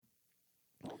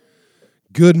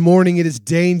Good morning. It is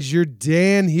Danger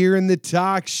Dan here in the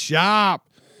talk shop.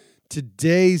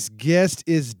 Today's guest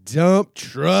is Dump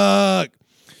Truck.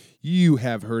 You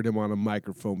have heard him on a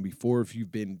microphone before if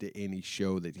you've been to any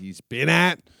show that he's been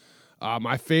at.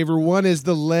 My favorite one is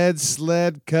the Lead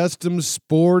Sled Custom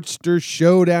Sportster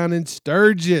Showdown in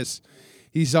Sturgis.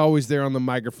 He's always there on the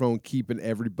microphone keeping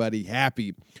everybody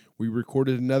happy. We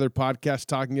recorded another podcast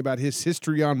talking about his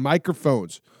history on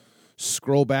microphones.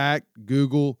 Scroll back,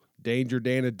 Google Danger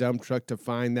Dan a Dump Truck to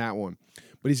find that one.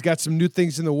 But he's got some new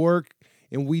things in the work,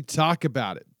 and we talk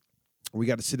about it. We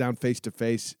got to sit down face to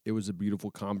face. It was a beautiful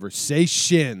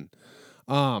conversation.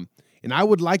 And I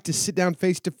would like to sit down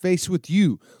face to face with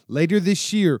you. Later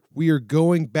this year, we are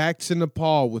going back to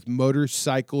Nepal with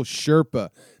Motorcycle Sherpa.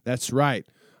 That's right.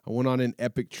 I went on an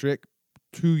epic trip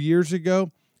 2 years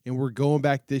ago, and we're going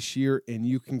back this year, and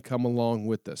you can come along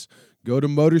with us. Go to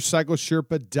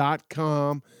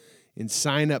motorcyclesherpa.com and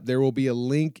sign up. There will be a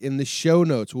link in the show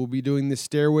notes. We'll be doing the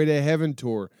Stairway to Heaven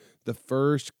tour the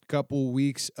first couple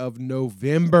weeks of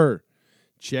November.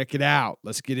 Check it out.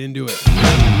 Let's get into it.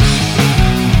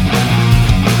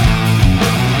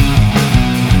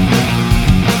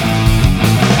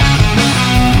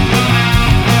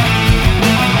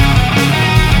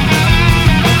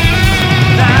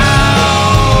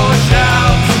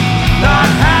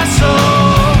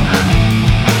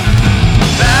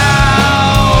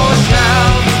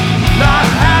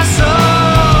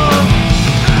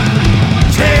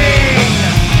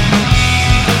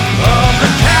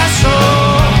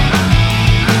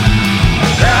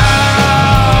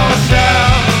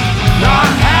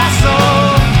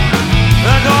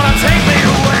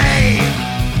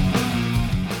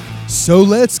 So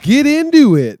let's get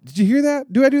into it. Did you hear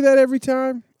that? Do I do that every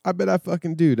time? I bet I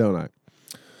fucking do, don't I?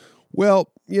 Well,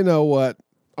 you know what?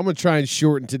 I'm going to try and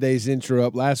shorten today's intro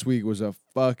up. Last week was a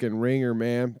fucking ringer,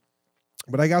 man.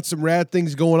 But I got some rad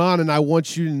things going on, and I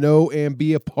want you to know and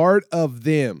be a part of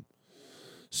them.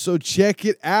 So check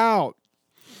it out.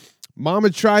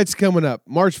 Mama Tried's coming up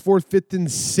March 4th, 5th, and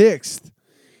 6th.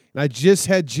 And I just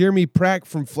had Jeremy Prack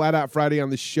from Flat Out Friday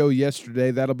on the show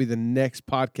yesterday. That'll be the next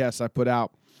podcast I put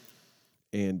out.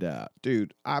 And,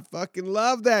 dude, I fucking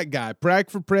love that guy. Prack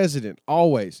for president,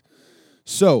 always.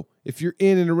 So, if you're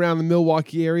in and around the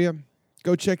Milwaukee area,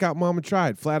 go check out Mama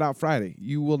Tried, Flat Out Friday.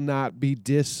 You will not be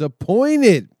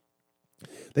disappointed.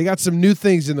 They got some new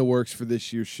things in the works for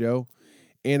this year's show,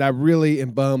 and I really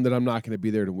am bummed that I'm not going to be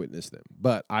there to witness them.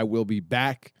 But I will be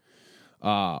back.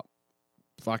 I've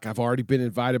already been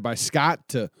invited by Scott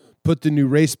to put the new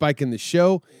race bike in the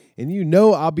show, and you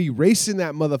know I'll be racing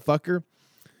that motherfucker.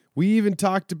 We even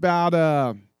talked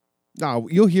about,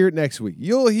 you'll hear it next week.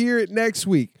 You'll hear it next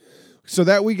week. So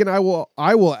that weekend I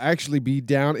will actually be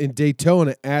down in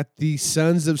Daytona at the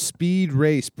Sons of Speed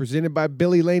race presented by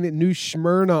Billy Lane at New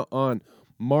Smyrna on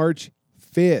March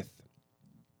 5th.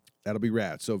 That'll be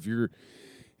rad. So if you're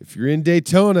in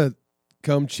Daytona,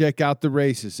 come check out the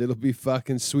races. It'll be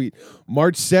fucking sweet.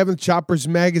 March 7th, Choppers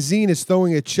Magazine is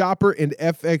throwing a Chopper and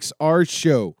FXR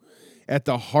show at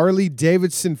the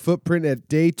Harley-Davidson footprint at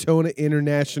Daytona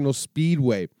International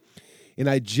Speedway. And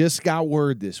I just got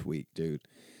word this week, dude.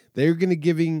 They're going to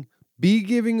be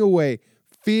giving away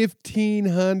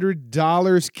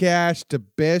 $1,500 cash to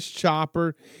Best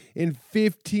Chopper and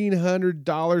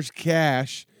 $1,500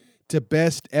 cash to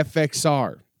Best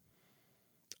FXR.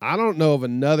 I don't know of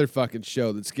another fucking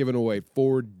show that's giving away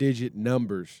 4-digit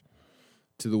numbers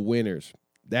to the winners.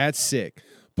 That's sick.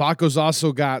 Paco's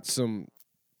also got some...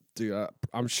 Dude,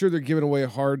 I'm sure they're giving away a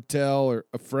hardtail or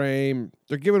a frame.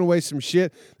 They're giving away some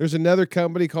shit. There's another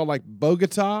company called like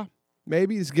Bogota,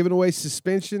 maybe, is giving away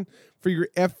suspension for your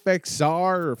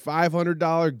FXR or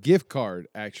 $500 gift card,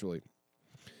 actually.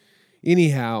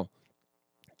 Anyhow,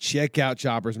 check out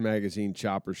Choppers Magazine,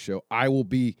 Choppers Show. I will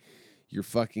be your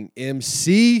fucking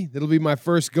MC. That'll be my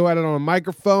first go at it on a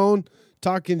microphone,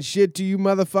 talking shit to you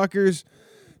motherfuckers.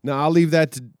 No, I'll leave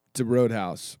that to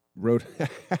Roadhouse.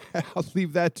 I'll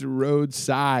leave that to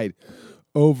Roadside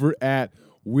over at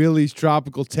Willie's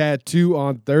Tropical Tattoo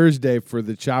on Thursday for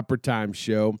the Chopper Time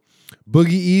show. Boogie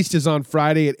East is on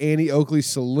Friday at Annie Oakley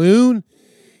Saloon.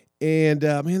 And,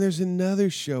 man, there's another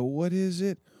show. What is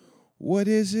it? What?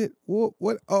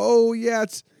 Oh, yeah,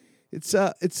 it's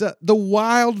the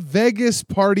Wild Vegas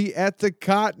party at the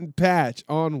Cotton Patch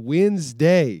on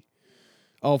Wednesday.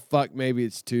 Oh, fuck, maybe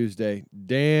it's Tuesday.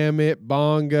 Damn it,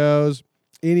 bongos.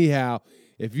 Anyhow,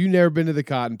 if you've never been to the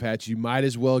Cotton Patch, you might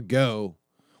as well go.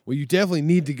 Well, you definitely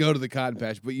need to go to the Cotton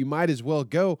Patch, but you might as well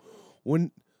go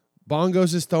when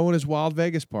Bongos is throwing his Wild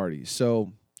Vegas party.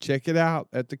 So check it out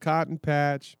at the Cotton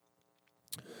Patch.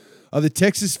 The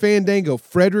Texas Fandango,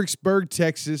 Fredericksburg,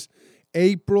 Texas,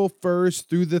 April 1st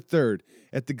through the 3rd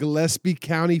at the Gillespie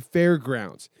County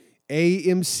Fairgrounds.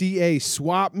 AMCA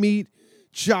Swap Meet,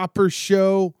 Chopper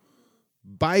Show,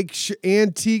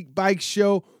 Antique Bike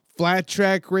Show, flat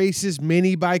track races,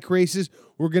 mini bike races.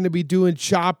 We're going to be doing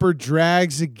chopper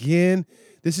drags again.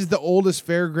 This is the oldest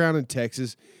fairground in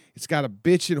Texas. It's got a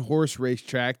bitchin' horse race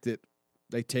track that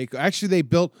they take. Actually, they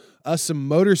built us a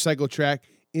motorcycle track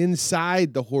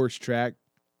inside the horse track.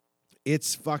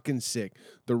 It's fucking sick.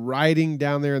 The riding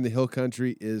down there in the hill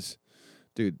country is,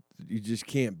 dude, you just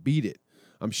can't beat it.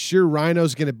 I'm sure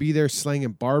Rhino's going to be there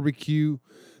slinging barbecue.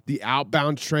 The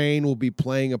outbound train will be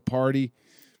playing a party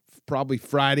probably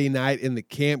Friday night in the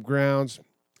campgrounds.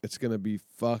 It's going to be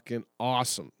fucking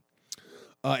awesome.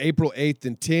 April 8th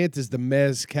and 10th is the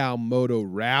Mezcal Moto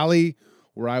Rally,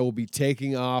 where I will be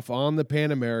taking off on the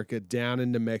Pan America down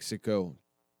into Mexico,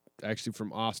 actually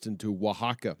from Austin to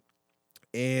Oaxaca.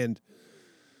 And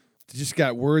just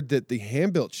got word that the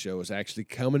Hand-Built show is actually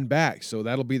coming back, so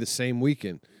that'll be the same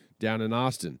weekend down in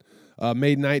Austin.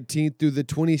 May 19th through the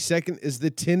 22nd is the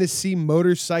Tennessee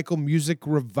Motorcycle Music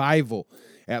Revival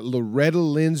at Loretta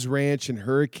Lynn's Ranch in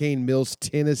Hurricane Mills,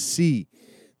 Tennessee.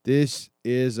 This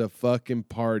is a fucking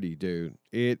party, dude.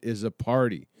 It is a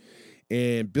party.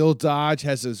 And Bill Dodge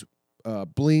has his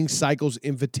Bling Cycles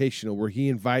Invitational, where he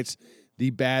invites the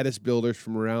baddest builders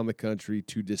from around the country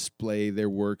to display their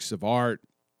works of art.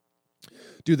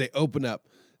 Dude, they open up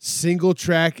single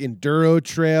track enduro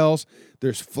trails.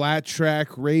 There's flat track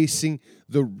racing.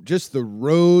 Just the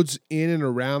roads in and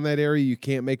around that area, you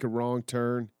can't make a wrong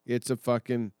turn. It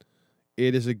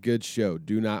is a good show.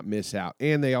 Do not miss out.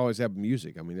 And they always have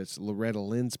music. I mean, it's Loretta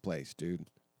Lynn's place, dude.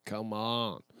 Come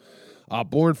on.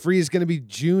 Born Free is going to be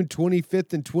June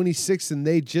 25th and 26th, and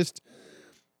they just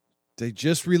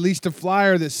released a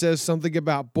flyer that says something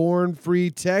about Born Free,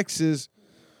 Texas.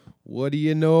 What do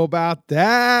you know about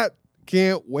that?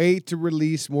 Can't wait to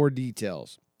release more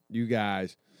details. You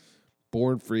guys,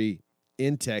 Born Free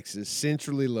in Texas,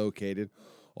 centrally located.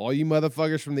 All you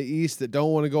motherfuckers from the east that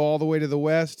don't want to go all the way to the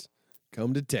west,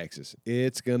 come to Texas.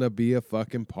 It's going to be a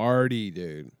fucking party,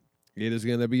 dude. It is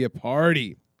going to be a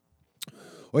party.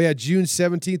 Oh, yeah, June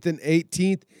 17th and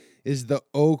 18th is the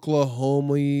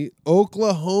Oklahomies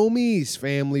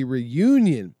family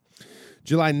reunion.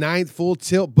 July 9th, Full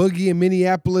Tilt Boogie in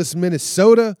Minneapolis,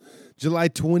 Minnesota. July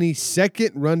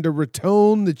 22nd, Run to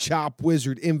Raton, the Chop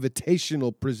Wizard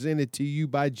Invitational, presented to you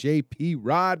by J.P.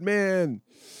 Rodman.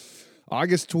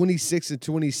 August 26th and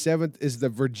 27th is the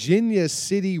Virginia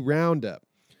City Roundup.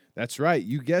 That's right,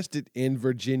 you guessed it, in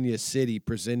Virginia City,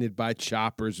 presented by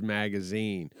Choppers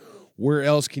Magazine. Where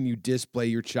else can you display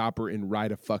your chopper and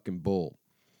ride a fucking bull?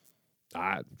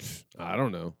 I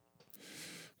don't know.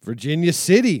 Virginia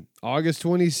City, August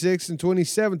 26th and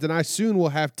 27th, and I soon will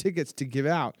have tickets to give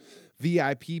out,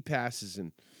 VIP passes,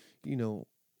 and,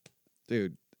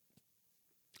 dude,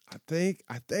 I think,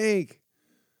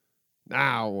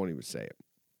 I won't even say it.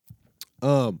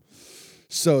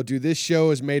 So, dude, this show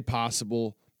is made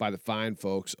possible by the fine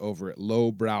folks over at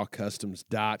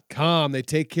lowbrowcustoms.com. They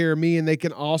take care of me, and they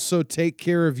can also take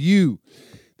care of you.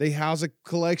 They house a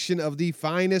collection of the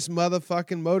finest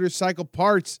motherfucking motorcycle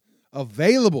parts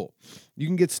available. You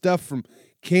can get stuff from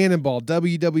Cannonball,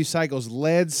 WW Cycles,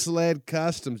 Lead Sled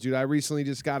Customs. Dude, I recently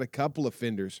just got a couple of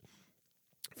fenders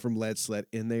from Lead Sled,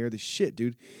 and they are the shit,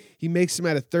 dude. He makes them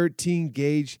out of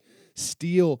 13-gauge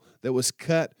steel that was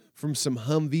cut from some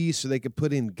Humvees so they could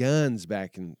put in guns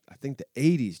back in, I think, the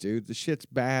 80s, dude. The shit's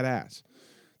badass.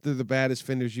 They're the baddest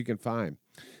fenders you can find.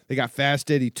 They got Fast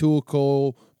Eddie Tool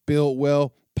Co., Built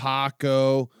Well,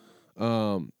 Paco.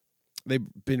 They've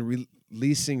been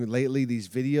releasing lately these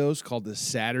videos called the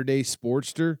Saturday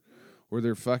Sportster, where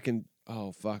they're fucking,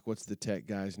 what's the tech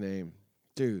guy's name?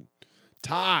 Dude,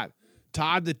 Todd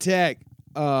the tech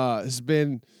has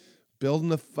been building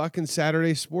the fucking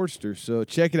Saturday Sportster. So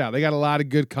check it out. They got a lot of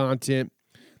good content.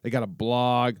 They got a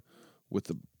blog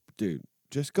with dude,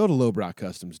 just go to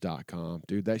lowbrowcustoms.com.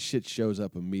 Dude, that shit shows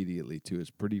up immediately too. It's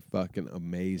pretty fucking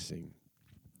amazing.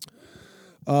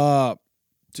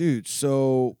 Dude,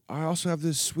 so I also have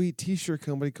this sweet t-shirt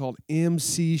company called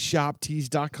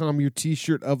mcshoptees.com, your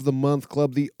t-shirt of the month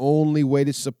club, the only way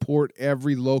to support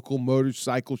every local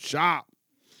motorcycle shop.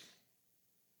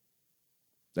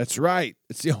 That's right.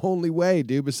 It's the only way,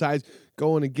 dude, besides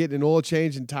going and getting an oil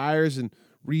change and tires and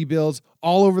rebuilds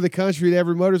all over the country at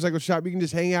every motorcycle shop. You can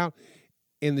just hang out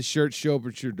and the shirts show up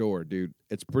at your door, dude.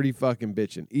 It's pretty fucking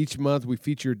bitchin'. Each month we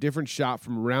feature a different shop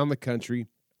from around the country,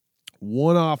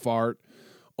 one-off art,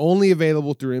 only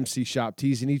available through MC Shop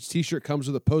Tees, and each t-shirt comes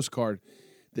with a postcard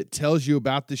that tells you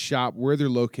about the shop, where they're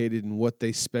located, and what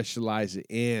they specialize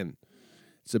in.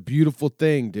 It's a beautiful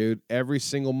thing, dude. Every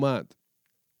single month,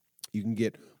 you can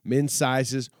get men's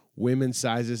sizes, women's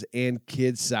sizes, and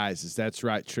kids' sizes. That's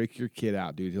right. Trick your kid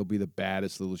out, dude. He'll be the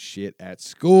baddest little shit at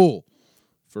school.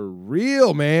 For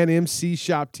real, man.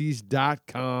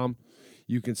 MCShoptees.com.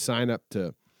 You can sign up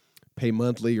to pay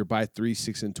monthly or buy 3,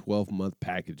 6, and 12-month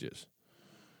packages.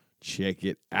 Check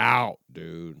it out,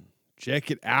 dude.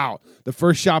 Check it out. The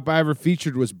first shop I ever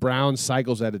featured was Brown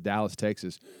Cycles out of Dallas,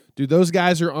 Texas. Dude, those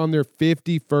guys are on their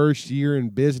 51st year in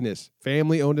business.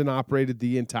 Family owned and operated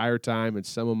the entire time, and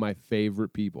some of my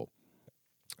favorite people.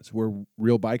 It's where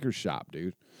real bikers shop,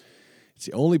 dude. It's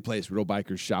the only place real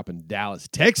bikers shop in Dallas,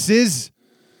 Texas.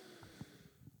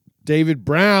 David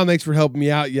Brown, thanks for helping me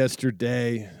out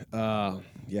yesterday.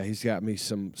 Yeah, he's got me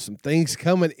some things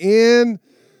coming in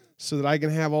so that I can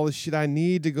have all the shit I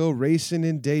need to go racing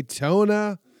in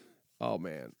Daytona. Oh,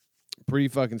 man. Pretty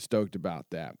fucking stoked about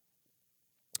that.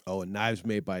 Oh, and Knives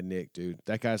Made by Nick, dude.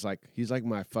 That guy's he's like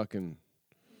my fucking...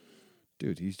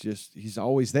 Dude, he's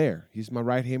always there. He's my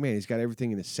right-hand man. He's got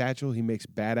everything in his satchel. He makes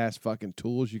badass fucking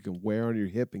tools you can wear on your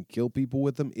hip and kill people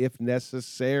with them if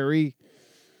necessary.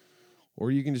 Or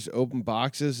you can just open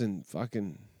boxes and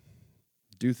fucking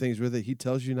do things with it he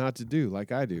tells you not to do,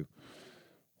 like I do.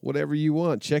 Whatever you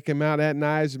want. Check him out at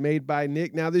Knives Made by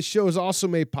Nick. Now, this show is also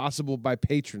made possible by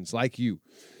patrons like you.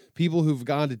 People who've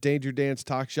gone to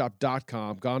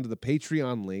DangerDanceTalkShop.com, gone to the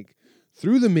Patreon link,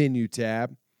 through the menu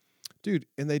tab, dude,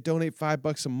 and they donate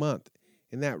 $5 a month.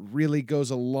 And that really goes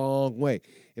a long way.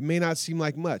 It may not seem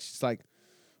like much. It's like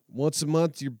once a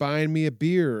month you're buying me a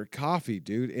beer or coffee,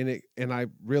 dude. And I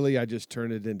just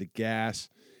turn it into gas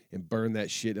and burn that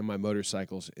shit in my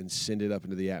motorcycles and send it up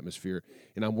into the atmosphere.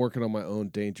 And I'm working on my own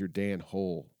Danger Dan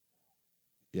hole.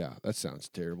 Yeah, that sounds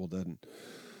terrible, doesn't it?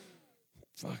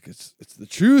 Fuck, it's the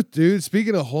truth, dude.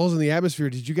 Speaking of holes in the atmosphere,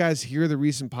 did you guys hear the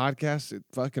recent podcast that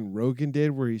fucking Rogan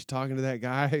did where he's talking to that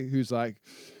guy who's like,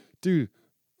 dude,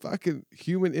 fucking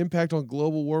human impact on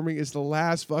global warming is the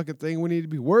last fucking thing we need to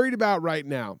be worried about right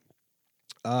now.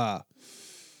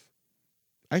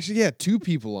 Actually, yeah, 2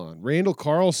 people on. Randall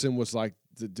Carlson was like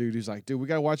the dude who's like, dude, we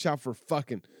got to watch out for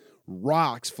fucking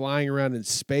rocks flying around in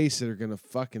space that are going to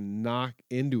fucking knock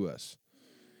into us.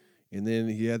 And then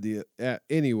he had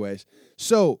anyways.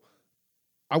 So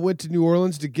I went to New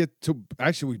Orleans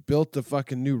we built the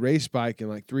fucking new race bike in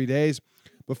like 3 days.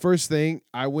 But first thing,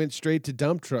 I went straight to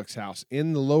Dump Truck's house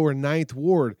in the lower 9th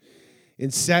Ward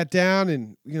and sat down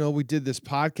and, we did this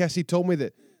podcast. He told me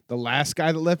that the last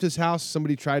guy that left his house,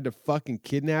 somebody tried to fucking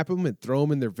kidnap him and throw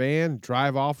him in their van and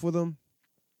drive off with him.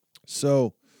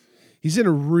 So he's in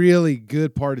a really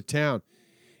good part of town.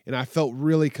 And I felt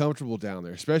really comfortable down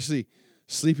there, especially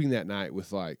sleeping that night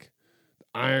with like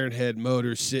Ironhead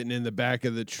motors sitting in the back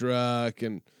of the truck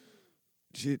and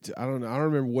shit. I don't know. I don't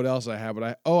remember what else I had,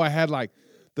 but I had like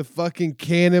the fucking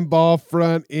Cannonball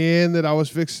front end that I was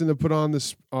fixing to put on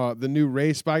this the new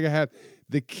race bike. I had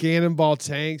the Cannonball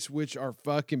tanks, which are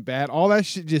fucking bad. All that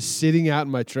shit just sitting out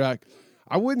in my truck.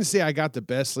 I wouldn't say I got the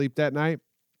best sleep that night,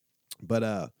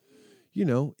 but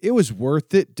it was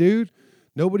worth it, dude.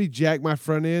 Nobody jacked my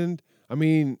front end. I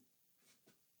mean,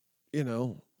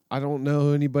 I don't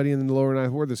know anybody in the lower 9th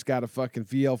Ward that's got a fucking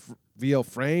VL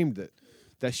frame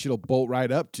that shit'll bolt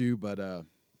right up to. But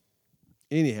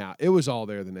anyhow, it was all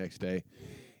there the next day.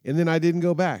 And then I didn't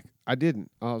go back. I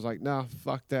didn't. I was like, nah,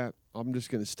 fuck that. I'm just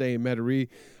going to stay in Metairie. I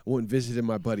went and visited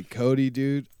my buddy Cody,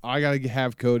 dude. I got to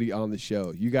have Cody on the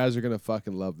show. You guys are going to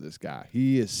fucking love this guy.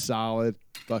 He is solid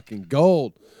fucking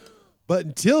gold. But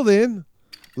until then,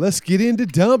 let's get into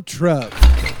Dump Truck.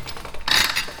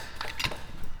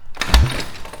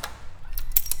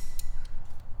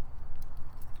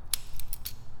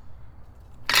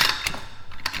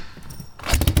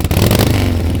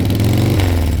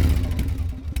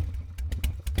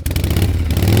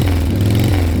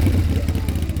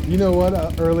 You know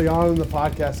what? Early on in the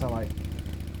podcast,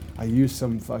 I used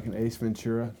some fucking Ace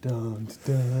Ventura. Dun,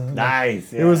 dun.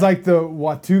 Nice. Yeah. It was like the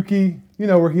Watuki,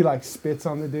 where he like spits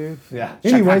on the dude. Yeah.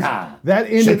 Anyways, Chicago. that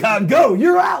ended. Chicago,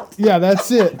 you're out. Yeah,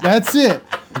 that's it. That's it.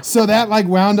 So that like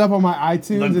wound up on my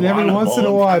iTunes, and every once in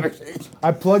a while,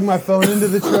 I plug my phone into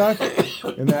the truck,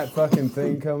 and that fucking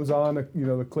thing comes on.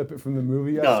 The clip it from the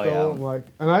movie I stole. Yeah. I'm like,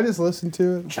 and I just listen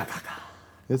to it. Chicago.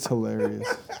 It's hilarious.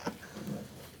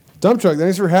 Dump Truck,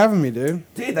 thanks for having me,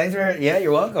 dude. Dude, thanks for,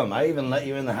 you're welcome. I even let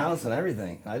you in the house and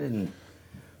everything. I didn't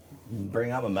bring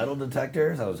out my metal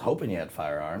detectors. I was hoping you had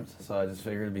firearms, so I just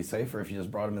figured it'd be safer if you just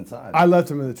brought them inside. I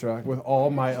left him in the truck with all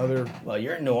my other... Well,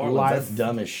 you're in New Orleans. That's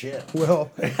dumb as shit.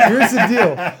 Well, here's the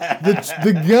deal.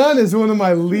 The gun is one of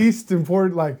my least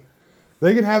important,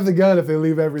 they can have the gun if they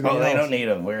leave everything else. They don't need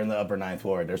them. We're in the upper 9th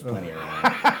Ward. There's plenty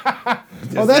around.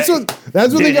 Oh, that's what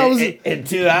Dude, I was. In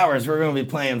 2 hours, we're going to be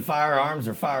playing firearms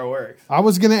or fireworks. I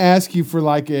was gonna ask you for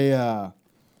like a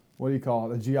what do you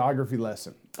call it? A geography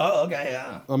lesson. Oh, okay,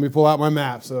 yeah. Let me pull out my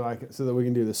map so that we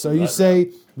can do this. So you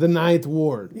say the 9th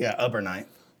Ward. Yeah, upper ninth.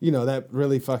 You know, that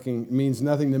really fucking means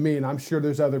nothing to me, and I'm sure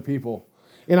there's other people.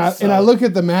 And I look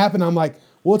at the map and I'm like,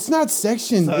 well, it's not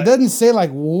sectioned. It doesn't say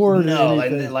like ward. No, or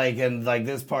anything. and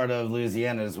this part of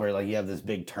Louisiana is where like you have this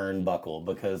big turnbuckle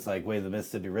because like way the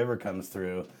Mississippi River comes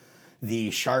through,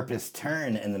 the sharpest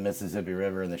turn in the Mississippi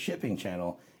River in the shipping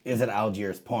channel is at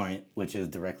Algiers Point, which is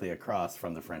directly across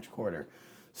from the French Quarter.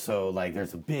 So like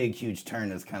there's a big, huge turn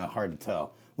that's kind of hard to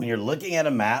tell. When you're looking at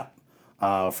a map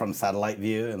from satellite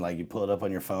view and like you pull it up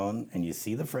on your phone and you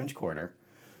see the French Quarter,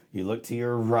 you look to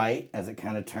your right as it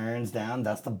kind of turns down.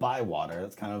 That's the bywater.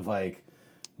 That's kind of like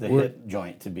the hip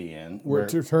joint to be in. Where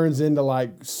it turns into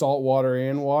like salt water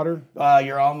and water?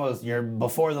 You're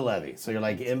before the levee. So you're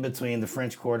like in between the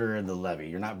French Quarter and the levee.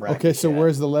 You're not bracket Okay, so yet.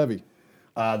 where's the levee?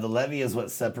 The levee is what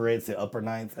separates the upper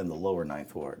ninth and the lower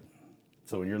ninth ward.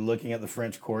 So when you're looking at the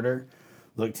French Quarter,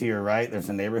 look to your right. There's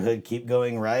a neighborhood. Keep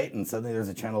going right, and suddenly there's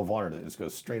a channel of water that just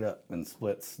goes straight up and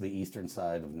splits the eastern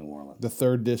side of New Orleans. The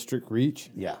 3rd District reach?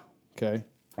 Yeah. Okay.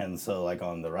 And so like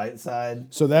on the right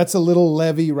side, So that's a little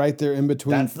levee right there in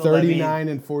between That's the 39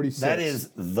 levee. and 46. that is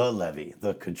the levee,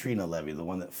 the Katrina levee, the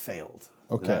one that failed.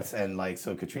 Okay.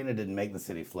 So Katrina didn't make the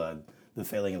city flood. The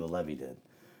failing of the levee did.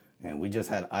 And we just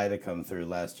had Ida come through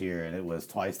last year, and it was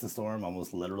twice the storm,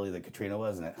 almost literally, that Katrina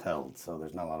was, and it held. So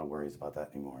there's not a lot of worries about that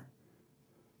anymore.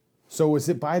 So was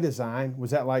it by design?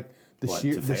 Was that like the What,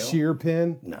 shear to the fail? shear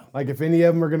pin? No. Like if any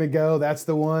of them are gonna go, that's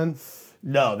the one.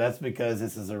 No, that's because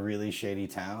this is a really shady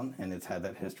town, and it's had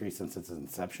that history since its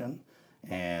inception.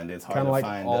 And it's hard Kind to of like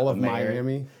find all a of mayor.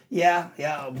 Miami. Yeah,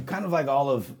 kind of like all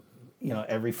of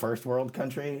every first world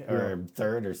country, or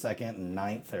third or second and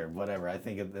ninth or whatever. I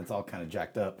think it's all kind of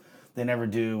jacked up. They never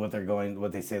do what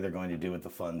they say they're going to do with the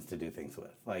funds to do things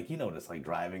with. Like what it's like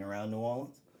driving around New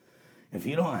Orleans. If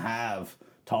you don't have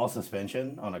tall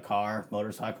suspension on a car,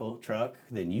 motorcycle, truck,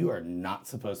 then you are not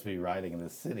supposed to be riding in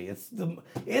this city.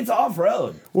 It's off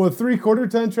road. Well, a 3/4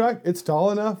 ton truck, it's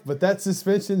tall enough, but that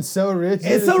suspension's so rigid.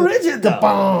 It's so rigid though.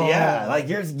 Ka-bong! Yeah, like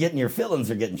your feelings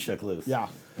are getting shook loose. Yeah.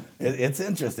 It's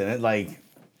interesting.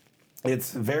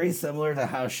 It's very similar to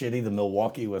how shitty the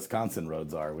Milwaukee, Wisconsin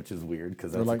roads are, which is weird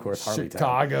because that's Or like of course Harley Town.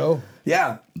 Chicago.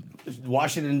 Yeah,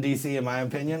 Washington D.C. in my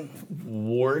opinion,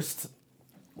 worst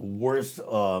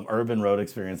urban road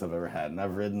experience I've ever had, and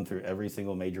I've ridden through every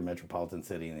single major metropolitan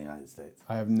city in the United States.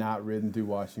 I have not ridden through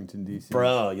Washington, D.C.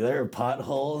 Bro, there are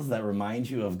potholes that remind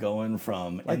you of going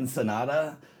from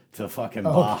Ensenada to fucking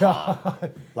Baja.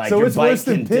 God. Like So your it's bike worse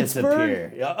than can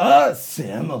Pittsburgh? disappear.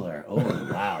 Similar. Oh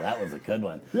wow, that was a good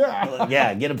one. Yeah.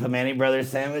 Yeah, get a Pimani Brothers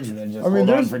sandwich and then just hold on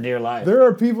there's- for dear life. There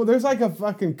are people, there's like a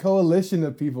fucking coalition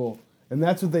of people, and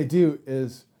that's what they do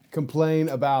is complain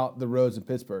about the roads in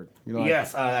Pittsburgh. You know, like,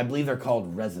 Yes, I believe they're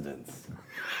called residents.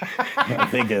 I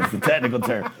think it's the technical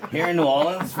term. Here in New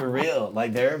Orleans, for real,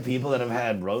 like there are people that have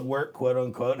had road work, quote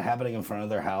unquote, happening in front of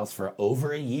their house for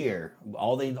over a year.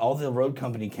 All the road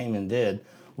company came and did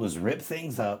was rip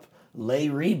things up, lay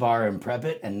rebar and prep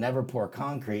it, and never pour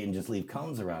concrete and just leave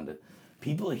cones around it.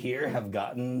 People here have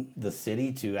gotten the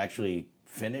city to actually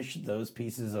finish those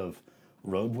pieces of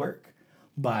road work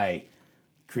by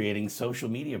creating social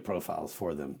media profiles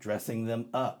for them, dressing them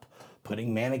up,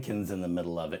 putting mannequins in the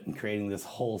middle of it, and creating this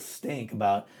whole stink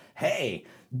about, hey,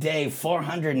 day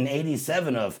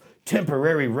 487 of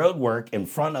temporary road work in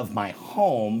front of my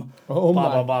home. Oh blah, my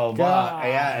blah, blah, blah, God. blah.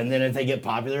 Yeah, and then if they get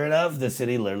popular enough, the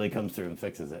city literally comes through and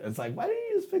fixes it. It's like, why didn't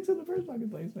you just fix it in the first fucking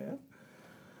place, man?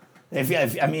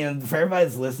 I mean, for everybody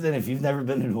that's listening, if you've never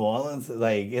been to New Orleans,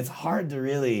 like, it's hard to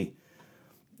really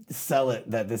sell it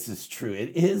that this is true.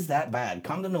 It is that bad.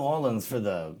 Come to New Orleans for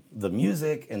the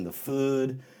music and the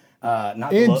food,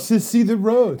 not and the to see the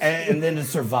roads. and then to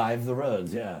survive the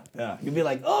roads. Yeah. You'd be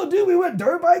like, oh, dude, we went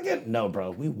dirt biking. No,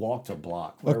 bro, we walked a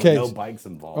block. There Okay. were no bikes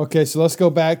involved. Okay, so let's go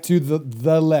back to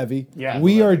the levee. Yeah, the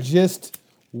we are levee. just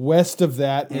west of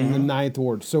that in the 9th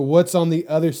Ward. So what's on the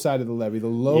other side of the levee? The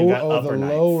You lower, got upper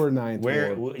ninth. lower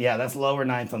 9th Ward. Yeah, that's lower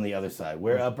ninth on the other side.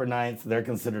 We're upper ninth. They're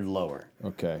considered lower.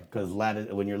 Okay. Because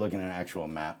when you're looking at an actual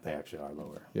map, they actually are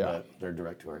lower. Yeah. But they're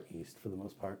direct to our east for the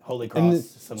most part. Holy And Cross,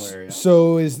 the- similar area.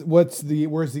 So where's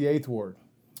the 8th Ward?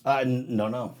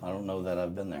 No. I don't know that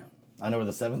I've been there. I know where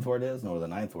the 7th ward is, know where the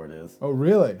 9th ward is. Oh,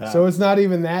 really? So it's not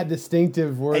even that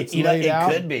distinctive where it's laid it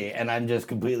out? could be, and I'm just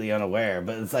completely unaware.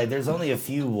 But it's like there's only a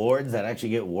few wards that actually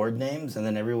get ward names, and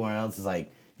then everyone else is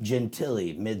like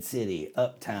Gentilly, Mid-City,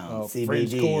 Uptown, CBD,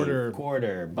 French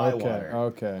Quarter, Bywater.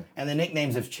 Okay. And the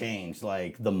nicknames have changed.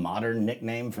 Like the modern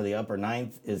nickname for the Upper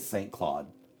Ninth is St. Claude.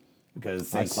 Because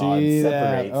St. Claude see that.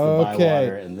 separates the Okay.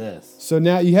 Bywater and this. So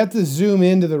now you have to zoom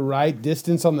into the right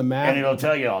distance on the map. And it'll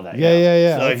tell you all that.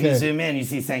 Yeah. So if you Okay. zoom in, you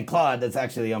see St. Claude, that's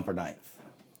actually the Upper Ninth.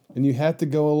 And you have to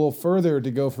go a little further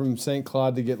to go from St.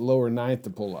 Claude to get Lower Ninth to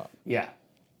pull up. Yeah.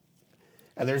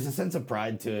 And there's a sense of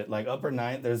pride to it. Like Upper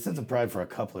Ninth, there's a sense of pride for a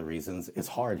couple of reasons. It's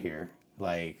hard here.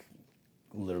 Like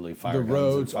literally fire guns and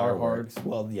roads are hard. fireworks.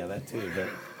 Well, yeah, that too. But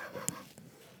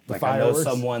like I fireworks? know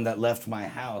someone that left my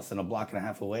house and a block and a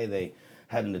half away, they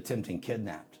had an attempting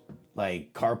kidnapped.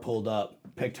 Like car pulled up,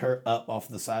 picked her up off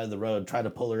the side of the road, tried to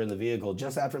pull her in the vehicle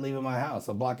just after leaving my house,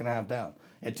 a block and a half down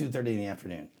at 2:30 in the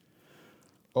afternoon.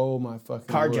 Oh my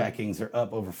fucking word. Carjackings are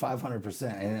up over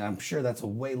 500%, and I'm sure that's a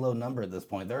way low number at this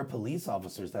point. There are police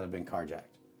officers that have been carjacked.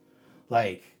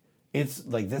 Like, it's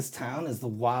like this town is the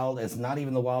wild, it's not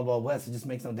even the wild, wild west. It just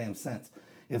makes no damn sense.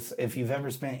 It's, if you've ever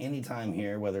spent any time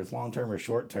here, whether it's long term or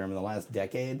short term in the last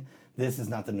decade, this is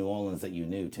not the New Orleans that you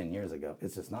knew 10 years ago.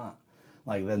 It's just not.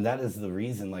 Like, then that is the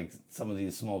reason, like, some of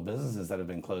these small businesses that have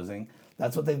been closing,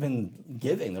 that's what they've been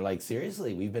giving. They're like,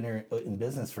 seriously, we've been here in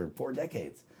business for 4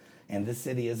 decades. And this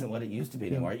city isn't what it used to be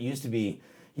anymore. It used to be,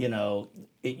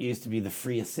 it used to be the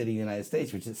freest city in the United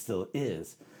States, which it still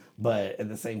is. But at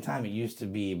the same time, it used to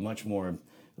be much more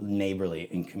neighborly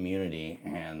and community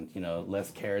and,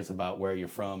 less cares about where you're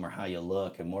from or how you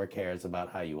look and more cares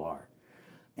about how you are.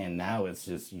 And now it's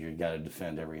just, you got to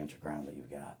defend every inch of ground that you've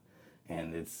got.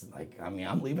 And it's like,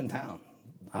 I'm leaving town.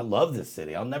 I love this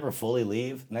city. I'll never fully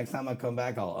leave. Next time I come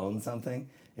back, I'll own something.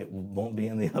 It won't be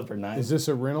in the Upper Ninth. Is this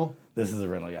a rental? This is a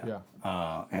rental,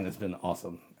 yeah. And it's been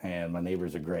awesome. And my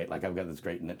neighbors are great. Like, I've got this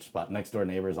great niche spot. Next door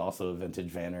neighbor is also a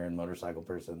vintage vanner and motorcycle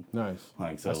person. Nice.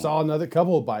 Like, so. I saw another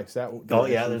couple of bikes. Oh,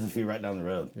 yeah, there's a few right down the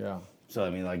road. Yeah. So, I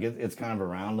mean, like, it's kind of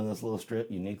around in this little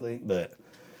strip uniquely. But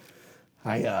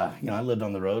I lived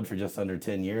on the road for just under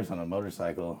 10 years on a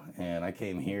motorcycle. And I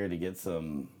came here to get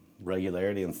some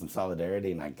regularity and some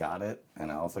solidarity. And I got it.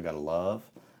 And I also got a love.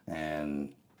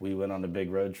 And we went on a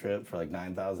big road trip for like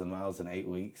 9,000 miles in 8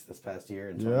 weeks this past year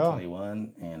in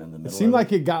 2021. And in the middle It seemed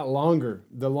like it got longer.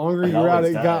 The longer you were out,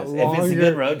 it got longer. If it's a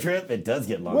good road trip, it does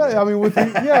get longer. Well, I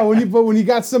mean, when you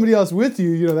got somebody else with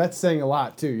you, that's saying a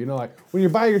lot too. Like when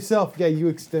you're by yourself, you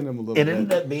extend them a little bit. It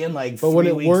ended up being like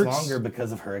 3 weeks longer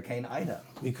because of Hurricane Ida.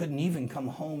 We couldn't even come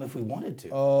home if we wanted to.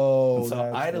 Oh, and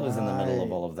so Ida was in the middle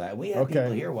of all of that. We had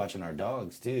people here watching our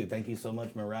dogs too. Thank you so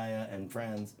much, Mariah and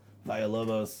friends. Via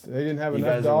Lobos. They didn't have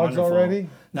enough dogs already?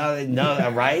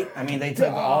 No, right? I mean, they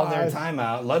took all their time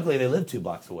out. Luckily, they live 2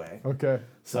 blocks away. Okay.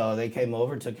 So they came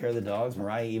over, took care of the dogs.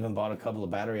 Mariah even bought a couple of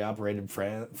battery-operated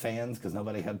fans because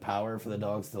nobody had power for the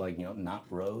dogs to, not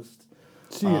roast.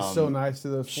 She is so nice to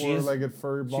those 4-legged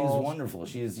furry balls. She's wonderful.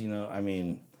 She's,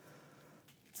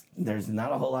 there's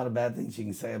not a whole lot of bad things you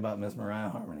can say about Miss Mariah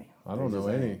Harmony. I don't know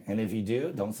any. And if you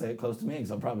do, don't say it close to me because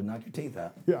I'll probably knock your teeth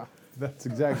out. Yeah. That's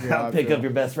exactly how I'll pick up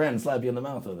your best friend and slap you in the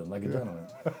mouth with him like a gentleman.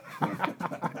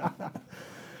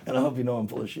 And I hope you know I'm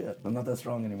full of shit. I'm not that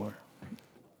strong anymore.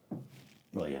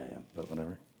 Well, yeah, but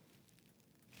whatever.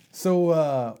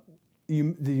 So,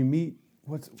 did you meet?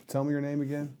 Tell me your name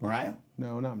again. Mariah?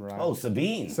 No, not Mariah. Oh,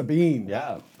 Sabine. Sabine.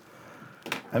 Yeah.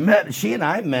 She and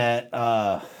I met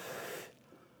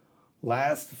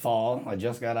last fall. I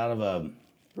just got out of a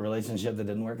relationship that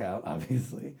didn't work out,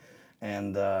 obviously.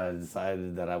 And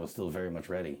decided that I was still very much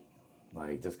ready.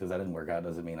 Like, just because that didn't work out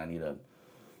doesn't mean I need a,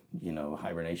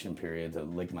 hibernation period to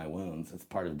lick my wounds. It's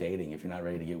part of dating. If you're not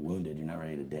ready to get wounded, you're not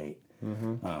ready to date.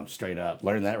 Mm-hmm. Straight up.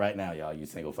 Learn that right now, y'all, you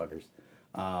single fuckers.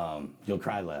 You'll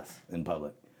cry less in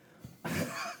public.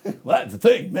 Well, it's a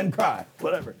thing. Men cry.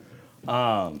 Whatever.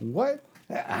 What?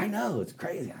 I know. It's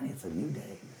crazy. It's a new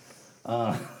day.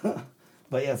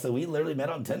 But yeah, so we literally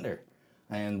met on Tinder.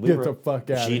 And Get the fuck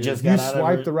out of here. She just got out of her...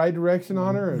 You swiped the right direction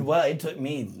on her? Or? Well, it took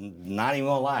me, not even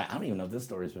gonna lie, I don't even know if this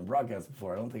story's been broadcast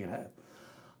before. I don't think it has.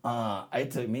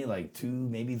 It took me like 2,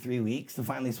 maybe 3 weeks to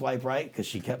finally swipe right because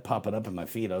she kept popping up in my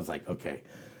feed. I was like, okay,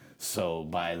 so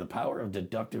by the power of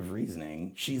deductive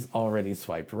reasoning, she's already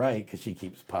swiped right because she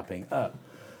keeps popping up.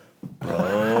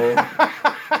 Bro,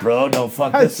 don't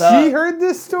fuck this up. Has she heard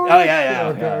this story? Oh,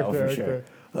 yeah, Okay, for sure.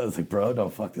 I was like, bro,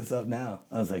 don't fuck this up now.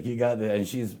 I was like, you got this. And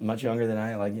she's much younger than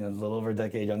I, like, a little over a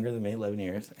decade younger than me, 11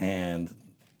 years. And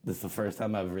this is the first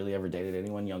time I've really ever dated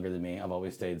anyone younger than me. I've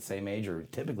always stayed the same age or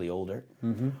typically older.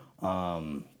 Mm-hmm.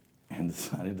 And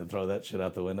decided to throw that shit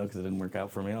out the window because it didn't work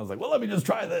out for me. I was like, well, let me just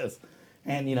try this.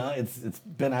 And, it's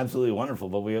been absolutely wonderful.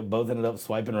 But we both ended up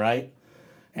swiping right.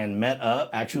 and met up.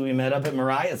 Actually, we met up at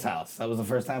Mariah's house. That was the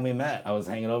first time we met. I was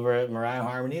hanging over at Mariah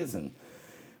Harmonies, and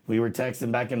we were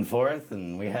texting back and forth,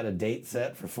 and we had a date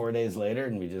set for 4 days later,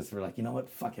 and we just were like, you know what,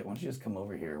 fuck it, why don't you just come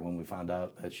over here, when we found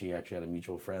out that she actually had a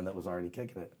mutual friend that was already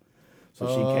kicking it. So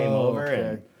she came over,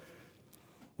 and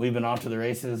we've been off to the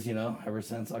races, ever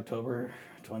since October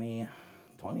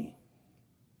 2020.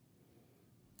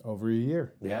 Over a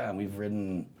year. Yeah, and we've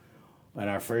ridden, in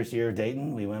our first year of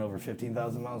dating, we went over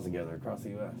 15,000 miles together across the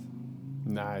U.S.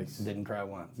 Nice. Didn't cry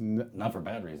once. Not for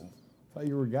bad reasons. I thought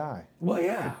you were a guy. Well,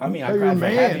 yeah. I mean, I you're cried a for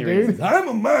man, happy dude. reasons. I'm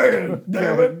a man,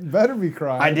 damn it. Better be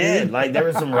crying. I did. Like, there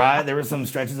were some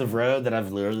stretches of road that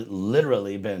I've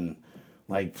literally been,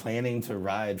 like, planning to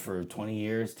ride for 20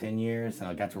 years, 10 years, and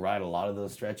I got to ride a lot of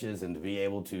those stretches, and to be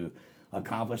able to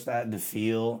accomplish that and to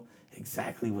feel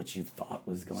exactly what you thought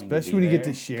was going to be Especially when you there. get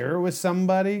to share it with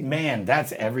somebody. Man,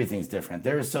 everything's different.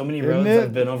 There are so many Isn't roads it?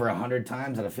 I've been over 100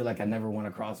 times that I feel like I never went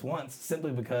across once,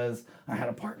 simply because I had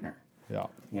a partner. Yeah.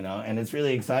 And it's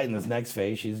really exciting. This next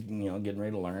phase, she's getting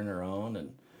ready to learn her own,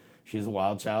 and she's a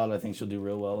wild child. I think she'll do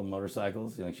real well in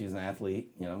motorcycles. She's an athlete,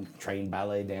 trained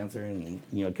ballet dancer and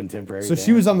contemporary. So she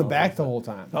dance was on and the all back that the stuff. whole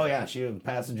time. Oh yeah, she was a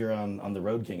passenger on the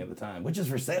Road King at the time, which is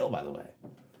for sale, by the way.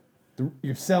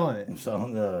 You're selling it. So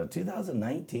the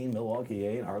 2019 Milwaukee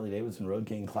 8 Harley Davidson Road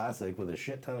King Classic with a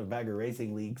shit ton of Bagger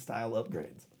Racing League style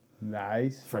upgrades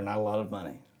Nice. for not a lot of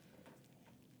money.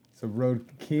 So Road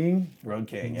King. Road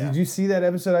King, yeah. Did you see that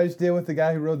episode I just did with the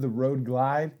guy who rode the Road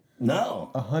Glide? No.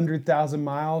 100,000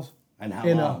 miles And how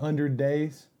in long? 100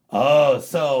 days. Oh,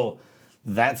 so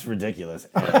that's ridiculous.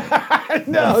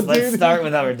 No, Let's dude. start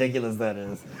with how ridiculous that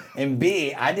is. And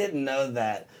B, I didn't know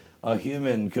that a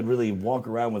human could really walk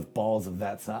around with balls of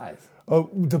that size.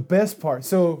 Oh, the best part.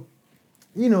 So,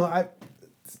 his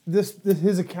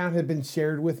account had been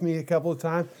shared with me a couple of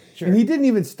times, Sure. and he didn't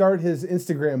even start his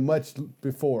Instagram much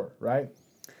before, right?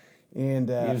 And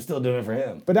You're still doing it for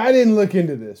him. but I didn't look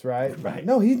into this, right? Right.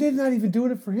 No, he did not even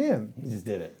doing it for him. He just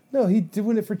did it. No, he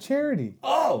doing it for charity.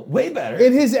 Oh, way better.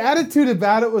 And his attitude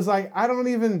about it was like, I'll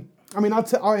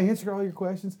answer all your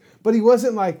questions, but he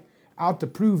wasn't like out to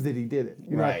prove that he did it.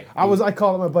 Right. I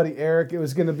called up my buddy Eric. It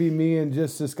was going to be me and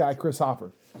just this guy, Chris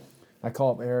Hopper. I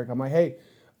called up Eric. I'm like, hey,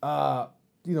 where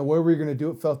were you going to do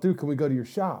it? Fell through. Can we go to your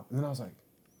shop? And then I was like,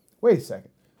 wait a second.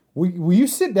 Will you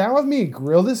sit down with me and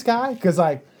grill this guy? Because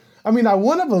I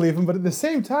want to believe him, but at the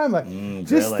same time,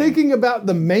 just grilling. thinking about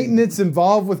the maintenance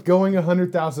involved with going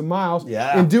 100,000 miles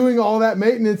and doing all that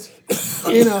maintenance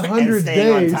in 100 and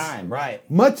staying days, on time,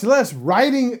 right. much less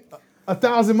riding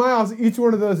 1,000 miles each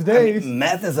one of those days.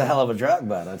 Meth is a hell of a drug,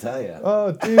 bud, I tell you.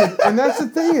 Oh, dude. And that's the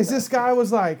thing is this guy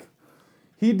was like,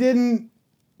 he didn't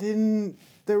even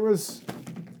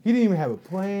have a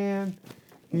plan.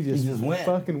 He just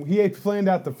went. He had planned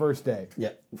out the first day. Yeah,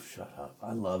 shut up.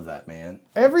 I love that, man.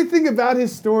 Everything about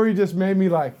his story just made me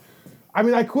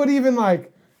I quit even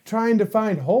trying to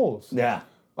find holes. Yeah.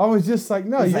 I was just like,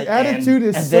 no, He's your like, attitude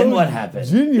is and so then what happened?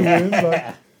 genuine.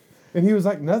 Yeah. And he was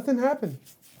like, nothing happened.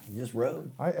 You just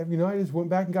rode. I just went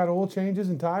back and got oil changes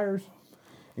and tires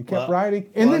and kept Well, riding.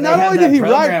 And well, then they not have only that did he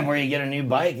program ride. where you get a new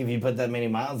bike if you put that many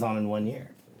miles on in 1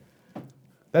 year.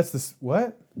 That's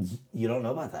what? You don't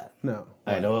know about that. No.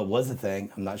 I know it was a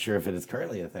thing. I'm not sure if it is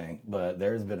currently a thing, but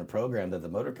there's been a program that the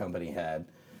motor company had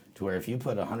to where if you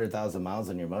put 100,000 miles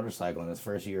on your motorcycle in its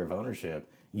first year of ownership,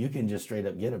 you can just straight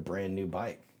up get a brand new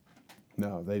bike.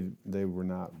 No, they were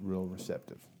not real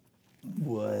receptive.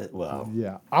 What? Well,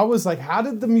 Yeah. I was like, how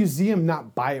did the museum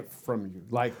not buy it from you?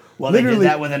 they literally, did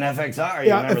that with an FXR. You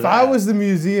yeah, remember if that? I was the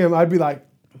museum, I'd be like,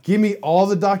 give me all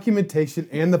the documentation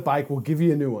and the bike. We'll give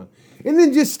you a new one. And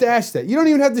then just stash that. You don't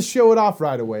even have to show it off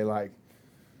right away.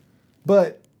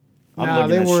 But I'm nah, looking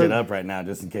they this shit weren't. up right now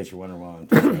just in case you're wondering why I'm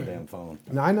touching my damn phone.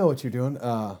 Now, I know what you're doing.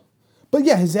 But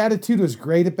yeah, his attitude was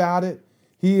great about it.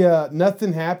 He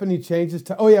nothing happened. He changed his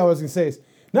time. Oh yeah, I was gonna say is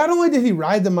not only did he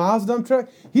ride the miles dump truck,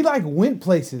 he went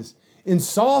places and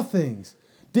saw things.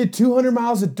 Did 200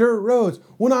 miles of dirt roads.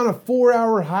 Went on a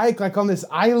 4-hour hike on this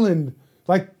island.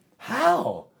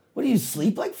 How? What do you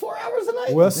sleep 4 hours a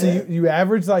night? Well, see, you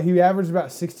average he averaged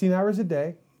about 16 hours a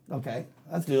day Okay,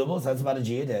 that's doable. So that's about a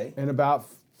G a day. and about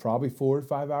probably 4 to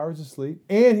 5 hours of sleep.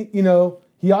 And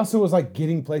he also was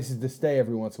getting places to stay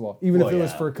every once in a while, even if Well, it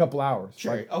was yeah. for a couple hours.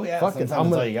 Sure. Oh, yeah, fuck it. sometimes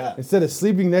that's all you got. Instead of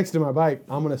sleeping next to my bike,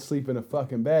 I'm gonna sleep in a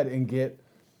fucking bed and get,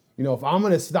 if I'm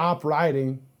gonna stop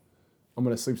riding, I'm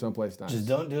gonna sleep someplace nice. Just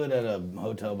don't do it at a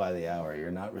hotel by the hour.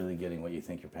 You're not really getting what you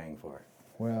think you're paying for.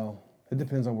 Well, It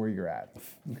depends on where you're at.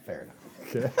 Fair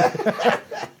enough.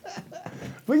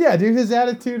 But yeah, dude, his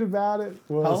attitude about it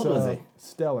was, How old was he?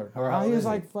 Stellar. How He old was is he?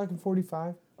 like fucking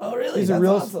 45. Oh, really? He's That's a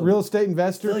awesome. real estate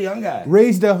investor. Still a young guy.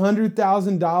 Raised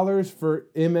 $100,000 for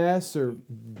MS or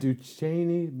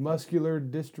Duchenne muscular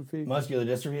dystrophy. Muscular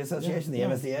Dystrophy Association, the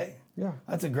MSDA. Yeah.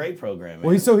 That's a great program, man.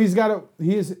 Well, he's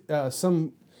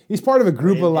part of a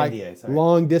group of like NDA, sorry.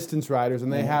 long distance riders,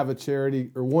 and they have a charity,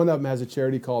 or one of them has a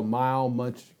charity called Mile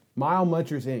Munchers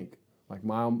Inc. Like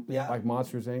like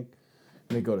Monsters Inc.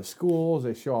 And they go to schools,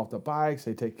 they show off the bikes,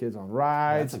 they take kids on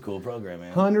rides. That's a cool program,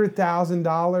 man.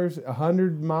 $100,000,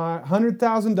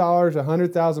 $100,000,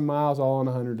 100,000 miles, all in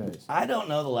 100 days. I don't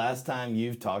know the last time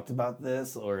you've talked about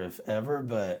this or if ever,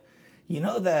 but you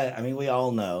know that, I mean, we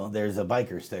all know there's a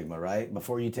biker stigma, right?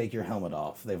 Before you take your helmet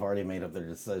off, they've already made up their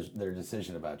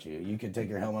decision about you. You could take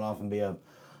your helmet off and be a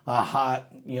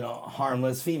hot,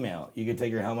 harmless female. You could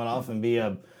take your helmet off and be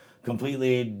a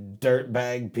completely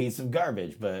dirtbag piece of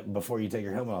garbage. But before you take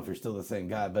your helmet off, you're still the same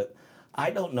guy. But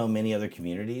I don't know many other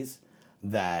communities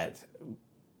that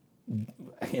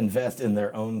invest in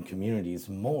their own communities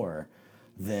more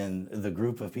than the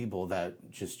group of people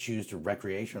that just choose to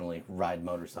recreationally ride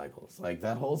motorcycles. Like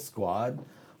that whole squad,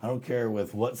 I don't care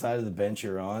with what side of the bench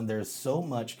you're on, there's so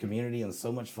much community and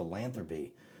so much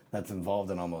philanthropy that's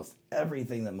involved in almost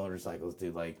everything that motorcycles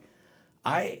do. Like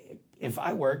if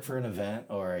I work for an event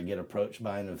or I get approached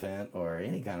by an event or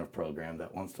any kind of program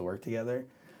that wants to work together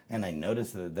and I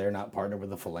notice that they're not partnered with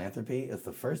the philanthropy, it's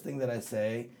the first thing that I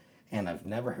say, and I've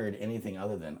never heard anything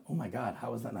other than, oh my God,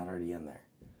 how is that not already in there?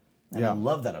 And I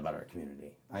love that about our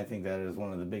community. I think that is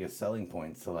one of the biggest selling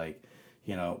points to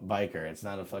biker. It's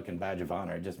not a fucking badge of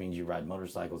honor. It just means you ride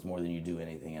motorcycles more than you do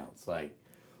anything else. Like,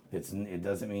 it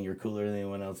doesn't mean you're cooler than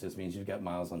anyone else. It just means you've got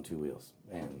miles on two wheels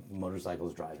and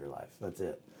motorcycles drive your life. That's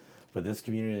it. But this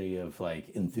community of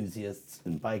enthusiasts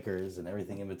and bikers and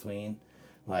everything in between,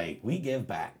 we give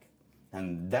back.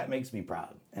 And that makes me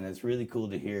proud. And it's really cool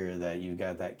to hear that you've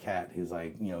got that cat who's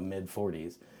mid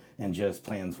 40s and just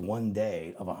plans one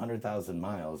day of 100,000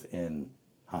 miles in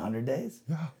 100 days?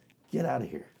 Yeah. Get out of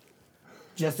here.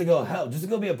 Just to go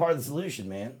be a part of the solution,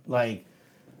 man.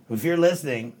 If you're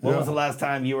listening, when was the last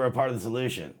time you were a part of the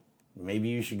solution? Maybe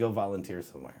you should go volunteer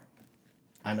somewhere.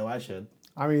 I know I should.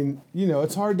 I mean,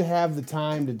 it's hard to have the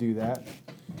time to do that.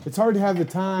 It's hard to have the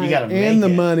time and the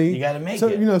money. You got to make it.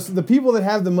 So, so the people that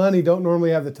have the money don't normally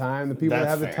have the time. The people that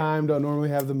have fair. the time don't normally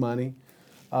have the money.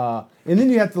 And then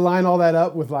you have to line all that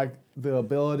up with the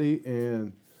ability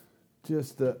and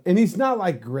and he's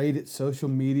not great at social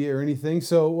media or anything.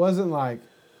 So it wasn't It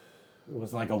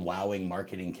wasn't like a wowing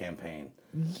marketing campaign.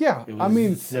 Yeah, It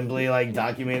was simply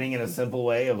documenting in a simple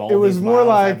way of all. It was these more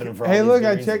miles like, for hey, all look, these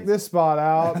I good checked reasons. this spot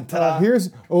out.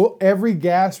 Here's every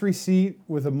gas receipt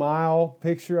with a mile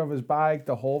picture of his bike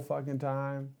the whole fucking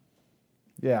time.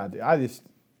 Yeah, dude,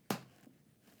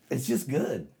 It's just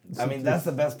good. That's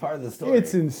the best part of the story.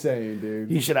 It's insane, dude.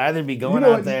 You should either be going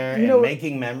out there and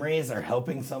making memories or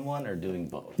helping someone or doing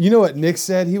both. You know what Nick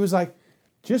said? He was like,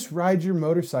 just ride your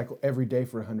motorcycle every day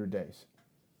for 100 days.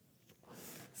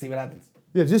 See what happens.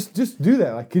 Yeah, just do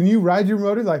that. Can you ride your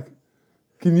motor?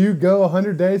 Can you go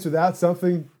 100 days without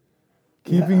something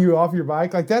keeping you off your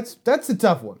bike? That's a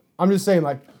tough one. I'm just saying,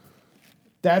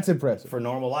 that's impressive. For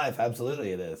normal life,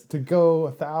 absolutely it is. To go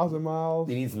 1,000 miles.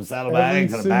 You need some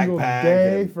saddlebags and a backpack.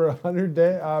 Day for 100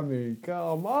 days. I mean,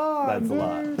 come on. That's dude.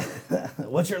 a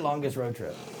lot. What's your longest road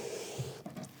trip?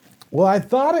 Well, I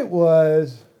thought it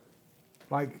was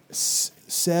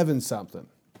 7 something.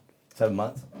 7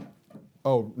 months?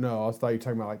 Oh, no. I thought you were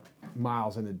talking about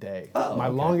miles in a day. Oh, My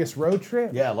okay. longest road trip?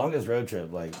 Yeah, longest road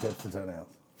trip, tips to toenails.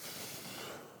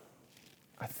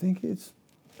 I think it's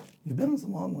You've been on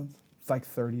some long ones.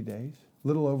 30 days. A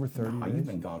little over 30 Oh, days. you've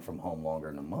been gone from home longer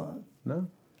than a month. No.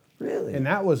 Really? And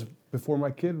that was before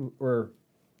my kid, was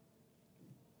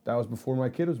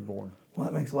born. Well,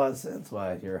 that makes a lot of sense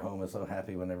why your home is so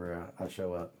happy whenever I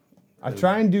show up. I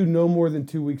try and do no more than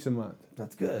 2 weeks a month.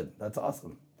 That's good. That's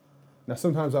awesome. Now,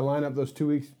 sometimes I line up those 2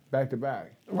 weeks back to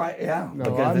back. Right, yeah.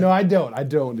 No, I don't. I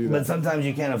don't do that. But sometimes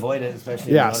you can't avoid it,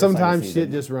 especially Yeah, in motorcycle sometimes season.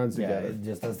 shit just runs Yeah, together. it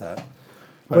just does that.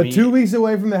 But 2 weeks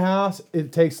away from the house,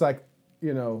 it takes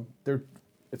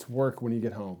it's work when you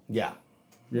get home. Yeah.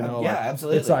 Yeah,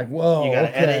 absolutely. It's whoa, You got to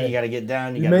okay. edit, you got to get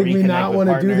down, you You got to make me not want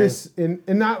to do this, and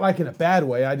not in a bad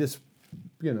way. I just,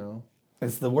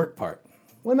 It's the work part.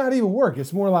 well, not even work.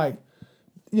 It's more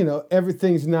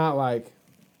everything's not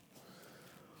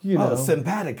you know,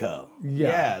 simpatico.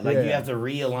 Yeah, like you yeah. have to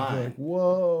realign. like,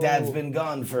 whoa. Dad's been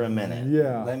gone for a minute.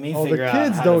 Yeah. Let me the figure out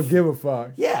kids how don't to give a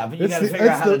fuck. Yeah, but you It's got to the- figure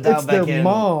out it's how to the- dial it's back their in.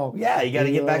 mom. Yeah, you got to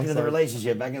You get know, back it's into the like-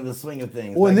 relationship, back into the swing of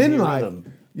things. Well, and back then into like,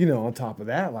 rhythm. you know, on top of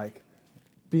that, like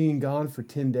being gone for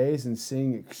 10 days and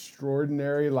seeing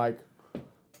extraordinary, like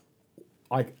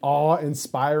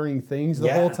awe-inspiring things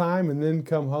the whole Yeah. time, and then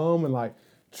come home and like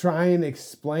try and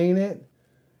explain it.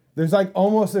 There's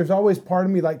always part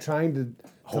of me like trying to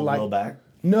Hold a like little back.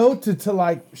 no to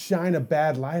like shine a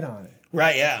bad light on it,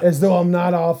 Right, yeah. as though I'm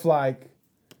not off like,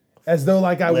 as though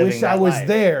like I Living wish I that was life.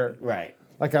 there. Right.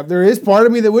 Like there is part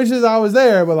of me that wishes I was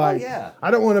there, but like yeah. I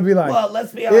don't want to be like. Well,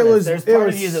 let's be honest. There's part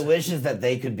was, of you that wishes that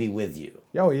they could be with you.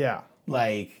 Oh yeah.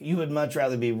 Like, you would much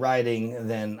rather be riding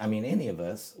than, I mean, any of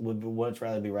us would much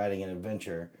rather be riding an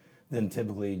adventure than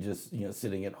typically just,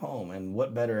 sitting at home. And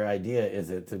what better idea is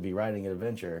it to be riding an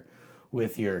adventure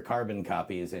with your carbon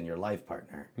copies and your life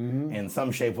partner in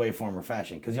some shape, way, form, or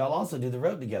fashion? Because y'all also do the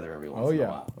road together every once in a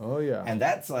while. Oh yeah. And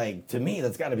that's like, to me,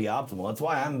 that's got to be optimal. That's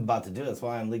why I'm about to do it. That's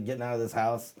why I'm getting out of this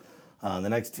house. The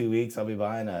next 2 weeks, I'll be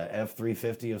buying a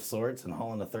F-350 of sorts and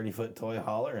hauling a 30-foot toy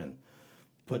hauler and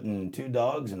putting 2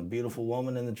 dogs and a beautiful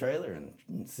woman in the trailer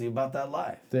and see about that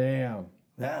life. Damn.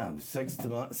 Yeah,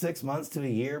 6 months to a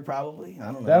year probably. I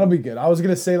don't know. That'll be good. I was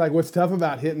gonna say like what's tough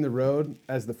about hitting the road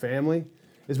as the family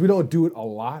is we don't do it a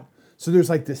lot. So there's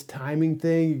like this timing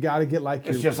thing. You got to get like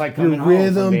It's your, just like your coming home from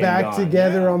rhythm being back gone,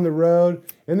 together yeah. on the road.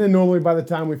 And then normally by the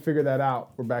time we figure that out,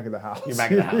 we're back at the house. You're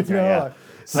back at the house, You right? know, Yeah. like,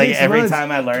 It's like 6 every months-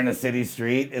 time I learn a city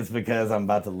street, it's because I'm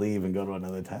about to leave and go to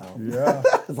another town. Yeah.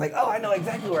 It's like, oh, I know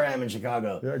exactly where I am in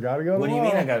Chicago. Yeah, gotta go What do you mean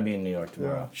tomorrow. I got to be in New York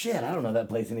tomorrow? Yeah. Shit, I don't know that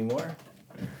place anymore.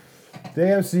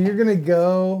 Damn, so you're gonna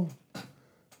go.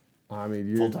 I mean,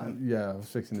 you're Full-time. Yeah, I was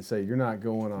fixing to say you're not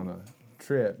going on a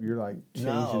trip. You're like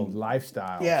changing No.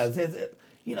 lifestyles. Yeah,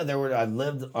 I've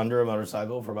lived under a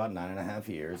motorcycle for about 9.5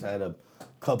 years. I had a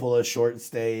couple of short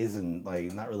stays and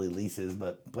like not really leases,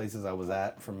 but places I was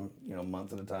at from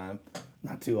months at a time,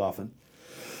 not too often.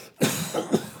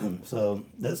 So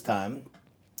this time,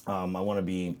 I want to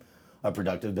be a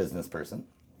productive business person,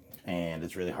 and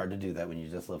it's really hard to do that when you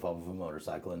just live off of a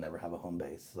motorcycle and never have a home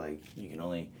base. Like you can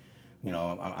only.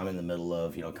 I'm in the middle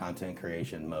of, content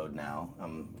creation mode now.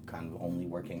 I'm kind of only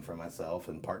working for myself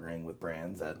and partnering with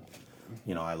brands that,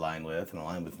 I align with and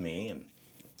align with me.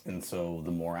 And so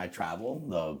the more I travel,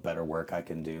 the better work I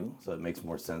can do. So it makes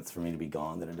more sense for me to be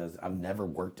gone than it does. I've never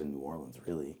worked in New Orleans,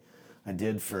 really. I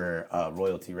did for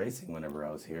Royalty Racing whenever I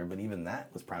was here, but even that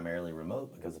was primarily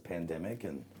remote because of the pandemic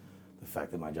and the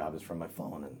fact that my job is from my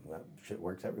phone and that shit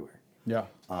works everywhere. Yeah.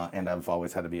 And I've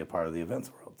always had to be a part of the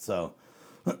events world. So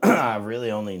I've really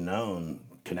only known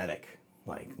kinetic,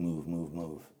 like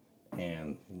move.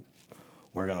 And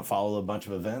we're going to follow a bunch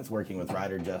of events working with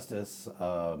Rider Justice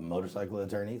motorcycle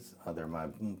attorneys. They're my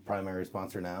primary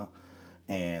sponsor now.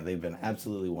 And they've been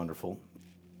absolutely wonderful.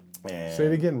 And Say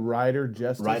it again, Rider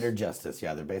Justice. Rider Justice,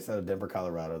 yeah. They're based out of Denver,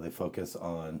 Colorado. They focus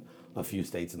on a few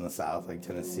states in the South, like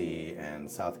Tennessee and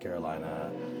South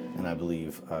Carolina, and I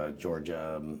believe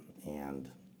Georgia,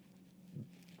 and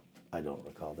I don't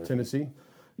recall. Tennessee.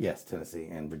 Yes, Tennessee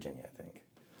and Virginia, I think.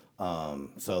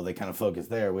 So they kind of focus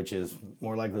there, which is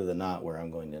more likely than not where I'm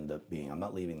going to end up being. I'm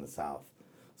not leaving the South.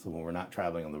 So when we're not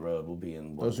traveling on the road, we'll be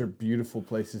in... Those are beautiful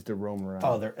places to roam around.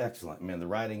 Oh, they're excellent. Man, the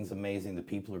riding's amazing. The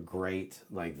people are great.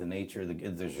 Like, the nature,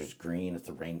 there's just green. It's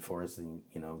the rainforest, and,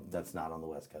 that's not on the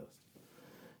West Coast.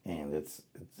 And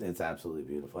it's absolutely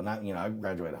beautiful. And I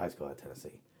graduated high school at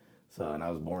Tennessee. So, and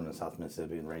I was born in South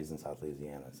Mississippi and raised in South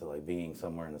Louisiana. So, like, being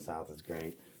somewhere in the South is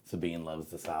great. Sabine loves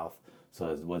the South.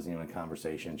 So it wasn't even a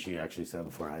conversation. She actually said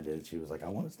before I did, she was like, I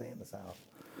want to stay in the South.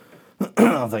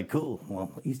 I was like, cool.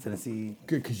 Well, East Tennessee.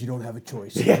 Good, because you don't have a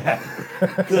choice. Yeah.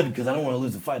 Good, because I don't want to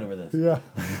lose a fight over this. Yeah.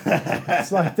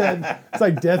 It's like that. It's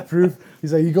like Death Proof.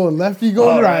 He's like, you going left or you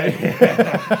going right?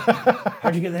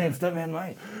 How'd you get the name Stuntman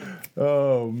Mike?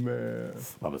 Oh, man.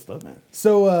 I'm a stuntman.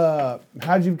 So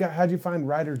how'd you find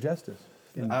Rider Justice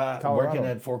in Colorado? Working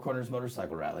at Four Corners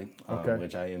Motorcycle Rally, Okay.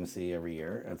 which I MC every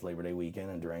year. It's Labor Day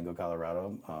weekend in Durango,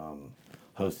 Colorado,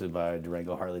 hosted by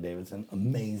Durango Harley Davidson.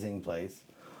 Amazing place.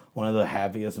 One of the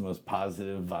happiest and most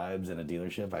positive vibes in a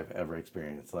dealership I've ever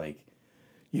experienced. Like,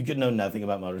 you could know nothing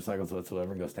about motorcycles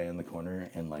whatsoever and go stand in the corner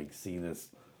and, like, see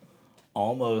this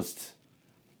almost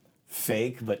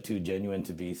fake but too genuine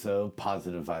to be so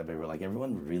positive vibe everywhere. Like,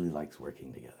 everyone really likes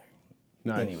working together.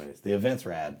 Nice. Anyways, the event's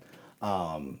rad.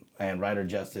 And Rider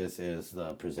Justice is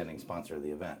the presenting sponsor of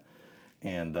the event.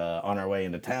 And on our way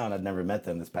into town, I'd never met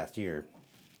them this past year.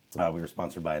 We were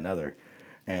sponsored by another.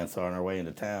 And so on our way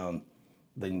into town,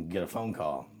 they get a phone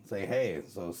call. Say, hey,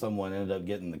 so someone ended up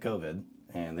getting the COVID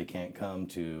and they can't come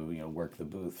to work the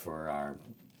booth for our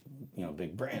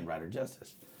big brand, Rider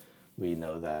Justice. We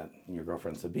know that your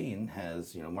girlfriend Sabine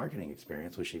has marketing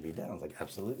experience with She Be Down. I was like,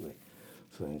 absolutely.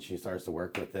 So then she starts to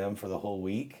work with them for the whole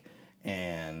week.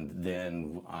 And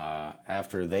then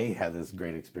after they had this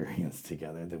great experience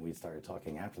together, then we started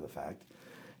talking after the fact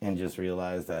and just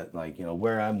realized that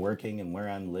where I'm working and where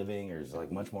I'm living is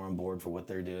much more on board for what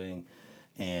they're doing.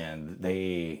 And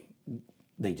they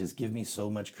just give me so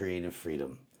much creative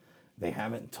freedom. They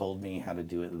haven't told me how to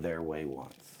do it their way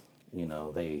once.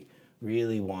 They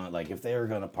really want, if they were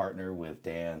going to partner with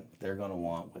Dan, they're going to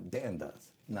want what Dan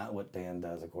does, not what Dan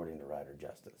does according to Rider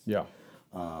Justice. Yeah.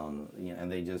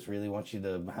 And they just really want you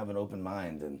to have an open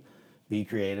mind and be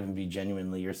creative and be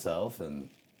genuinely yourself and,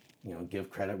 give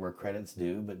credit where credit's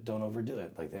due, but don't overdo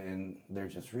it. And they're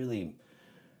just really,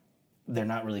 they're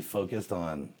not really focused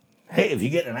on, hey, if you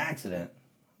get in an accident,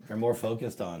 they're more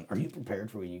focused on, are you prepared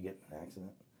for when you get in an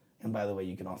accident? And by the way,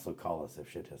 you can also call us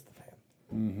if shit hits the fan.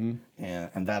 Mm-hmm.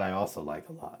 And that I also like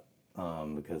a lot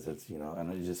because it's,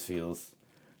 and it just feels,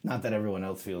 not that everyone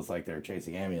else feels like they're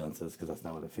chasing ambulances, because that's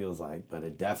not what it feels like, but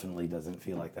it definitely doesn't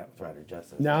feel like that with Rider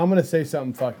Justice. Now I'm going to say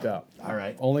something fucked up. All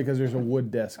right. Only because there's a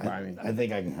wood desk by me. I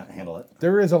think I can handle it.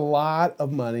 There is a lot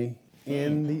of money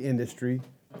in the industry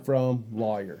from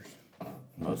lawyers.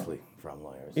 Mostly from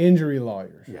lawyers. Injury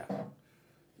lawyers. Yeah.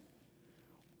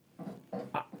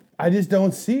 I just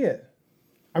don't see it.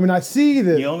 I mean, I see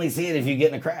that. You only see it if you get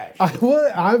in a crash.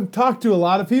 I've talked to a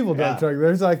lot of people. Yeah.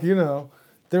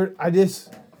 There's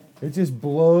it just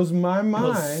blows my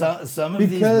mind. Well, some of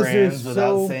these brands,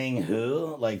 without saying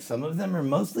who, some of them are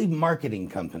mostly marketing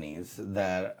companies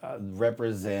that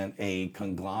represent a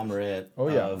conglomerate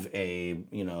of a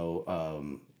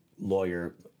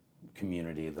lawyer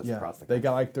community that's across the country. They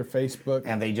got their Facebook,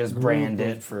 and they just brand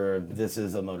it for, this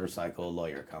is a motorcycle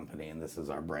lawyer company, and this is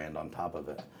our brand on top of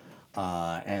it.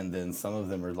 And then some of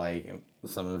them are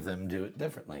some of them do it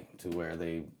differently to where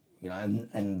they,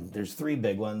 and there's three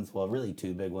big ones. Well, really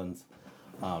two big ones.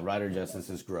 Rider Justice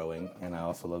is growing, and I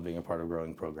also love being a part of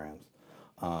growing programs.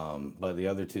 But the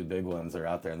other two big ones are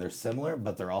out there, and they're similar,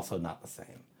 but they're also not the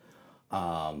same.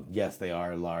 Yes, they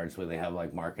are large, where they have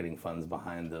marketing funds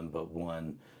behind them, but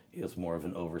one is more of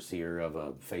an overseer of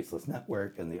a faceless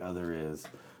network, and the other is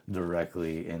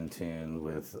directly in tune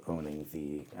with owning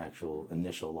the actual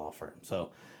initial law firm.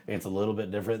 So it's a little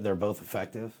bit different. They're both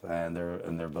effective, and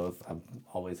they're both, I've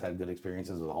always had good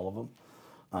experiences with all of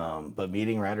them. But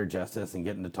meeting Rider Justice and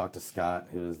getting to talk to Scott,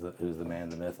 who's the man,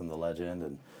 the myth, and the legend,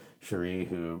 and Cherie,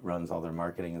 who runs all their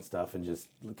marketing and stuff, and just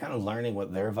kind of learning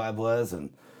what their vibe was,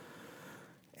 and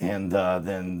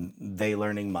then they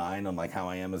learning mine on how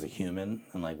I am as a human,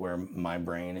 and where my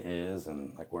brain is,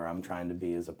 and where I'm trying to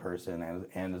be as a person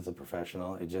and as a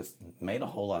professional. It just made a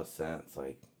whole lot of sense.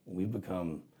 We've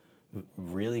become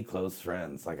really close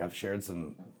friends. I've shared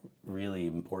some really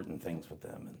important things with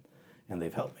them, and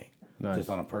they've helped me. Nice. Just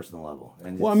on a personal level.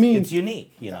 And it's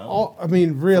unique,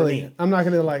 really, I'm not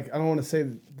gonna I don't want to say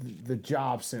the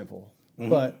job simple,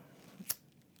 but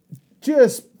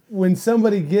just when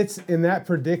somebody gets in that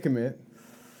predicament,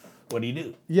 what do you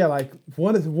do? Yeah,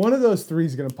 one of those three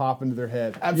is gonna pop into their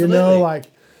head. Absolutely.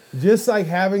 Just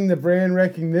having the brand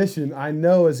recognition, I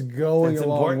know is going a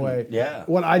long way. Yeah.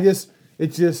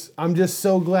 I'm just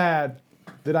so glad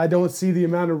that I don't see the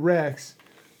amount of wrecks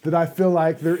that I feel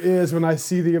like there is when I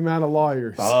see the amount of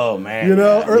lawyers. Oh man.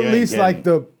 Or at least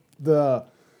the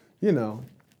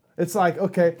it's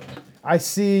okay, I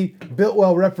see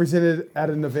Biltwell represented at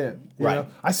an event. You know?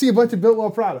 I see a bunch of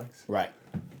Biltwell products. Right.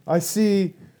 I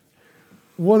see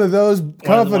one of those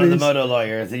companies. One of the moto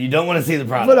lawyers, and you don't want to see the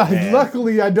product. But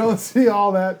luckily, I don't see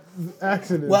all that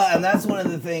accidents. Well, and that's one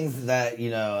of the things that,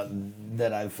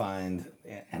 that I find,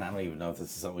 and I don't even know if this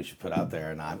is something we should put out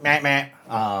there or not.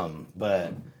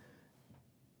 But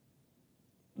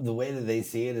the way that they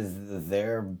see it is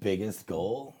their biggest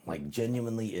goal,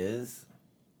 genuinely is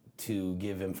to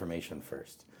give information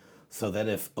first. So that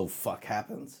if, fuck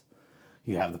happens,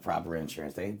 you have the proper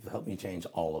insurance. They help me change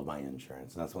all of my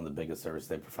insurance. And that's one of the biggest services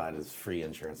they provide is free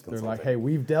insurance consulting. They're hey,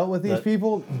 we've dealt with these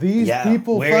people. These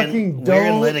people we're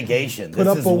in litigation.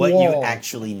 This is what you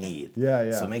actually need.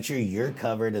 Yeah. So make sure you're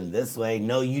covered in this way.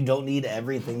 No, you don't need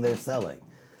everything they're selling.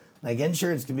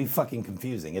 Insurance can be fucking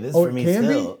confusing. It is for me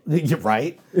still.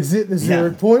 Right? Is there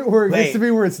a point where it gets to be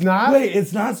where it's not? Wait,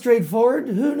 it's not straightforward?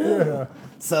 Who knew? Yeah.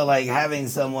 So, having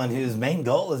someone whose main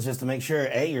goal is just to make sure,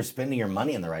 A, you're spending your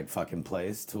money in the right fucking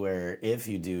place to where if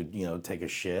you do, take a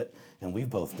shit, and we've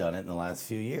both done it in the last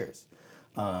few years,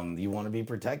 you want to be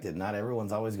protected. Not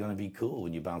everyone's always going to be cool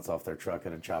when you bounce off their truck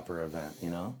at a chopper event,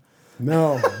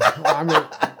 No.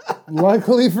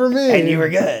 Luckily for me. And you were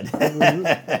good.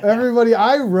 Everybody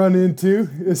I run into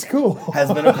is cool.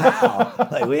 Has been a pal.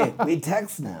 Like we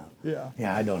text now. Yeah.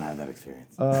 Yeah, I don't have that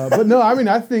experience. But no, I mean,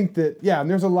 I think that, and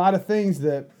there's a lot of things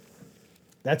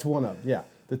that's one of them,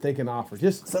 that they can offer.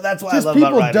 So that's why I love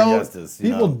about Rider Justice.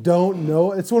 People don't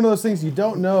know. It's one of those things you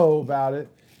don't know about it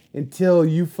until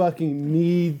you fucking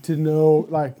need to know.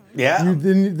 Like,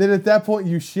 then at that point,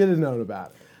 you should have known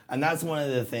about it. And that's one of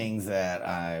the things that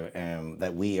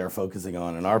that we are focusing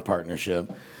on in our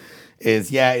partnership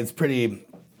is, it's pretty,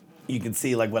 you can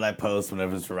see like what I post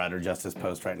whenever it's a Rider Justice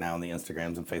post right now on the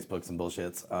Instagrams and Facebooks and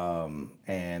bullshits.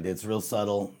 And it's real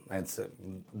subtle.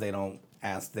 They don't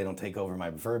take over my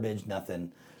verbiage,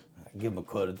 nothing. I give them a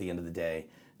quote at the end of the day,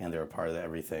 and they're a part of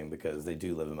everything because they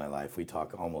do live in my life. We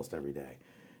talk almost every day.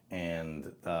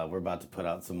 And we're about to put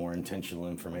out some more intentional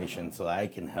information so I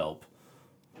can help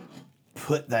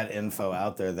put that info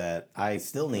out there that I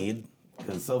still need,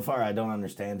 because so far I don't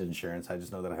understand insurance. I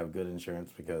just know that I have good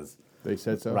insurance because they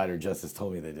said so. Rider Justice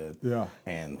told me they did. Yeah.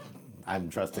 And I'm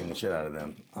trusting the shit out of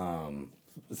them.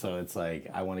 So it's like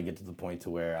I want to get to the point to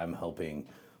where I'm helping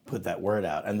put that word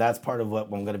out. And that's part of what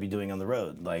I'm going to be doing on the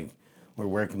road. Like, we're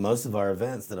working, most of our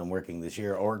events that I'm working this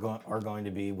year are going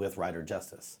to be with Rider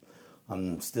Justice.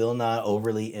 I'm still not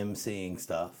overly emceeing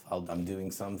stuff. I'm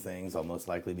doing some things. I'll most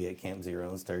likely be at Camp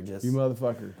Zero in Sturgis. You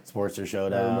motherfucker. Sportster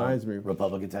Showdown. That reminds me.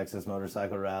 Republic of Texas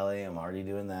Motorcycle Rally. I'm already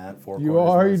doing that.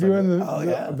 You doing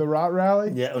the Rot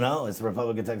Rally? Yeah, no, it's the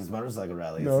Republic of Texas Motorcycle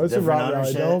Rally. No, it's a Rot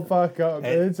Rally. Don't fuck up.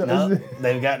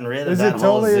 They've gotten rid of that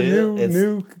whole zoo. Is it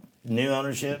totally new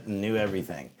ownership and new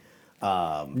everything.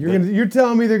 You're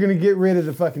telling me they're going to get rid of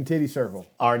the fucking titty circle?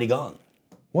 Already gone.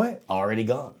 What? Already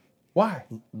gone. Why?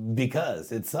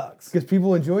 Because it sucks. Because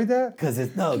people enjoyed that? Because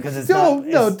it's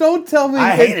don't tell me.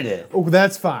 I hated it. Oh,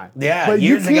 that's fine. Yeah, but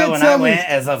years ago when I went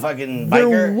as a fucking biker,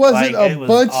 there wasn't a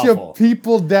bunch of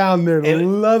people down there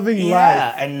loving life.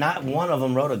 Yeah, and not one of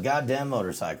them rode a goddamn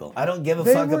motorcycle. I don't give a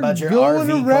fuck about your RV culture.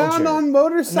 They were going around on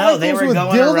motorcycles with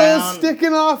dildos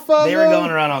sticking off of them. They were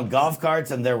going around on golf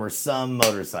carts, and there were some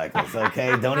motorcycles,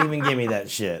 okay? Don't even give me that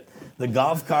shit. The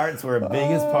golf carts were a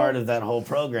biggest part of that whole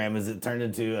program, as it turned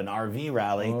into an RV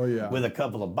rally with a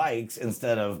couple of bikes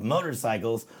instead of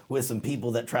motorcycles with some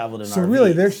people that traveled in RVs. So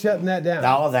really, they're shutting that down.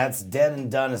 Oh, that's dead and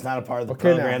done. It's not a part of the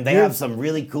program. They have some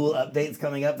really cool updates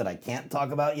coming up that I can't talk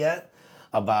about yet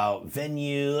about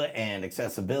venue and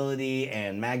accessibility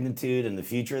and magnitude and the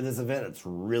future of this event. It's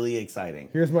really exciting.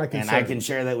 Here's my concern. And I can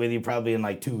share that with you probably in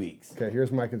like 2 weeks. Okay,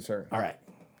 here's my concern. All right.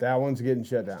 That one's getting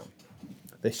shut down.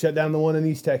 They shut down the one in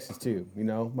East Texas, too. You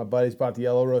know, my buddies bought the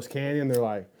Yellow Rose Canyon. They're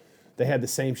like, they had the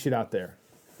same shit out there.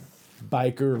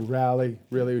 Biker rally.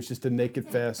 Really, it was just a naked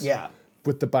fest. Yeah.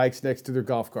 With the bikes next to their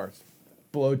golf carts.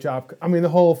 Blowjob. I mean, the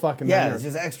whole fucking... Yeah, it's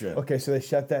just extra. Okay, so they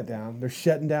shut that down. They're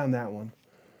shutting down that one.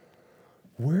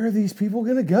 Where are these people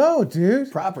going to go,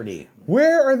 dude? Property.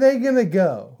 Where are they going to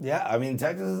go? Yeah, I mean,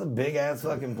 Texas is a big-ass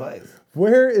fucking place.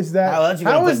 Where is that?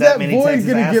 How is that many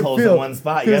Texas assholes in one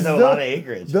spot? You have to have a lot of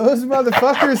acreage. Those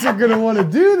motherfuckers are going to want to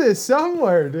do this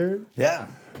somewhere, dude. Yeah.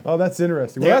 Oh, that's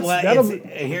interesting.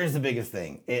 Here's the biggest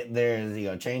thing.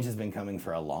 Change has been coming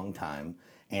for a long time,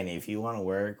 and if you want to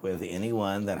work with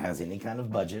anyone that has any kind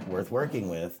of budget worth working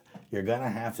with, you're going to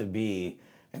have to be,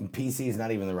 and PC is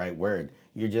not even the right word,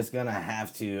 you're just going to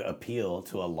have to appeal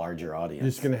to a larger audience.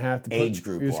 You're just going to have to age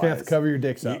group. You're just going to have to cover your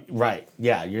dicks up. Right.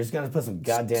 Yeah. You're just going to put some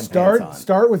goddamn pants on.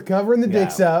 Start with covering the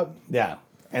dicks up. Yeah.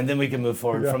 And then we can move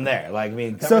forward from there. Like, I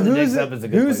mean, covering the dicks up is a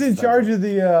good place Who's in charge of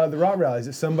the Rot Rally? Is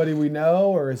it somebody we know,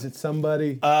 or is it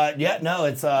somebody?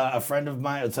 It's a friend of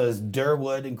mine. So it's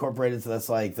Durwood Incorporated. So that's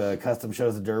like the custom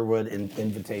shows of Durwood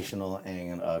Invitational,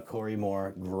 and Corey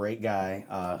Moore, great guy,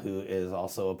 who is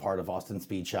also a part of Austin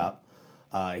Speed Shop.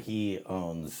 He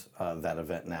owns that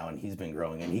event now, and he's been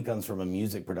growing. And he comes from a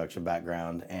music production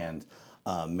background and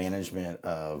management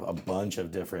of a bunch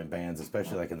of different bands,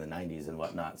 especially like in the 90s and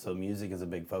whatnot. So music is a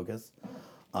big focus.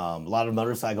 A lot of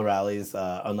motorcycle rallies,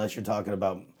 unless you're talking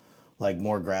about like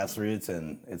more grassroots,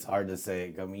 and it's hard to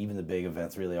say. I mean, even the big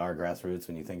events really are grassroots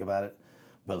when you think about it.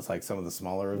 But it's like some of the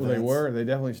smaller events. Well, they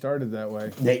definitely started that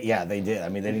way. They did. I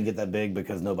mean, they didn't get that big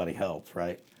because nobody helped,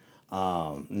 right?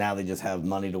 Now they just have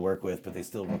money to work with, but they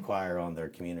still require on their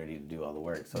community to do all the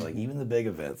work. So like even the big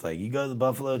events, like you go to the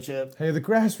Buffalo Chip. Hey, the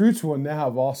grassroots one now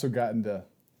have also gotten to,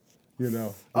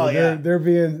 they're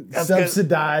being that's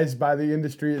subsidized by the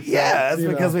industry itself. Yeah, that's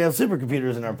because we have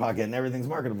supercomputers in our pocket and everything's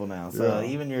marketable now. So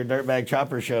even your dirtbag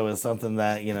chopper show is something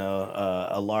that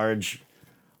a large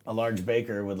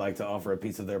baker would like to offer a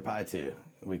piece of their pie to,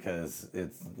 because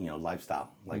it's lifestyle,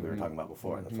 like we were talking about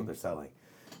before. That's what they're selling.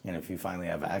 And if you finally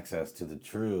have access to the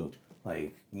true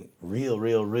like real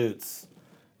roots.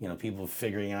 You know, people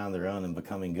figuring it out on their own and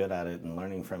becoming good at it and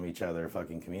learning from each other.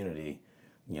 Fucking community.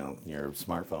 You know, your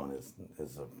smartphone is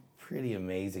a pretty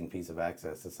amazing piece of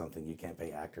access to something you can't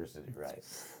pay actors to do right.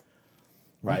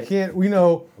 Right. You can't. We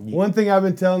know one thing I've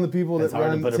been telling the people It's that hard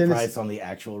run to put a Tennessee, price on the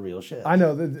actual real shit. I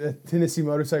know the Tennessee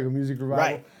Motorcycle Music Revival.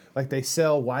 Right. Like they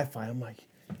sell Wi-Fi. I'm like,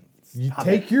 you Stop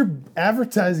take it. your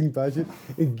advertising budget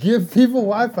and give people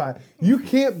Wi-Fi. You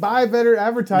can't buy better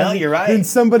advertising No, you're right. than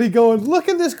somebody going, look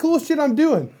at this cool shit I'm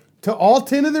doing to all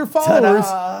 10 of their followers.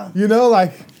 Ta-da. You know,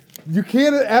 like you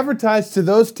can't advertise to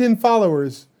those 10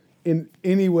 followers in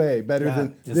any way better Yeah,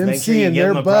 than just them make sure you seeing give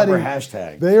their them a buddy. proper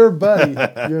hashtag. Their buddy,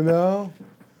 you know.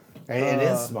 And it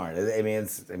is smart. It's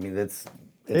It how is. it's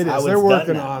They're done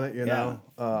working now. on it, you Yeah.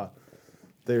 know.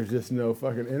 There's just no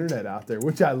fucking internet out there,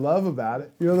 which I love about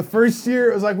it. You know, the first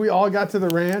year it was like we all got to the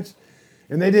ranch,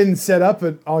 and they didn't set up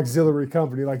an auxiliary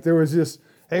company. Like there was just,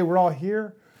 hey, we're all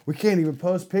here. We can't even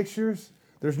post pictures.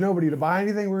 There's nobody to buy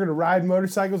anything. We're gonna ride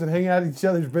motorcycles and hang out at each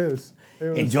other's booths. It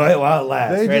was- Enjoy it while it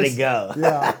lasts. they Ready just- to go.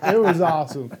 Yeah, it was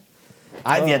awesome.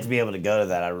 I've yet to be able to go to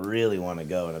that. I really want to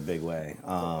go in a big way.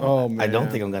 Oh, I don't man.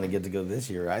 think I'm going to get to go this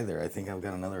year either. I think I've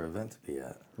got another event to be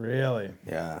at. Really,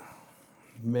 Yeah.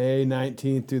 May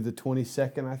 19th through the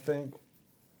 22nd, I think.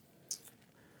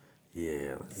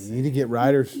 Yeah. Let's see. You need to get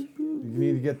riders. You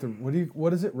need to get the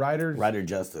what is it? Riders. Rider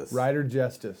Justice. Rider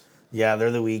Justice. Yeah,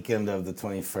 they're the weekend of the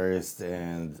 21st,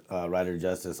 and Rider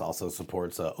Justice also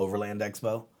supports Overland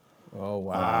Expo. Oh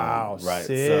wow! right,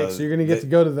 Sick. So, so you're gonna get to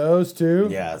go to those too.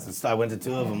 Yeah, so I went to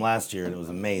 2 of them last year, and it was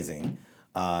amazing.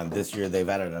 This year they've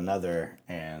added another,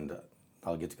 and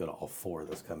I'll get to go to all 4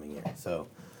 this coming year. So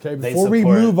Okay. they Before we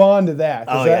support- move on to that,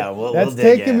 'cause Oh, yeah, we'll that's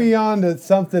dig taking in. me on to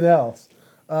something else.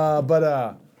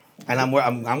 And I'm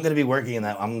going to be working in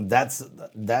that.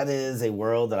 That is a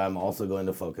world that I'm also going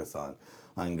to focus on.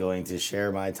 I'm going to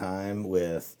share my time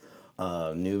with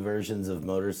new versions of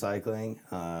motorcycling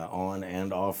on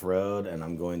and off road, and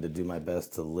I'm going to do my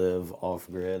best to live off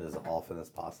grid as often as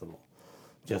possible.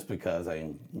 Just because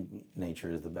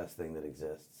nature is the best thing that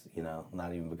exists, you know.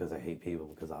 Not even because I hate people,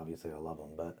 because obviously I love them,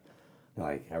 but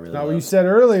like I really. Now, love what you said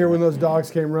earlier when those dogs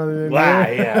came running in. Wow,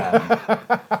 here. yeah.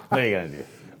 What are you gonna do?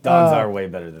 Dogs are way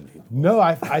better than people. No,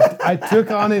 I took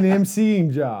on an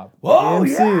MCing job. Whoa,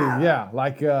 MCing, yeah.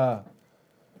 Like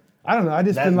I don't know. I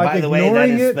just been like By the way, that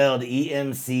ignoring is it. spelled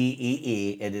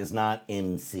EMCEE. It is not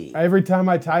MC. Every time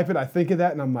I type it, I think of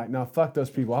that, and I'm like, no, fuck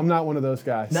those people. I'm not one of those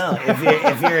guys. No,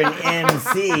 if you're an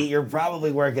MC, you're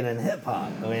probably working in hip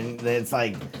hop. I mean, it's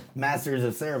like Masters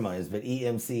of Ceremonies, but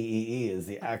EMCEE is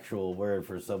the actual word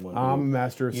for someone. Who, I'm a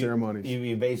master of ceremonies.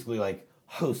 You basically like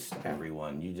host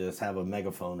everyone. You just have a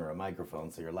megaphone or a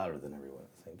microphone, so you're louder than everyone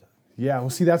at the same time. Yeah, well,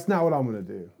 see, that's not what I'm gonna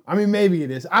do. I mean, maybe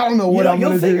it is. I don't know what I'm You'll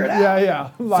gonna do. figure it out. Yeah.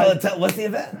 Like, What's the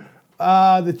event?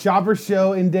 the Chopper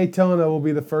Show in Daytona will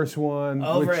be the first one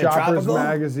Over with at Chopper's Tropical?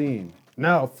 magazine.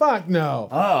 No, fuck no.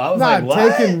 Oh, I was not like,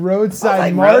 what? taking roadside I was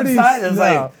like, Marty's. roadside? It was no.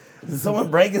 like, did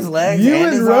someone break his legs? You and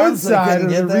and his arms so he roadside couldn't are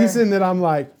get the there? reason that I'm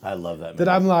like I love that. that.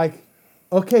 Man. I'm like,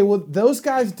 okay, well, those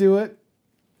guys do it.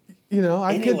 You know,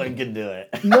 I Anyone could. can do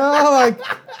it. No, like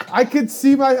I could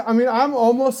see I mean, I'm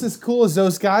almost as cool as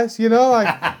those guys. You know, like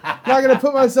I'm not gonna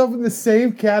put myself in the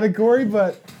same category,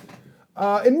 but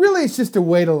and really, it's just a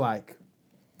way to like,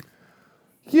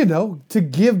 you know,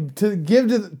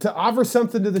 to offer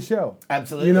something to the show.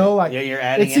 Absolutely. You know, like you're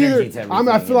adding it's energy to everything.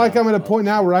 I feel like I'm at a point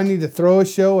now where I need to throw a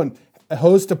show and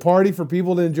host a party for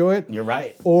people to enjoy it, You're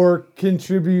right. or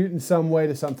contribute in some way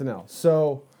to something else.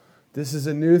 So this is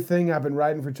a new thing. I've been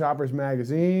writing for Chopper's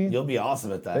magazine. You'll be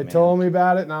awesome at that. They man. told me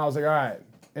about it, and I was like, all right.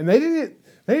 And they didn't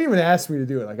even ask me to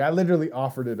do it. Like I literally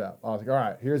offered it up. I was like, all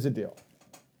right, here's the deal.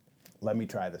 Let me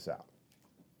try this out.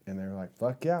 And they were like,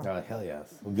 fuck yeah. They're like, hell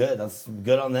yes. Well, good. That's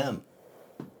good on them.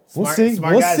 We'll Smart- see.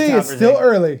 smart We'll guys, see. It's Chopper's still Inc.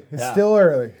 early. It's Yeah. still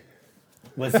early.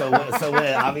 So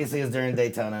obviously it's during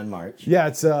Daytona in March. Yeah,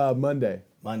 it's Monday.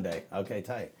 Monday. Okay,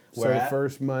 tight. So Where at?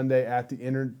 first Monday at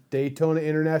the Daytona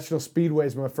International Speedway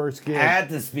is my first gig. At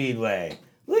the Speedway.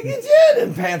 Look at you.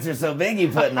 Them pants are so big you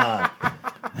putting on.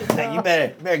 You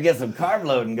better get some carb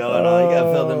loading going on. You got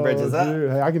to fill them bridges up.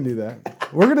 Dude, hey, I can do that.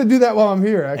 We're gonna do that while I'm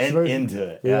here, And actually. into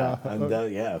it. Yeah. Yeah.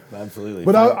 Yeah, absolutely.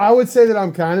 But I would say that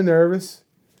I'm kind of nervous.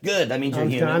 Good. That means you're I'm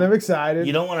human. kind of excited.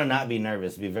 You don't want to not be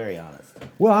nervous, to be very honest.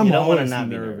 Well, I'm You don't want to always not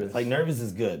be nervous. nervous. Like, nervous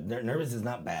is good. Nervous is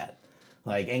not bad.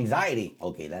 Like, anxiety,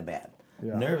 okay, that bad.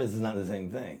 Yeah. Nervous is not the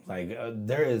same thing. Like,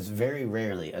 there is very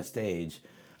rarely a stage.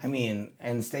 I mean,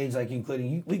 and stage like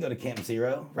including, we go to Camp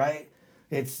Zero, right?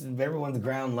 It's everyone's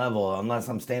ground level unless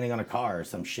I'm standing on a car or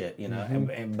some shit, you know.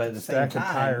 But at the Stack same of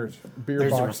time, tires, beer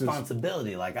there's boxes. a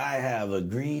responsibility. Like I have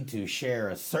agreed to share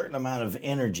a certain amount of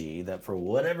energy that for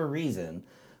whatever reason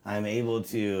I'm able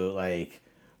to like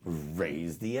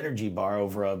raise the energy bar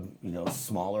over a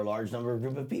smaller large number of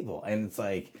group of people. And it's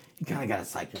like you kind of got to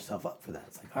psych yourself up for that.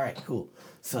 It's like, all right, cool.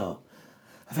 So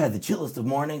I've had the chillest of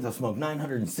mornings. I've smoked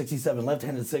 967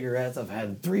 left-handed cigarettes. I've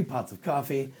had 3 pots of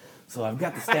coffee. So I've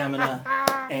got the stamina.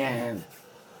 And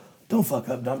don't fuck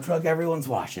up, dump truck. Everyone's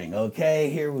watching. Okay,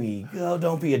 here we go.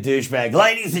 Don't be a douchebag.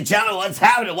 Ladies and gentlemen, what's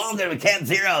happening? Welcome to Camp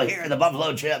Zero here at the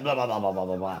Buffalo Chip. Blah, blah, blah, blah, blah,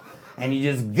 blah, blah. And you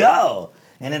just go.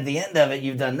 And at the end of it,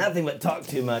 you've done nothing but talk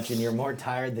too much, and you're more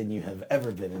tired than you have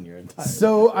ever been in your entire life.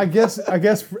 So I guess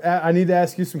I need to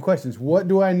ask you some questions. What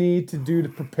do I need to do to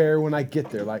prepare when I get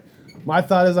there? Like, my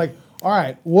thought is like, all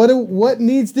right, what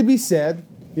needs to be said?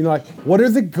 You know, like, what are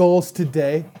the goals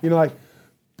today? You know, like,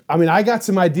 I mean, I got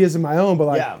some ideas of my own, but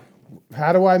like,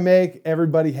 how do I make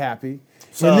everybody happy?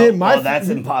 So, and then that's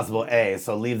impossible.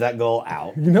 So leave that goal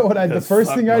out. You know what? The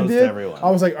first thing I did, everyone.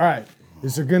 I was like, all right,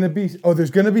 is there going to be,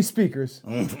 there's going to be speakers.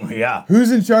 Yeah.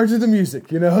 Who's in charge of the music?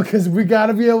 You know, because we got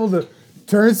to be able to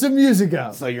turn some music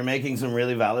up. So you're making some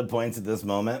really valid points at this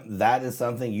moment. That is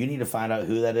something you need to find out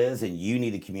who that is, and you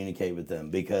need to communicate with them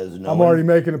because I'm already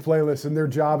making a playlist, and their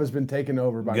job has been taken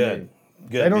over by me. Good.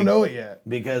 They don't know it yet.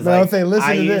 Because now, if they listen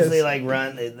I to usually this, like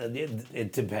run.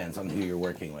 It depends on who you're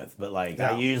working with, but like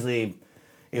I usually,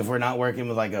 if we're not working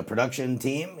with like a production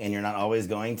team, and you're not always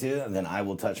going to, then I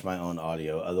will touch my own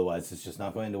audio. Otherwise, it's just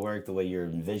not going to work the way you're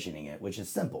envisioning it, which is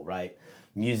simple, right?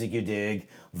 Music you dig,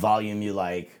 volume you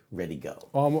like, ready go.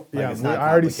 I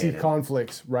already see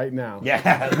conflicts right now.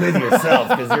 Yeah, with yourself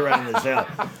because you're running the show.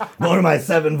 One of my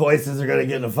 7 voices are gonna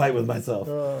get in a fight with myself.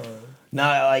 No,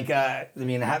 like,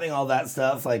 having all that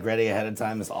stuff, like, ready ahead of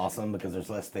time is awesome because there's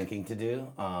less thinking to do.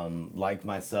 Like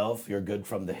myself, you're good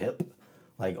from the hip,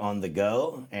 like, on the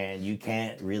go, and you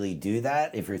can't really do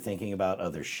that if you're thinking about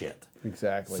other shit.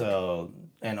 Exactly. So,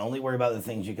 and only worry about the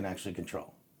things you can actually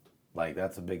control. Like,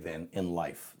 that's a big thing in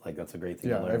life. Like, that's a great thing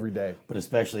to learn. Every day. But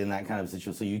especially in that kind of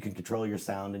situation, so you can control your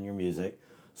sound and your music.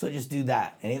 So just do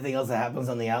that. Anything else that happens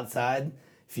on the outside,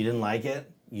 if you didn't like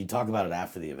it, you talk about it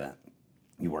after the event.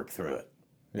 You work through it.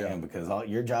 Yeah. And because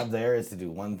your job there is to do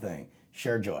one thing: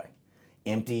 share joy.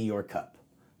 Empty your cup.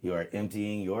 You are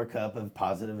emptying your cup of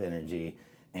positive energy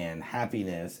and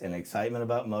happiness and excitement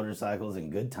about motorcycles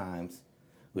and good times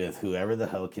with whoever the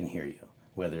hell can hear you,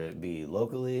 whether it be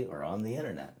locally or on the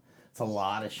internet. It's a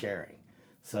lot of sharing.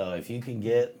 So if you can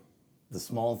get the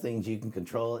small things you can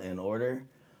control in order,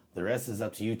 the rest is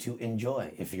up to you to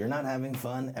enjoy. If you're not having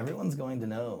fun, everyone's going to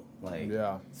know.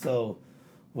 So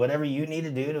whatever you need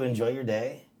to do to enjoy your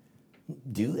day,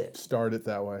 do it. Start it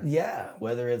that way. Yeah,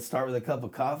 whether it's start with a cup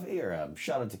of coffee or a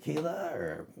shot of tequila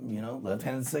or,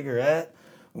 left-handed cigarette,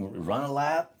 run a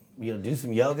lap, do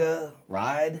some yoga,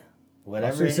 ride, whatever.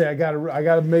 I was gonna say, I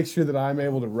gotta make sure that I'm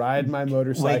able to ride my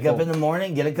motorcycle. Wake up in the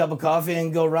morning, get a cup of coffee,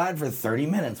 and go ride for 30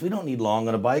 minutes. We don't need long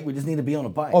on a bike. We just need to be on a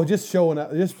bike. Oh, just showing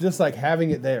up, just like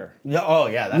having it there. Yeah. Oh,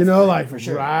 yeah. That's for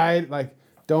sure. Ride, like,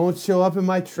 don't show up in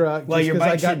my truck. Well, your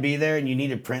bike should be there, and you need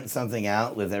to print something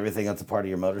out with everything that's a part of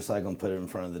your motorcycle and put it in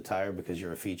front of the tire because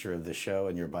you're a feature of the show,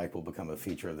 and your bike will become a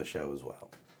feature of the show as well.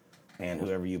 And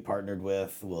whoever you partnered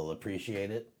with will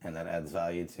appreciate it, and that adds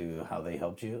value to how they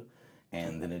helped you.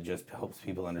 And then it just helps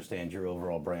people understand your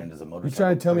overall brand as a motorcycle. You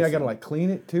trying to tell me I gotta like clean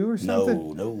it too or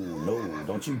something? No.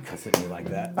 Don't you cuss at me like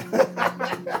that.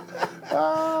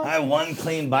 I have one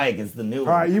clean bike. It's the new one.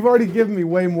 All right, you've already given me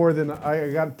way more than I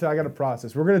got to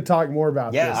process. We're gonna talk more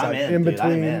about this. I'm in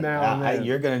between now and then.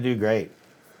 You're gonna do great.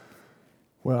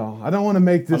 Well, I don't want to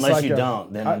make this unless you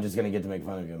don't, then I'm just gonna get to make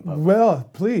fun of you in public. Well,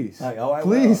 please, please, will.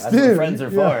 That's what friends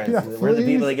are for. We're the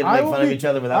people that get to make fun of each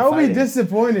other without fighting. I will be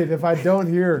disappointed if I don't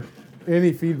hear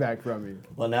any feedback from you.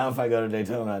 Well, now if I go to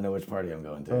Daytona, I know which party I'm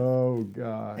going to. Oh,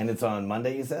 God. And it's on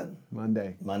Monday, you said?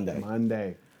 Monday.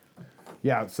 Monday.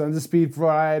 Yeah, Sons of Speed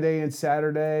Friday and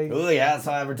Saturday. Oh, yeah, I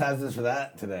saw advertisements for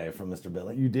that today from Mr.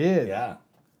 Billy. You did? Yeah.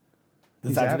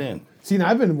 This afternoon. See, and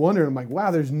I've been wondering, I'm like, wow,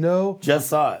 there's no... Just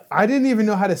saw it. I didn't even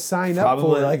know how to sign up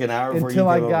for it like an hour before until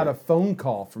I got a phone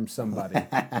call from somebody.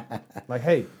 Like,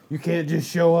 hey, you can't just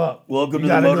show up. Welcome to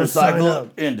the motorcycle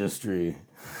industry.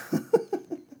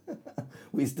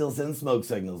 We still send smoke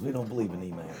signals. We don't believe in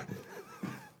email.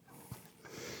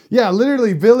 Yeah,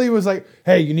 literally, Billy was like,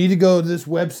 hey, you need to go to this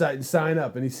website and sign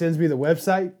up. And he sends me the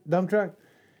website, dump truck,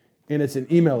 and it's an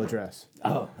email address.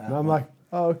 Oh. And I'm like,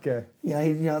 oh, okay.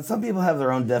 Yeah, some people have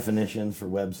their own definitions for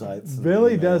websites.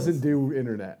 Billy doesn't do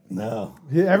internet. No.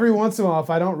 Every once in a while, if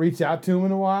I don't reach out to him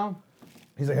in a while,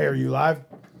 he's like, hey, are you live?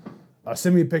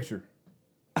 Send me a picture.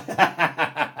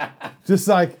 Just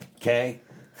like, Okay.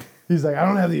 he's like, I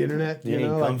don't have the internet. You need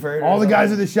know, like, comfort or all the guys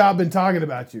something? at the shop been talking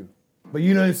about you. But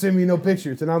you didn't send me no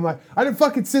pictures. And I'm like, I didn't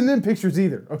fucking send them pictures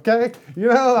either, okay? You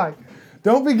know, like,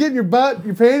 don't be getting your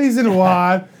panties in a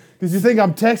wad because you think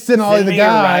I'm texting all Send of the me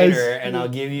guys. your writer, and I'll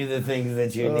give you the things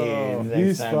that you need next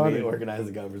he's time funny. we organize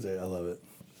the conversation. I love it.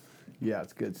 Yeah,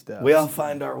 it's good stuff. We all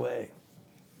find our way.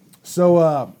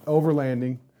 So,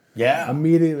 overlanding. Yeah.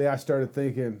 Immediately, I started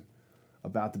thinking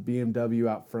about the BMW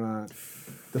out front,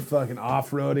 the fucking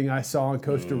off-roading I saw in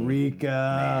Costa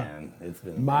Rica. Man, it's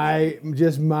been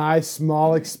My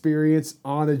small experience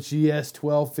on a GS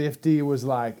 1250 was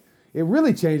like, it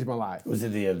really changed my life. Was it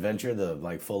the adventure, the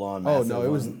like full on? Oh no, it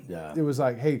was one? Yeah. it was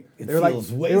like, hey, It they were like,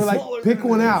 feels way they were like, smaller pick than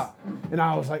one it is. out, and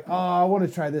I was like, oh, I want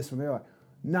to try this one. They were like,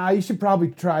 nah, you should probably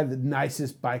try the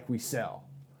nicest bike we sell.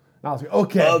 And I was like,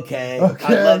 okay.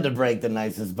 I'd love to break the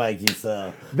nicest bike you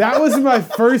sell. That was my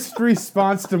first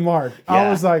response to Mark. I Yeah.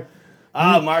 was like,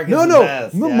 Oh, Mark is no, the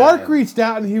best. Yeah. Mark reached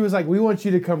out and he was like, we want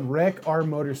you to come wreck our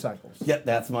motorcycles. Yep,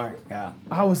 that's Mark. Yeah.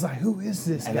 I was like, who is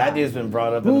this And guy? that dude's been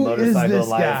brought up Who in the is motorcycle this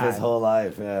life guy? his whole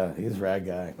life. Yeah, he's a rad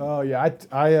guy. Oh yeah,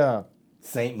 I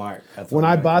Saint Mark. That's when what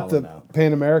I I'm bought gonna the call him now.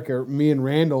 Pan America, me and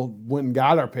Randall went and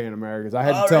got our Pan Americas. I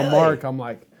had Oh, to tell really? Mark, I'm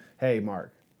like, hey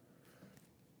Mark,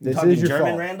 this talking is your German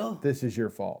fault. Randall? This is your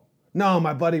fault. No,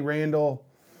 my buddy Randall.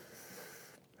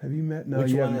 Have you met? No,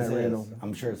 Which you one haven't is met his? Randall.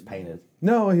 I'm sure it's painted.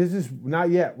 No, he's just not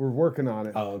yet. We're working on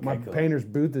it. Oh, okay, My cool. painter's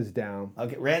booth is down.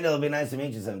 Okay, Randall, it'll be nice to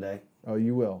meet you someday. Oh,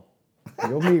 you will.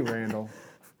 You'll meet Randall.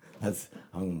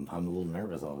 I'm a little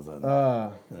nervous all of a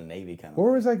sudden. In the Navy kind of.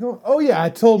 Where was I going? Oh yeah, I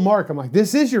told Mark. I'm like,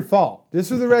 this is your fault. This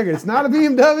was the record. It's not a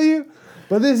BMW,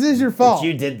 but this is your fault. But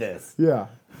you did this. Yeah.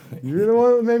 You're the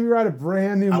one that made me ride a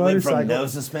brand new I went motorcycle. from no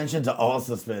suspension to all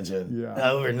suspension.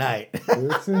 Yeah. Overnight.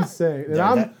 It's insane.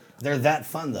 And they're that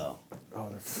fun though.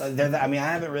 I mean,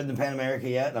 I haven't ridden the Pan America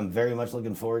yet, and I'm very much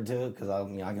looking forward to it because I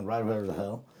can ride whatever the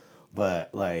hell.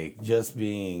 But like just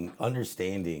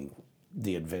understanding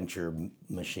the adventure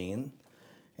machine,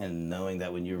 and knowing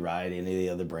that when you ride any of the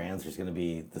other brands, there's going to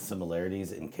be the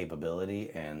similarities in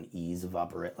capability and ease of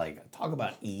operate. Like talk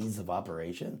about ease of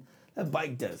operation. That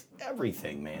bike does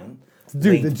everything, man.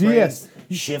 Dude, Linked the GS. brakes,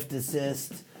 shift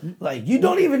assist. Like you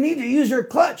don't even need to use your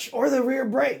clutch or the rear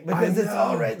brake because it's know.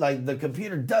 already like the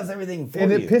computer does everything for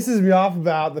And you. it pisses me off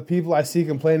about the people I see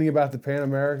complaining about the Pan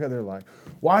America. They're like,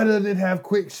 why doesn't it have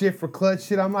quick shift for clutch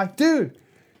shit? I'm like, dude,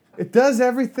 it does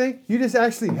everything. You just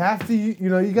actually have to, you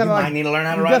gotta You like. might need to learn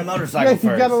how to you ride a gotta- motorcycle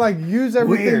You gotta first. like use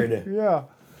everything. Weird. Yeah.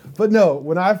 But no,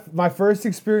 when my first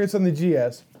experience on the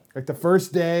GS, like the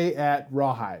first day at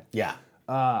Rawhide, Yeah.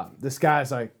 this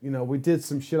guy's like, we did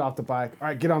some shit off the bike. All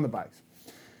right, get on the bikes.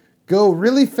 Go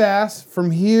really fast from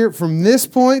this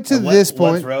point to this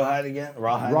point. What's Rawhide again?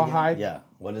 Rawhide. Rawhide. Again? Yeah.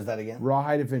 What is that again?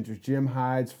 Rawhide Adventures, Jim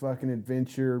Hyde's fucking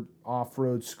adventure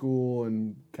off-road school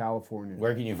in California.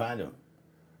 Where can you find them?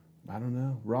 I don't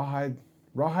know.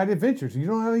 Rawhide Adventures. You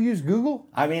don't know how to use Google?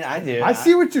 I mean, I do. I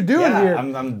see what you're doing yeah, here.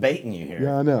 I'm baiting you here.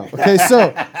 Yeah, I know. Okay,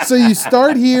 so you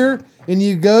start here and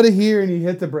you go to here and you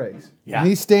hit the brakes. Yeah. And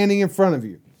he's standing in front of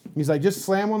you. He's like, just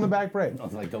slam on the back brake. I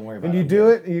was like, don't worry about And it. you I'm do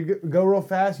good. it, and you go real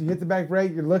fast, you hit the back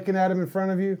brake, you're looking at him in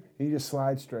front of you, and you just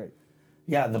slide straight.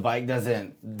 Yeah, the bike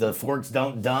doesn't. The forks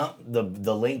don't dump.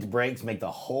 The linked brakes make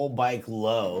the whole bike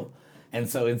low, and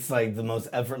so it's like the most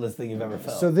effortless thing you've ever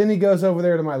felt. So then he goes over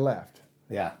there to my left,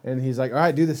 yeah. and he's like, all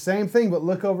right, do the same thing, but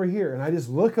look over here. And I just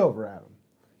look over at him,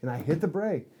 and I hit the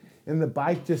brake, and the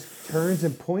bike just turns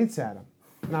and points at him.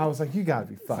 And I was like, you gotta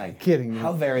be fucking Like, kidding me.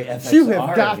 How very FXR You have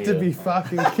of got to you. be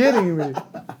fucking kidding me.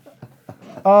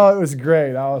 Oh, it was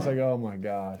great. I was like, oh my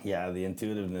God. Yeah, the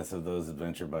intuitiveness of those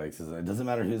adventure bikes is it doesn't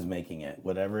matter who's making it.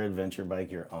 Whatever adventure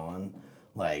bike you're on,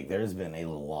 like there's been a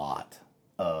lot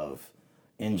of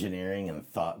engineering and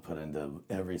thought put into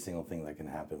every single thing that can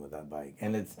happen with that bike.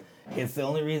 And it's the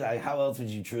only reason how else would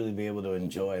you truly be able to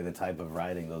enjoy the type of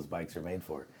riding those bikes are made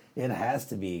for? It has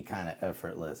to be kind of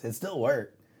effortless. It still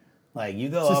work. Like you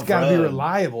go It's just gotta be off-road.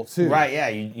 reliable too. Right, yeah,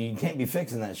 you can't be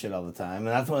fixing that shit all the time, and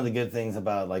that's one of the good things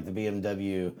about like the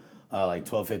BMW like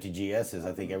 1250 GSs.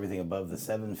 I think everything above the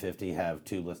 750 have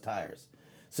tubeless tires,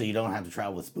 so you don't have to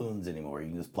travel with spoons anymore. You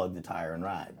can just plug the tire and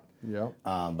ride. Yep.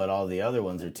 But all the other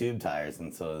ones are tube tires,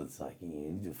 and so it's like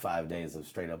you do 5 days of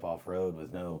straight up off road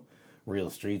with no real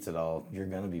streets at all. You're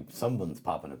gonna be someone's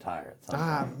popping a tire at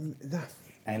some point.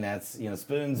 And that's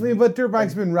spoons. I mean, but dirt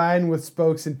bike's been riding with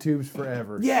spokes and tubes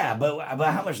forever. Yeah, but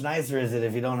how much nicer is it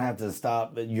if you don't have to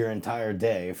stop your entire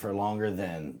day for longer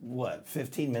than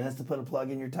 15 minutes to put a plug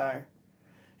in your tire?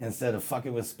 instead of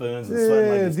fucking with spoons and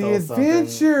sweating like you the stole something.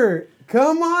 adventure.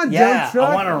 Come on, Yeah, dump truck.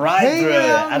 I want to ride Hang through it.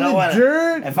 out I in don't the want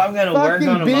dirt, to. If I'm going to work fucking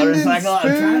on a bending motorcycle, I'm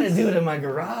trying to spoons. do it in my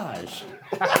garage.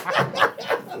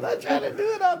 I'm not trying to do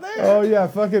it out there. Oh yeah,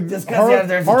 fucking. Just because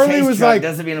there's a Harley chase was truck like,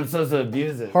 doesn't mean I'm supposed to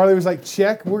abuse it. Harley was like,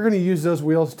 check. We're gonna use those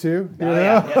wheels too. You know?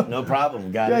 Yeah, no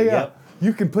problem. Got it. Yeah. Yep.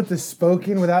 You can put the spoke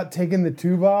in without taking the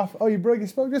tube off. Oh, you broke your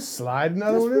spoke? Just slide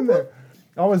another one in there.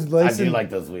 I was I lacing. do like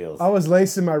those wheels. I was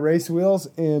lacing my race wheels,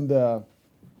 and I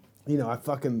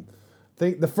fucking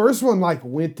think the first one like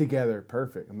went together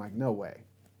perfect. I'm like, no way.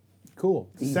 Cool.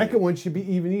 The Easy. second one should be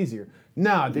even easier.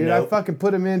 Nah, dude, I Nope. fucking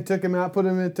put him in, took him out, put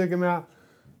him in, took him out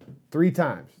 3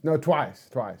 times. No, twice.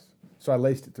 So I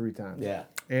laced it 3 times. Yeah.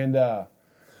 And at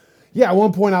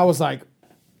one point I was like,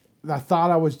 I thought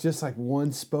I was just like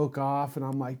one spoke off, and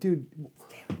I'm like, dude,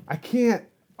 I can't.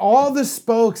 All the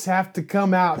spokes have to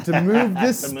come out to move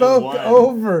this To move spoke one.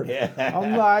 over. Yeah.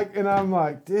 I'm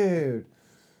like, dude.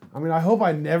 I mean, I hope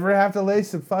I never have to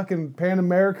lace a fucking Pan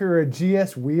America or a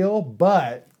GS wheel,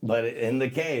 but But in the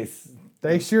case,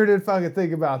 they sure did fucking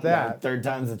think about that. third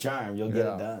time's the charm. You'll get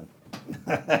Yeah. it done.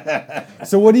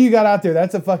 So what do you got out there?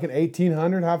 That's a fucking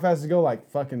 1800. How fast does it go? Like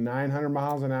fucking 900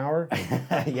 miles an hour?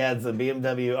 Yeah, it's a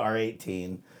BMW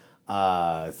R18.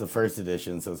 It's the first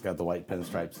edition, so it's got the white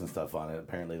pinstripes and stuff on it.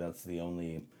 Apparently, that's the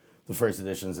first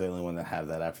edition is the only one that have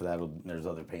that. After that, there's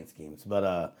other paint schemes. But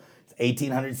it's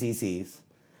 1800 cc's,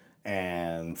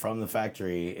 and from the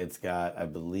factory, it's got, I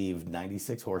believe,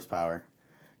 96 horsepower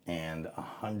and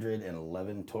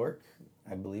 111 torque.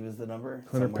 I believe is the number.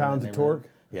 100 pounds of torque?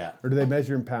 Yeah. Or do they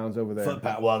measure in pounds over there? Foot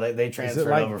pound. Well, they Is it transferred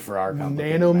like over for our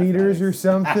complicated nanometers or mathematics.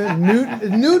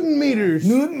 something? Newton meters.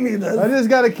 Newton meters. I just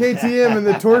got a KTM and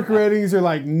the torque ratings are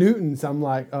like newtons. I'm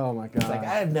like, oh my god. Like,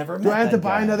 I have never met Do I have to that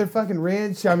buy guy. another fucking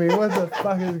wrench? I mean, what the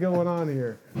fuck is going on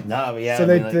here? No, but yeah. So I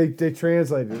they, mean, like- they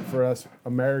translated it for us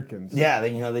Americans. Yeah,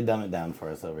 they dumb it down for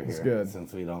us over here. good.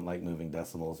 Since we don't like moving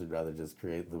decimals, we'd rather just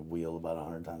create the wheel about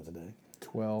 100 times a day.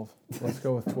 12. Let's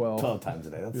go with 12. 12 times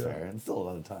a day. That's Yeah. fair. It's still a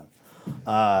lot of time.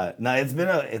 No, it's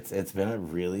been a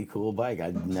really cool bike.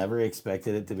 I never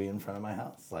expected it to be in front of my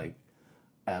house, like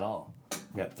at all.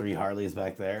 Got 3 Harleys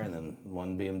back there and then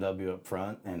 1 BMW up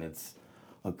front, and it's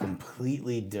a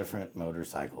completely different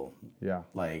motorcycle. Yeah.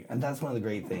 Like, and that's one of the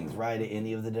great things. Ride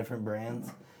any of the different brands,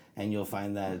 and you'll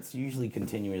find that it's usually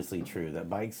continuously true that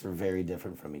bikes are very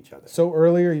different from each other. So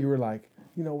earlier you were like,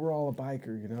 we're all a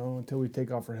biker, until we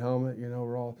take off our helmet,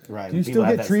 we're all. Right, Do you people still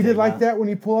have get that treated like stigma. that when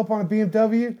you pull up on a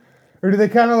BMW? Or do they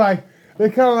kind of like,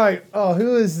 oh,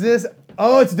 who is this?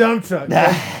 Oh, it's dump truck.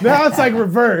 Now it's like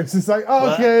reverse. It's like, oh,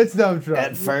 Well, okay, it's dump truck.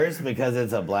 At first, because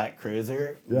it's a black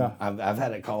cruiser, Yeah. I've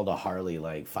had it called a Harley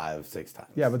like 5-6 times.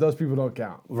 Yeah, but those people don't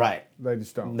count. Right. They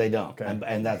just don't. They don't. Okay.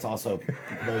 And that's also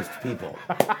most people.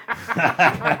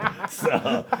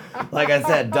 So, like I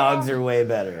said, dogs are way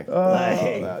better.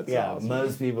 that's yeah, awesome.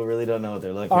 most people really don't know what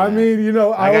they're looking I at. mean,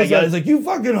 I got was guys like, you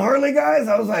fucking Harley guys?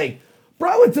 I was like,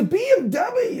 bro, it's a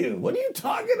BMW. What are you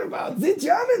talking about? The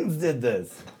Germans did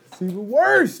this. it's even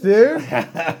worse, dude.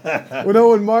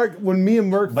 when me and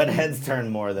Mark, But heads turn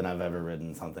more than I've ever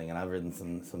ridden something, and I've ridden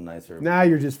some nicer. now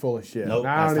you're just full of shit. Nope,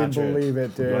 Now I that's don't not even true. believe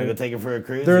it, You want to go dude. take it for a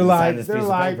cruise? They're You can sign like, this piece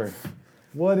of paper.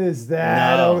 what is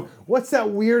that? No. Oh, what's that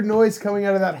weird noise coming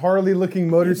out of that Harley-looking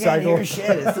You can't motorcycle? hear shit.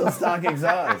 It's still stock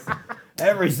exhaust.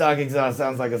 Every stock exhaust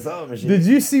sounds like a sewing machine. Did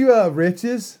you see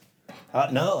Rich's?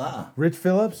 No, Rich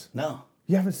Phillips? no.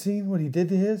 You haven't seen what he did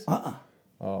to his? Uh-uh.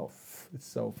 Oh, it's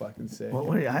so fucking sick.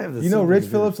 What do I have this? You know Rich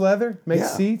Phillips Leather makes Yeah.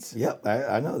 seats? Yep,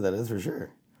 I know that is for sure.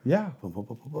 Yeah.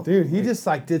 Dude, he just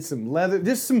did some leather,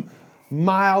 just some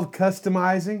mild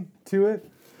customizing to it.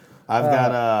 I've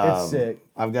got it's sick.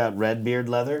 I've got Redbeard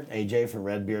Leather, AJ from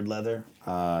Redbeard Leather.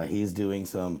 He's doing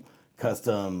some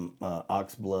custom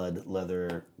oxblood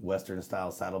leather Western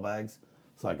style saddlebags,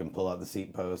 so I can pull out the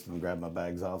seat post and grab my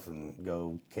bags off and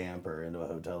go camp or into a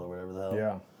hotel or whatever the hell.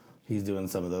 Yeah. He's doing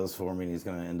some of those for me, and he's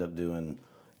going to end up doing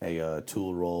a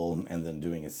tool roll and then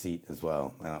doing a seat as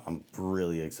well. And I'm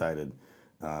really excited.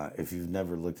 If you've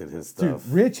never looked at his Dude, stuff,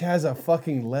 Rich has a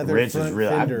fucking leather Rich front is real.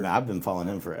 fender. I've been following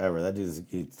him forever. That dude's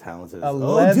he's talented. A Oh,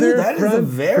 leather dude, that is a front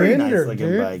very fender, nice looking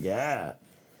dude. bike. Yeah.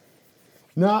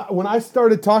 No, when I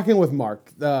started talking with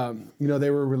Mark, they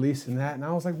were releasing that, and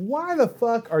I was like, "Why the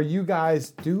fuck are you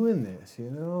guys doing this?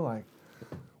 Like,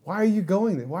 why are you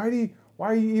going there? Why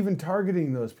are you even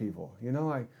targeting those people?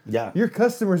 Yeah. your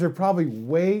customers are probably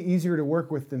way easier to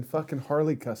work with than fucking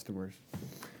Harley customers."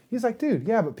 He's like, "Dude,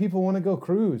 yeah, but people want to go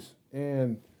cruise,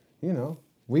 and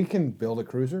we can build a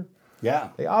cruiser." Yeah.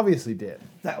 They obviously did,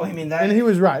 That and he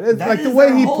was right. that Like the is way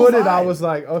their he whole put it, I vibe. was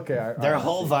like, "Okay." Their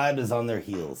whole vibe is on their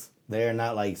heels. They're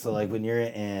not like, so like when you're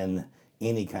in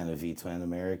any kind of V-twin,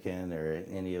 American or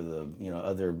any of the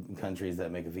other countries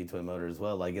that make a V-twin motor as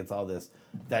well. Like it's all this,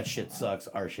 that shit sucks,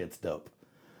 our shit's dope.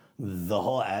 The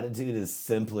whole attitude is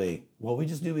simply, well, we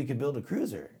just knew we could build a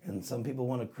cruiser, and some people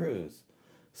want to cruise.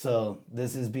 So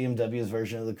this is BMW's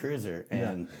version of the cruiser,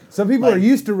 and some people are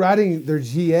used to riding their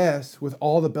GS with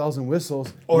all the bells and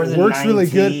whistles. Or it the works really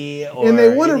 90, good, and they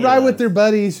want to ride with those. their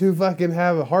buddies who fucking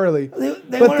have a Harley. They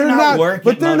but wanna they're not work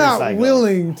But at they're not motorcycles.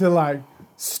 willing to like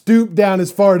stoop down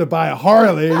as far to buy a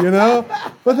Harley,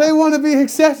 But they want to be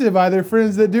accepted by their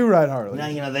friends that do ride Harley.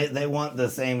 Now, they want the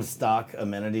same stock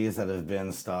amenities that have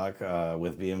been stock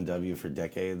with BMW for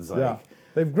decades. Like, Yeah,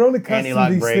 they've grown accustomed to anti-lock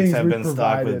these brakes things have we've been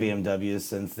stock with provided. BMWs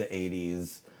since the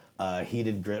 80s.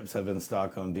 Heated grips have been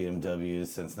stock on BMWs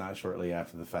since not shortly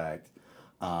after the fact.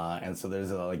 And so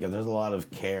there's a lot of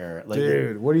care. Like,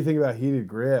 Dude, what do you think about heated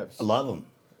grips? I love them.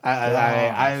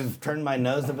 I've turned my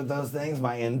nose up at those things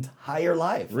my entire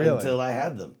life Really? until I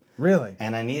had them. Really?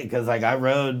 And I need it because I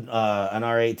rode an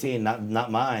R18,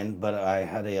 not mine, but I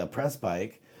had a press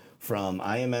bike from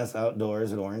IMS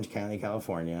Outdoors in Orange County,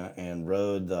 California, and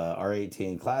rode the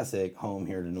R18 Classic home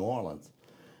here to New Orleans.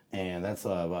 And that's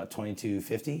about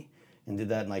 $22.50, and did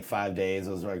that in like 5 days.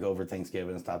 It was like over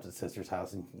Thanksgiving, and stopped at sister's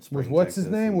house in Spring, With what's his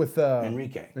Texas, name? and With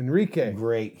Enrique. Enrique.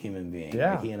 Great human being.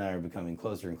 Yeah. Like, he and I are becoming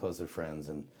closer and closer friends,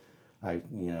 and I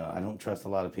don't trust a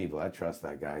lot of people. I trust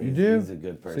that guy. You do? He's a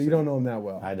good person. So you don't know him that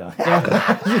well. I don't.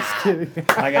 Just kidding.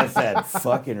 Like I said,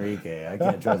 fuck Enrique. I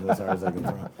can't trust him as hard as I can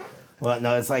throw him. Well,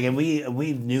 no, it's like, and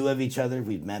we knew of each other.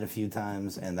 We've met a few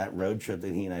times, and that road trip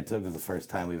that he and I took was the first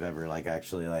time we've ever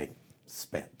actually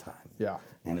spent time. Yeah.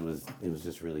 And it was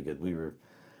just really good. We were,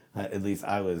 at least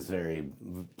I was very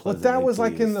pleasantly But that was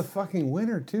like in pleased. the fucking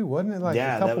winter too, wasn't it? Like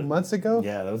Yeah, a couple that- months ago.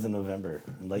 Yeah, that was in November,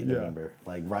 late Yeah. November,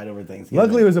 like right over Thanksgiving.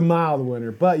 Luckily, it was a mild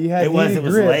winter, but you had It was heated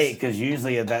late grips. because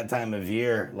usually at that time of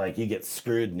year, you get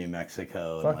screwed in New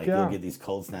Mexico, and Fuck yeah. you'll get these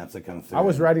cold snaps that come through. I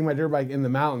was riding my dirt bike in the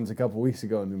mountains a couple weeks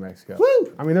ago in New Mexico.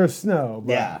 Woo! I mean, there was snow,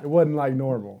 but Yeah. it wasn't like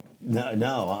normal. No,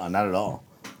 not at all.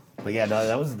 But yeah, no,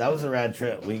 that was a rad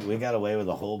trip. We got away with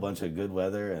a whole bunch of good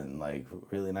weather and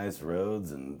really nice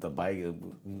roads, and the bike.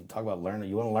 Talk about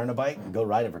learning. You want to learn a bike? Go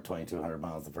ride it for 2,200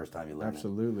 miles the first time you learn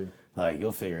Absolutely. it.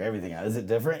 You'll figure everything out. Is it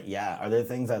different? Yeah. Are there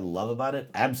things I love about it?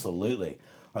 Absolutely.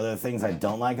 Are there things I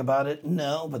don't like about it?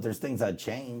 No, but there's things I'd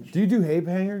change. Do you do ape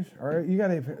hangers? Or you got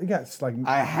ape? You got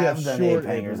I have done short ape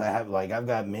hangers. I've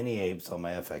got mini apes on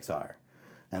my FXR,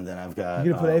 and then I've got.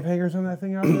 You gonna put ape hangers on that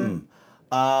thing out there?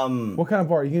 What kind of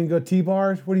bar? You gonna go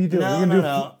T-bars? What are you doing? No, you gonna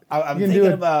no. I'm you gonna thinking do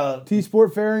a about.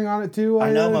 T-sport fairing on it too?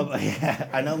 I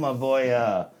know my boy.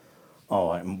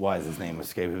 Why is his name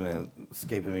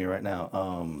escaping me right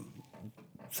now?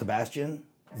 Sebastian,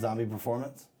 Zombie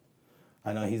Performance.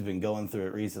 I know he's been going through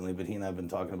it recently, but he and I've been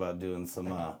talking about doing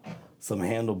some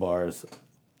handlebars,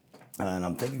 and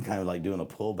I'm thinking kind of doing a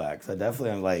pullback. So I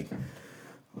definitely am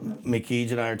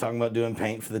McKeej and I are talking about doing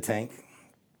paint for the tank.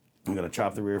 I'm gonna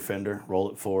chop the rear fender,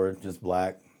 roll it forward, just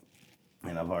black.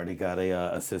 And I've already got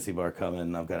a sissy bar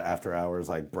coming. I've got after hours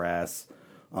brass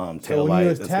tail So when light. you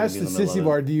that's gonna attach be the in middle sissy of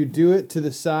bar, do you do it to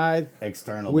the side?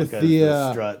 external with because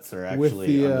the struts are with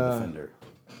actually the, under the fender.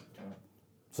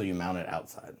 So you mount it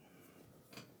outside.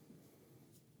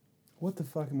 What the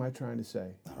fuck am I trying to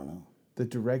say? I don't know. The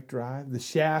direct drive, the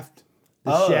shaft,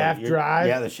 You're- drive.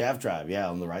 Yeah, the shaft drive. Yeah,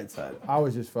 on the right side. I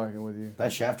was just fucking with you.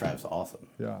 That shaft drive's awesome.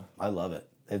 Yeah. I love it.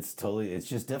 It's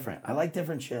just different. I like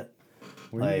different shit.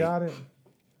 Well, you got it.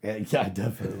 Yeah, I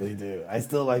definitely do. I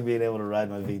still like being able to ride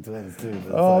my V-twins too.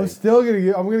 But Oh, it's I'm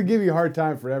gonna give you a hard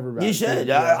time forever about you it. should.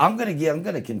 Yeah. I'm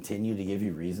gonna continue to give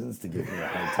you reasons to give me a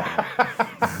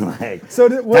hard time. So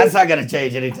that's not gonna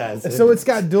change anytime soon. So it's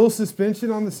got dual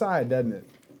suspension on the side, doesn't it?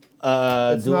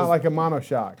 It's not like a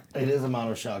monoshock. It is a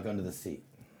monoshock under the seat.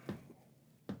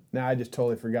 Now I just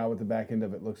totally forgot what the back end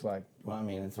of it looks like. Well, I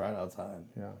mean, it's right outside.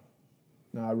 Yeah.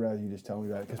 No, I'd rather you just tell me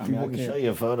about it because I mean, I people can can't. show you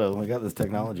a photo. We got this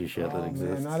technology shit that Oh,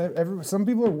 exists. man, some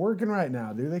people are working right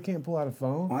now, dude. They can't pull out a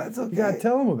phone. Well, that's You gotta okay.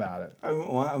 tell them about it.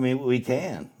 I mean, we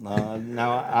can.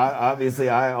 Now, obviously,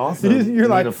 I also You're need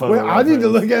like, a photo well, I need to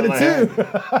look at it reference.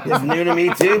 too. It's new to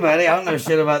me too, buddy. I don't know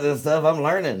shit about this stuff. I'm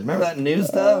learning. Remember that new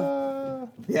stuff?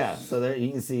 Yeah. So there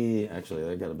you can see. Actually,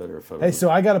 I got a better photo. Hey, so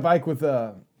I got a bike with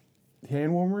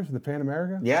hand warmers, the Pan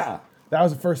America. Yeah. That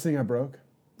was the first thing I broke.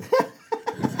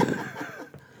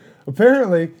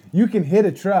 Apparently, you can hit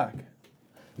a truck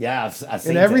Yeah, I've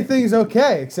seen and everything's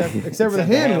okay except for the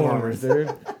hand warmers,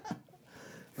 dude.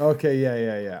 Okay,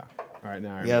 yeah. All right, now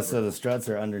I remember. Yeah, so the struts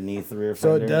are underneath the rear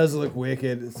So fender. it does look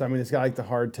wicked. It's got the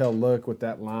hardtail look with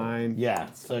that line. Yeah,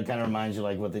 so it kind of reminds you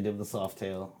what they did with the soft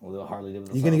tail, what the Harley did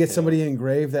with the You gonna get Softail. somebody to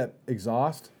engrave that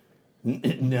exhaust?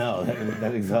 No,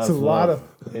 that exhaust. It's a lot well,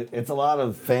 it's a lot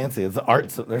of fancy. It's art.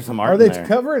 There's some art. Are in they there.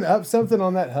 covering up something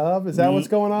on that hub? Is that what's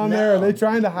going on there? Are they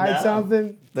trying to hide No.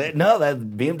 something? No, that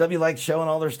BMW likes showing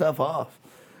all their stuff off.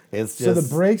 It's just So the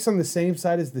brakes on the same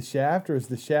side as the shaft, or is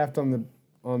the shaft on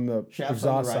the shaft's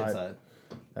exhaust on the right side? side.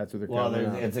 That's what they're Well, covering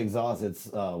up. it's exhaust. It's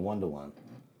 1-to-1.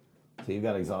 So you've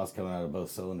got exhaust coming out of both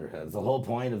cylinder heads. The whole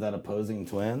point of that opposing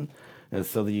twin is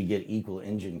so that you get equal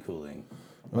engine cooling.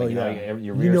 Oh, You know, yeah. your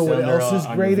You rear know what cylinder else is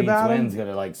on great your about 'em? V-twin's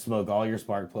gonna like smoke all your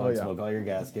spark plugs, yeah. smoke all your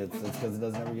gaskets. It's because it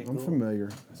doesn't ever get I'm cool. familiar.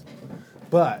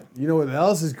 But you know what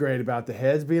else is great about the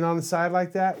heads being on the side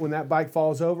like that? When that bike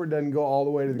falls over, it doesn't go all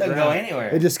the way to the Doesn't ground. go anywhere.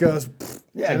 It just goes.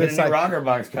 Yeah, and get it's a new like rocker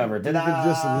box cover. you can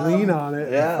just lean on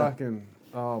it. Yeah. And fucking.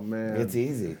 Oh man. It's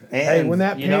easy. Hey, And when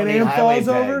that you don't Pan need Am highway falls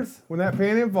over,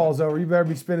 pegs. you better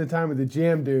be spending time with the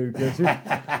jam dude, because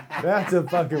that's a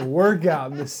fucking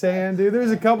workout in the sand, dude.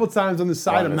 There's a couple times on the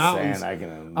side On of the mountains, sand, I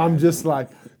can I'm imagine. just like,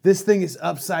 this thing is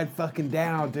upside fucking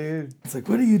down, dude. It's like,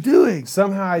 what are you doing?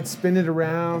 Somehow I'd spin it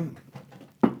around,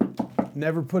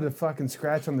 never put a fucking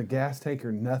scratch on the gas tank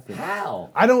or nothing.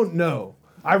 How? I don't know.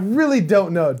 I really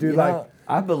don't know, dude. You Like, know,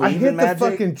 I believe I in hit the magic,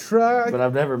 fucking truck. but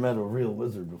I've never met a real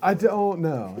wizard before. I don't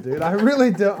know, dude. I really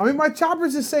don't. I mean, my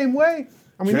chopper's the same way.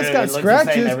 I mean, True, it's got it looks the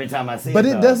scratches same every time I see but it,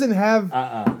 it though. doesn't have.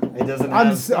 It doesn't I'm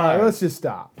have just, all right, stars. let's just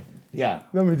stop. Yeah.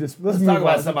 Let's Let's move talk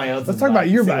about on. somebody else's Let's talk about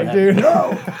bike, your see what bike, dude.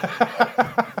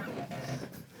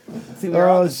 See, we're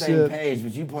on Oh, the same shit. page,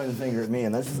 but you point the finger at me,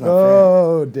 and that's just not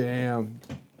Oh damn.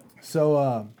 So,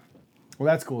 well,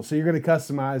 that's cool. So you're gonna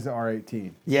customize the R18.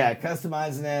 fair. Yeah,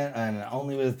 customizing it, and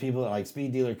only with people like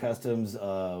Speed Dealer Customs.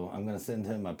 I'm going to send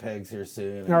him my pegs here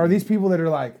soon. Now, are these people that are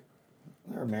like,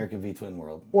 They're American V-Twin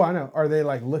World. well, I know, are they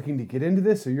like looking to get into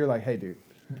this, or you're like, hey, dude,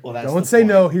 Well, that's don't the say point.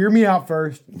 no. Hear me out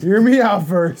first. Hear me out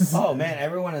first. Oh man,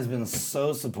 everyone has been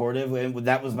so supportive, and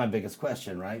that was my biggest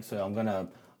question, right? So I'm gonna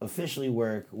officially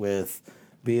work with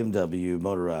BMW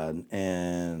Motorrad,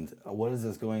 and what is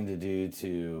this going to do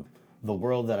to the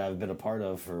world that I've been a part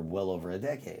of for well over a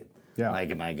decade? Yeah. Like,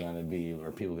 am I gonna be,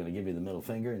 are people gonna give me the middle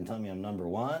finger and tell me I'm number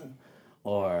one,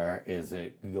 or is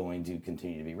it going to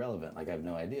continue to be relevant? Like, I have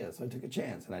no idea. So I took a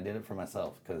chance, and I did it for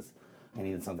myself because I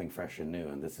needed something fresh and new,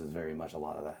 and this is very much a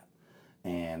lot of that.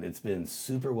 And it's been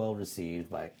super well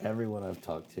received by everyone I've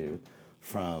talked to.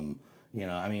 From,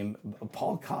 I mean,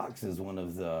 Paul Cox is one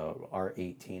of the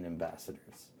R18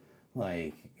 ambassadors.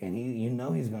 Like, and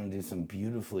he's going to do some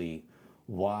beautifully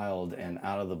wild and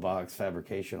out of the box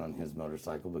fabrication on his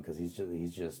motorcycle, because he's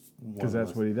just Because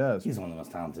that's what he does. He's one of the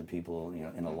most talented people,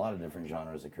 in a lot of different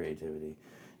genres of creativity.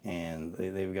 And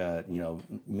they've got,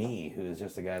 me, who is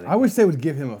just a guy that I wish they would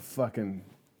give him a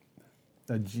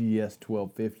GS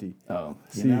 1250. Oh,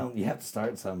 See- you have to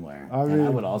start somewhere. I And mean, I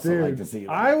would also dude, like to see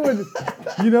that. I would,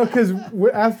 because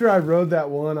after I rode that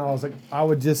one, I was like, I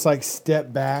would just like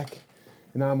step back,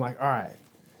 and I'm like, all right,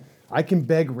 I can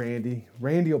beg Randy.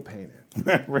 Randy will paint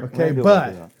it. Okay,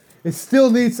 but it still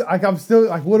needs, like, I'm still,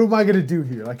 like, what am I going to do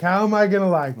here? Like, how am I going to,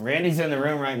 like, Randy's in the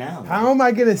room right now. how am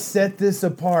I going to set this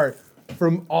apart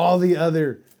from all the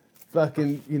other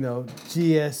fucking,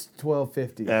 GS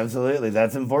 1250? Absolutely,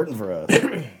 that's important for us.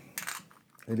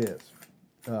 It is.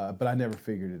 But I never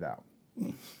figured it out.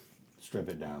 Strip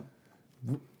it down.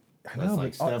 I know,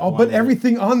 like but, step but one.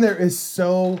 everything on there is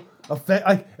so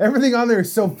like everything on there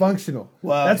is so functional.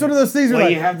 Well, that's one of those things where Well,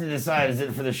 like, you have to decide: is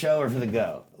it for the show or for the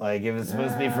go? Like, if it's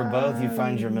supposed to be for both, you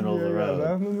find your middle of the yeah, road.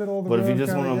 I'm in the middle of the But if you road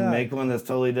just kinda want to guy. make one that's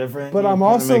totally different, But you I'm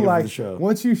gotta also make it for like, the show.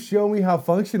 once you show me how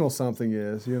functional something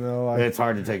is, like, It's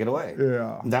hard to take it away.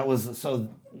 Yeah. That was so.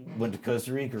 Went to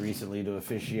Costa Rica recently to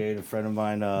officiate a friend of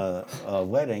mine a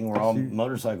wedding. We're all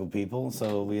motorcycle people,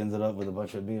 so we ended up with a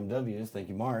bunch of BMWs. Thank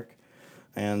you, Mark,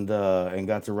 and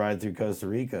got to ride through Costa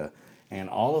Rica. And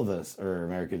all of us are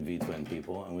American V-Twin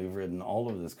people, and we've ridden all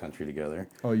over this country together.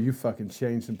 oh, you fucking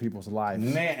changed some people's lives.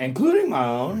 Man, including my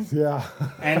own. Yeah.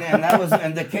 And that was,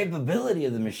 and the capability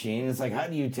of the machine is like, how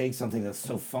do you take something that's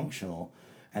so functional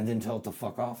and then tell it to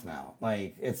fuck off now?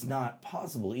 Like, it's not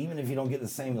possible. Even if you don't get the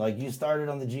same, like, you started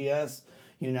on the GS,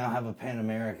 you now have a Pan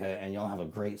America, and y'all have a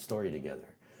great story together.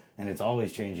 And it's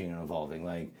always changing and evolving.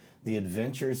 Like, the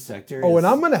adventure sector Oh, is, and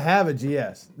I'm gonna have a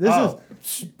GS. This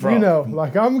is, bro,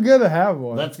 like, I'm gonna have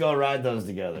one. let's go ride those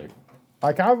together.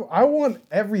 Like, I want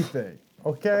everything.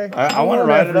 Okay. I want to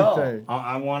ride it all. everything.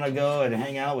 I want to go and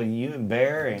hang out with you and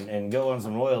Bear and go on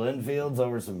some Royal Enfields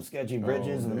over some sketchy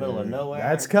bridges in the middle of nowhere.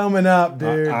 That's coming up,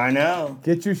 dude. I know.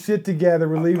 Get your shit together.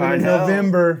 We're leaving I in know.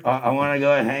 November. I want to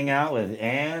go and hang out with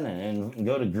Ann and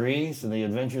go to Greece and the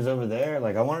adventures over there.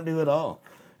 Like, I want to do it all.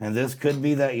 And this could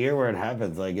be that year where it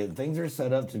happens. Like, things are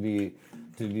set up to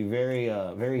to be very,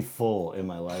 very full in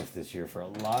my life this year for a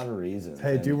lot of reasons.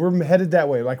 Hey, And dude, we're headed that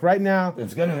way. Like right now. I'm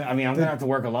gonna have to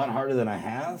work a lot harder than I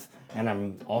have, and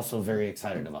I'm also very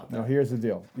excited about that. No, here's the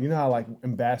deal. You know how like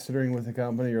ambassadoring with a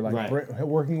company or like Right.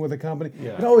 working with a company?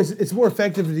 Yeah. It's more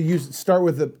effective to start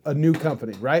with a new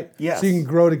company, right? Yes. So you can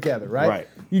grow together, right? Right.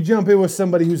 You jump in with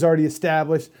somebody who's already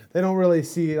established, they don't really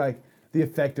see like the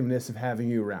effectiveness of having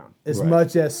you around as Right.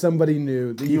 much as somebody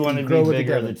new that You can want to grow be with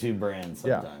bigger together. the two brands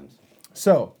Yeah. sometimes.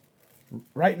 So,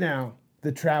 right now,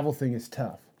 the travel thing is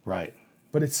tough. Right.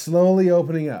 But it's slowly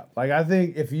opening up. Like I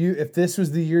think if this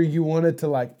was the year you wanted to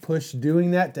like push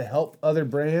doing that to help other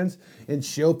brands and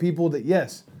show people that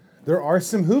yes, there are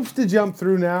some hoops to jump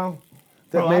through now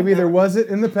that Bro, maybe there wasn't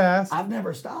in the past. I've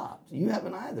never stopped. You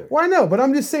haven't either. Well, I know, but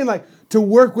I'm just saying like to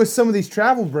work with some of these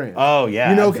travel brands. Oh, yeah,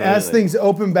 You know, absolutely. as things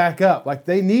open back up, like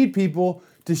they need people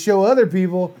to show other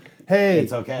people, hey,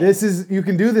 It's okay. you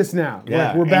can do this now. Yeah,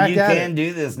 Like, we're back and you at can it.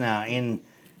 do this now,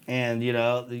 and you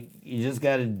know you just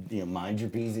got to mind your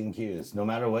p's and q's. No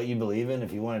matter what you believe in,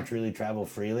 if you want to truly travel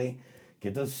freely,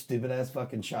 get those stupid ass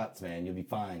fucking shots, man. You'll be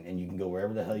fine, and you can go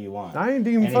wherever the hell you want. I ain't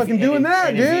even And if fucking you- doing and if- that,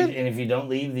 and if you- dude. And if you don't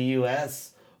leave the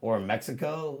U.S. or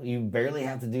Mexico, you barely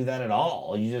have to do that at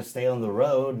all. You just stay on the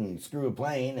road and screw a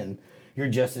plane, and you're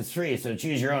just as free. So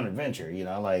choose your own adventure. You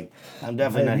know, like I'm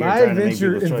definitely not here My trying to make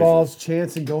adventure people's involves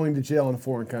chance and going to jail in a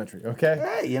foreign country. Okay. choices.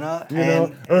 Right, you know, You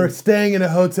know, or staying in a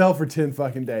hotel for 10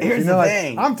 fucking days. Here's you know, the like,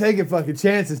 thing. I'm taking fucking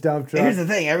chances, dump truck. Here's the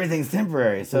thing, everything's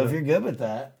temporary. So if you're good with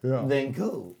that, Yeah. then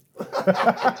cool.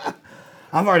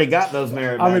 I've already got those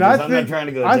merit I badges. mean, I'm not trying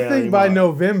to go to I jail think by anymore.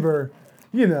 November,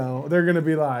 you know, they're gonna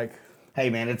be like Hey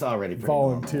man, it's already pretty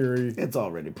voluntary. normal. It's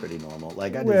already pretty normal.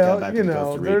 Like I just got Well, back you from know,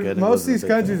 Costa Rica. and it most of wasn't a these big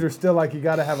countries thing. are still like you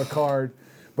got to have a card,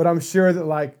 but I'm sure that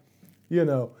like, you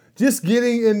know, just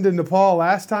getting into Nepal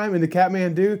last time into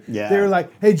Kathmandu, Yeah. they were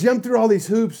like, hey, jump through all these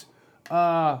hoops.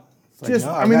 Just,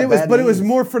 no, I I mean, got it was, bad but it was knees.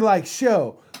 more for like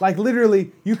show. Like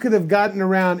literally, you could have gotten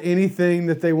around anything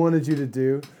that they wanted you to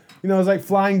do. You know, it was like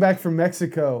flying back from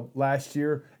Mexico last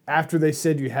year after they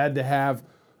said you had to have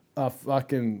a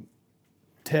fucking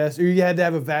test or you had to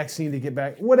have a vaccine to get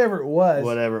back. Whatever it was.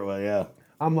 Whatever it was, yeah.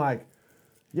 I'm like,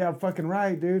 yeah, I'm fucking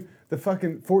right, dude. The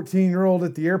fucking 14-year-old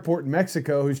at the airport in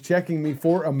Mexico who's checking me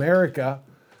for America,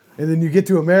 and then you get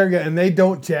to America and they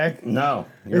don't check. No,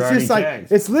 you're It's already just like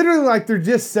checked. it's literally like they're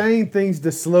just saying things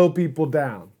to slow people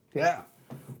down. Yeah.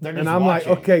 They're just And I'm watching.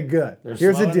 like, okay, good. They're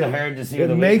Here's the slowing the deal. herd to see It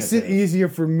the makes it weaknesses. easier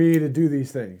for me to do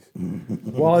these things.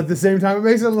 While at the same time, it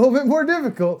makes it a little bit more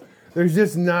difficult. There's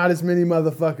just not as many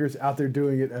motherfuckers out there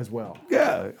doing it as well.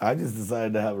 Yeah, I just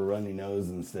decided to have a runny nose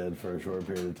instead for a short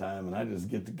period of time, and I just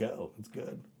get to go. It's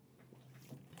good.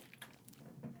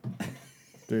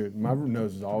 Dude, my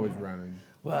nose is always running.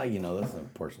 Well, you know, that's some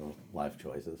personal life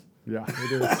choices. Yeah,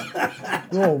 it is. A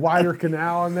little wider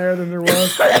canal in there than there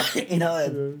was. You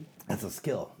know, that's a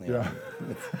skill. You know?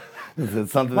 Yeah.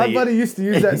 It's something My that buddy used to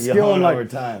use that you skill hone and like over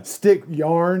time. stick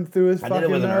yarn through his I fucking did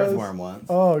it with an nose. earthworm once.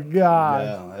 Oh god,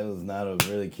 Yeah, that was not a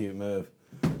really cute move.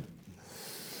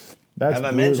 that's Have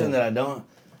I brutal. mentioned that I don't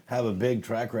have a big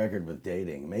track record with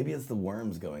dating? Maybe it's the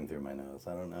worms going through my nose.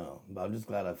 I don't know. But I'm just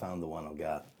glad I found the one I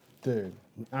got. Dude?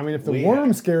 I mean, if the We worm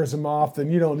have- scares him off,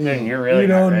 then you don't need Then him. you're really you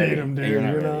not don't ready. need him, dude. You're not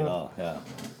you ready know? at all. Yeah.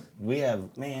 We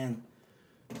have, man,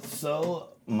 so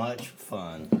much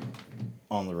fun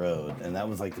on the road, and that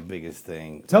was like the biggest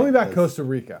thing. Tell me about Because- Costa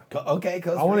Rica. Okay,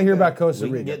 Costa I want to hear Rica. about Costa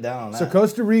We Rica. can get down on that. So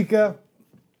Costa Rica,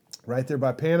 right there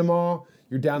by Panama.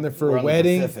 You're down there for We're a on the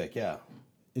wedding, Pacific, yeah.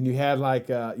 and you had like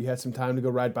you had some time to go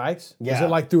ride bikes. Was Yeah. it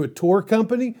like through a tour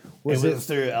company? It was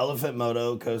through Elephant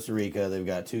Moto, Costa Rica. They've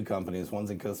got two companies.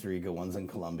 One's in Costa Rica, one's in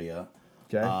Colombia.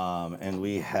 Okay. And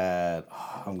we had,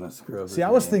 I'm going to screw up See, I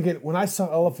was thinking when I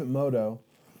saw Elephant Moto,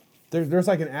 there's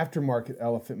like an aftermarket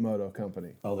Elephant Moto company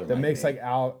Oh, there that might makes be.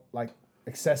 like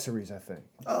accessories, I think.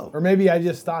 Oh. Or maybe I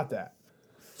just thought that.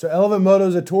 So Elephant Moto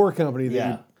is a tour company that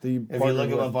Yeah. you If you partner look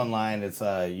them with. up online, it's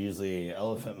usually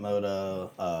Elephant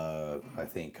Moto, I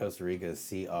think Costa Rica is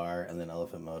CR, and then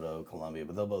Elephant Moto, Colombia,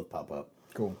 but they'll both pop up.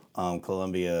 Cool.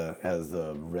 Colombia has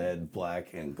the red,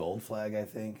 black, and gold flag, I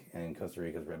think, and Costa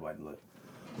Rica's red, white, and blue.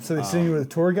 So they send you with a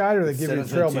tour guide, or they give Sent you a us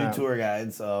trail with map? two tour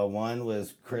guides. One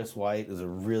was Chris White, is a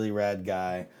really rad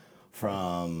guy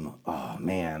from, oh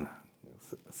man,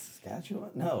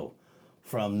 Saskatchewan? No,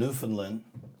 from Newfoundland,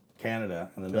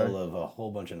 Canada, in the middle of a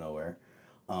whole bunch of nowhere.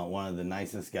 One of the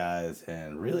nicest guys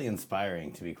and really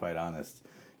inspiring, to be quite honest.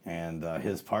 And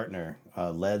his partner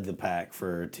led the pack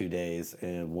for 2 days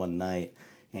and one night.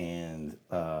 And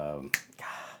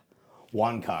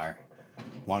Juan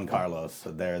Carlos,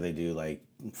 so there they do like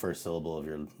first syllable of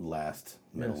your last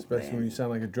middle Especially name. when you sound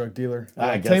like a drug dealer.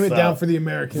 I guess Tame it so. down for the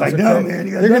Americans. It's like, okay? no, man,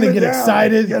 you gotta they're gonna dumb it get down.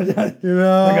 excited. You You gotta-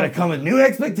 know, They're gonna come with new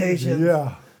expectations.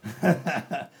 yeah.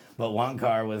 But Juan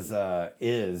Carr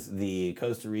is the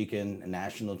Costa Rican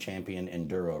national champion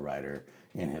enduro rider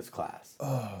in his class.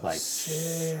 Oh, like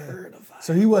certified.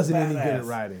 So he wasn't any good at badass.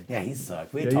 riding. Yeah, he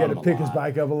sucked. We Yeah, taught you had him to a pick his lot.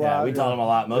 bike up a lot. Yeah, we taught him a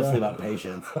lot, mostly Yeah. about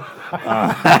patience.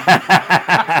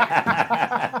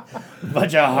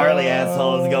 Bunch of Harley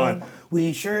assholes going,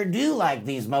 we sure do like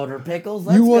these motor pickles.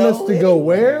 Let's You want us to go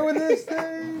anywhere." where with this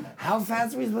thing? How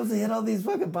fast are we supposed to hit all these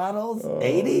fucking potholes?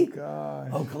 80? God,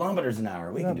 Oh, kilometers an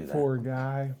hour. We can do that that. poor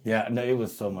guy. Yeah, no, it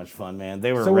was so much fun, man.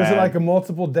 They were So was it rad. like a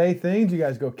multiple day thing? Do you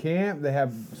guys go camp? They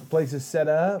have places set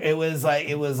up. It was like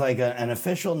an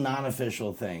official,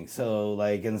 non-official thing. So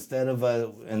like instead of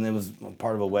and it was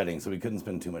part of a wedding, so we couldn't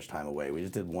spend too much time away. We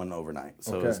just did one overnight.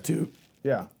 So it was Okay. two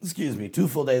 2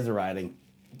 full days of riding.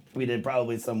 We did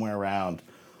probably somewhere around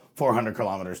 400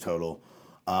 kilometers total.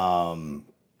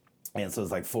 And so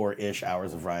it's like 4-ish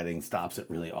hours of riding, stops at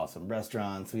really awesome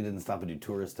restaurants. We didn't stop and do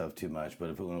tourist stuff too much,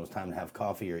 but when it was time to have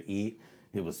coffee or eat,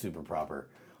 it was super proper.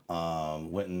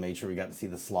 Went and made sure we got to see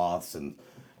the sloths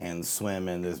and swim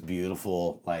in this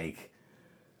beautiful, like,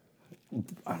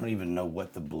 I don't even know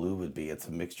what the blue would be. It's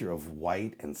a mixture of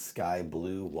white and sky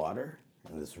blue water.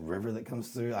 And this river that comes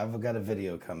through. I've got a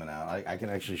video coming out. I can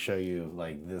actually show you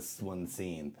like this one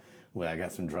scene where I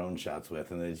got some drone shots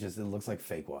with, and it looks like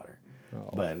fake water.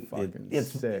 But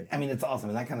it's sick. I mean, it's awesome,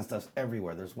 and that kind of stuff's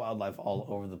everywhere. There's wildlife all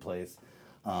over the place.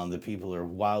 The people are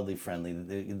wildly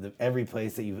friendly. Every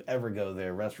place that you ever go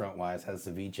there, restaurant-wise, has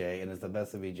ceviche, and it's the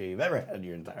best ceviche you've ever had in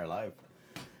your entire life.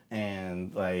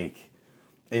 And like,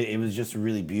 it was just a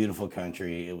really beautiful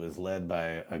country. It was led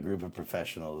by a group of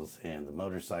professionals, and the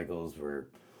motorcycles were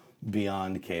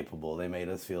beyond capable. They made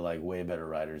us feel like way better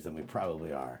riders than we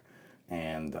probably are.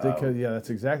 And Yeah, that's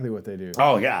exactly what they do.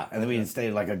 oh yeah, and then we stayed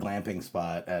at like a glamping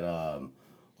spot at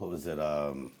what was it?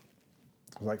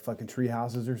 Like fucking tree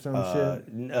houses or some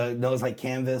shit. No, it was like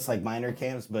canvas, like minor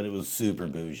camps, but it was super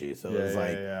bougie. So it was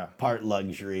like part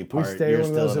luxury, We part stayed you're one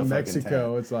of still those in in a fucking Mexico.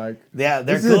 tent. It's like Yeah,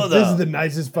 they're this cool is, though. This is the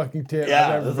nicest fucking tent I've yeah,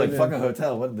 ever it was like been fuck in. a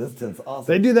hotel. What this tent's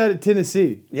awesome. They do that at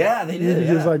Tennessee. Yeah, they You did.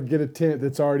 can just Yeah. like get a tent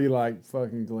that's already like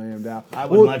fucking glammed out. I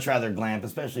would much rather glamp,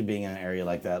 especially being in an area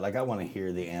like that. Like I want to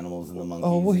hear the animals and the monkeys.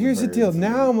 Oh, well, and here's the deal. birds and-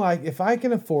 Now I'm like, if I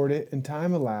can afford it and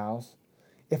time allows,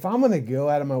 if I'm going to go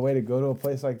out of my way to go to a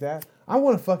place like that, I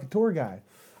want a fucking tour guide.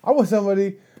 I want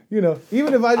somebody, even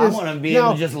if I I just... want to be now,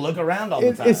 able to just look around all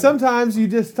the time. Sometimes you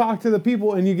just talk to the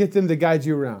people and you get them to guide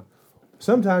you around.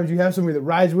 Sometimes you have somebody that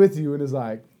rides with you and is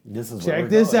like, This is where check we're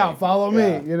this going. out, follow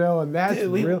Yeah. me, and that's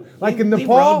Dude, we, real. Like we, in we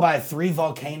Nepal, rode by 3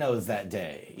 volcanoes that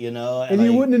day, and like,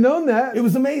 you wouldn't have known that. It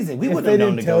was amazing. We if wouldn't they have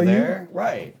known didn't to go tell you. there,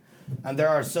 right? And there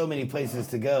are so many places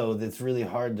to go that's really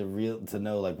hard to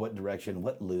know like what direction,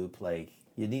 what loop. Like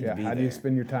you need to be how there. do you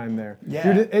spend your time there?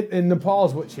 Yeah. Dude, and Nepal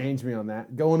is what changed me on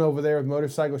that. Going over there with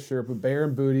motorcycle Sherpa, bear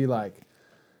and booty, like,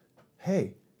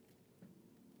 hey,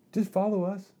 just follow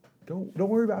us. Don't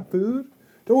worry about food.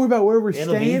 Don't worry about where we're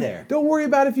It'll be staying. there. Don't worry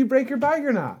about if you break your bike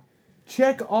or not.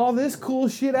 Check all this cool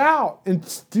shit out and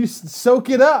just soak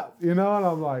it up, And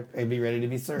I'm like, And be ready to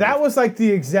be served. that was like the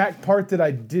exact part that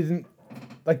I didn't,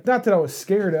 like, not that I was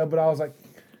scared of, but I was like,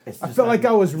 It's I just felt not- like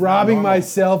I was it's not robbing normal.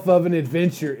 myself of an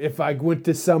adventure if I went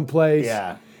to some place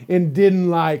Yeah. and didn't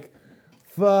like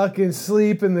fucking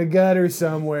sleep in the gutter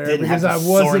somewhere Didn't have because to I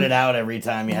wasn't. sort it out every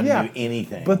time you had Yeah. to do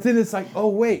anything. But then it's like, oh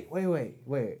wait.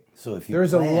 so if you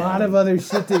There's a plan- lot of other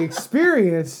shit to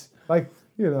experience. Like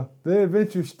the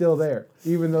adventure's still there,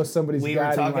 even though somebody's We were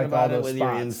guiding talking like about all it those with your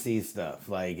spots. MC stuff.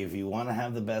 Like, if you want to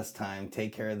have the best time,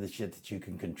 take care of the shit that you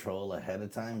can control ahead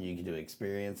of time. You can do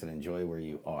experience and enjoy where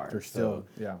you are. They're still-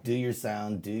 yeah. Do your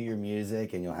sound, do your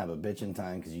music, and you'll have a bitchin'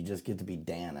 time because you just get to be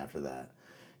Dan after that.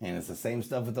 And it's the same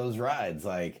stuff with those rides.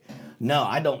 Like, no,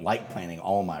 I don't like planning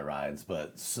all my rides,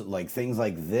 but like things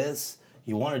like this,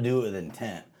 you want to do it with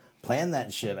intent. Plan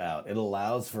that shit out. It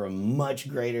allows for a much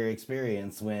greater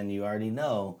experience when you already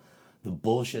know the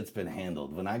bullshit's been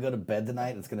handled. When I go to bed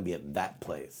tonight, it's going to be at that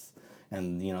place.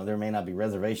 And, there may not be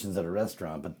reservations at a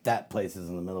restaurant, but that place is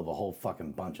in the middle of a whole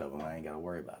fucking bunch of them. I ain't got to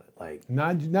worry about it. Like,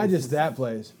 Not just that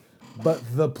place, but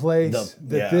the place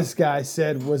that yeah. this guy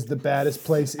said was the baddest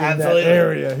place in absolutely. that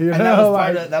area. And that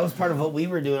like, was part of what we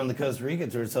were doing on the Costa Rica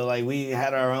tour. So, like, we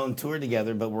had our own tour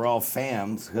together, but we're all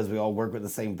fams because we all work with the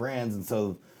same brands. And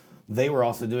so they were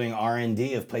also doing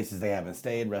R&D of places they haven't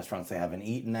stayed, restaurants they haven't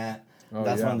eaten at.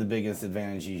 That's yeah. one of the biggest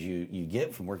advantages you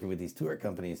get from working with these tour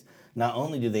companies. Not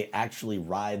only do they actually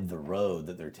ride the road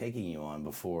that they're taking you on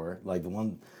before, like the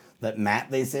one that map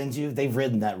they send you, they've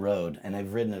ridden that road and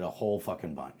they've ridden it a whole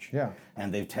fucking bunch. Yeah.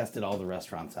 And they've tested all the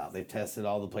restaurants out. They've tested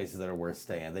all the places that are worth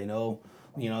staying. They know,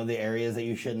 the areas that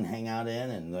you shouldn't hang out in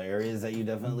and the areas that you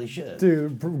definitely should.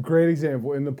 Dude, great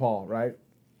example in Nepal, right?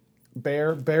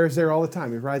 Bear's there all the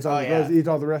time. He rides all the roads, eats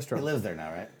all the He restaurants. lives there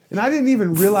now, right? And I didn't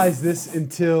even realize this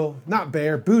until, not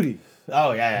Bear, Booty.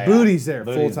 Oh, yeah. Booty's there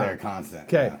full Booty's time. there constant.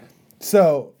 Okay. Yeah.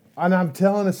 So, and I'm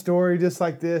telling a story just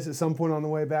like this at some point on the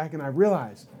way back, and I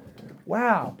realized,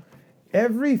 wow,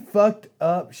 every fucked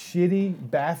up, shitty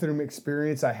bathroom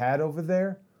experience I had over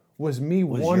there was me your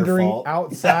wandering fault.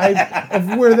 outside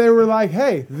of where they were like,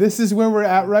 hey, this is where we're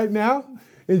at right now.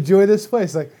 Enjoy this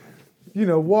place. Like,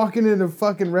 walking in a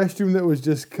fucking restroom that was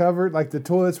just covered, like the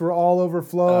toilets were all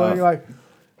overflowing, like,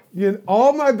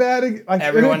 all my bad. Like,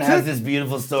 Everyone has this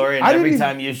beautiful story, and I didn't every even-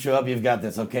 time you show up, you've got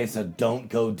this. Okay, so don't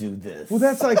go do this. Well,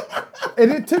 that's like,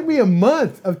 and it took me a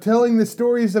month of telling the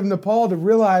stories of Nepal to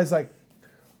realize, like,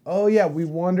 oh yeah, we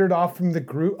wandered off from the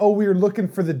group. Oh, we were looking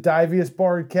for the diviest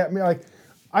bar in Katmai.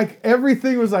 Like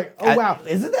everything was like, oh wow.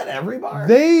 Isn't that every bar?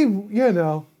 They,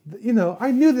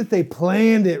 I knew that they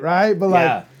planned it, right? But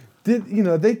like,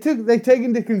 they take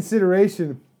into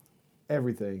consideration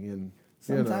everything, and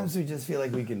Sometimes we just feel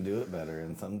like we can do it better,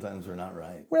 and sometimes we're not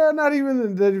right. well, not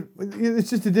even it's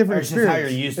just a different It's just experience. how you're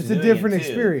used to it's a doing different it too,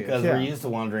 experience because yeah. we're used to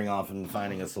wandering off and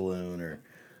finding a saloon or,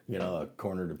 a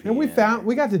corner to pee. And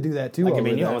we got to do that too. Like, I over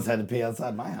mean, you there. almost had to pee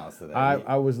outside my house today.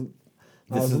 I was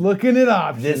looking at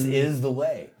options. This is the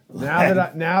way. Now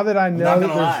that I know I'm not that gonna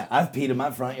there's, lie, I've peed in my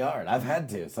front yard. I've had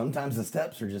to. Sometimes the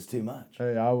steps are just too much.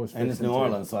 Hey, I was And it's fixing New to.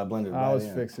 Orleans, so I blended right I was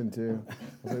in. fixing to. I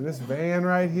was like, this van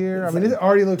right here. I mean, it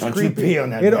already looks Don't you creepy. pee on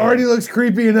that It van. already looks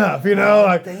creepy enough,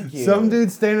 like thank you. some dude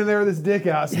standing there with his dick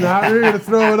out. It's not really gonna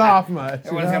throw it off much.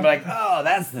 Everyone's gonna be like, "Oh,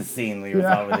 that's the scene we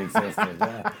thought it existed."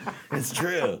 Yeah. It's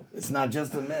true. It's not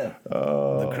just a myth.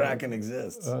 The Kraken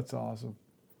exists. That's awesome.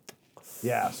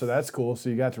 Yeah, so that's cool. So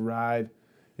you got to ride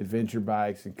adventure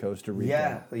bikes in Costa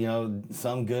Rica. Yeah,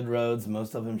 some good roads,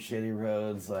 most of them shitty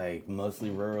roads, like mostly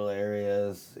rural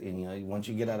areas. And once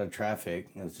you get out of traffic,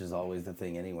 it's just always the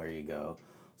thing anywhere you go.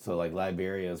 So like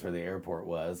Liberia is where the airport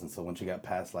was, and so once you got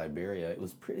past Liberia, it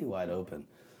was pretty wide open.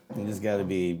 You just got to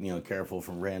be careful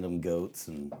from random goats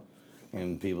and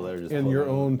people that are just And your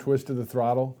pulling- own twist of the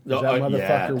throttle. 'Cause Oh, that motherfucker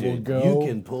yeah, will dude. go. You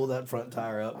can pull that front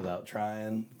tire up without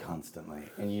trying constantly,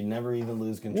 and you never even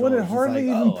lose control. Well, it It's just hardly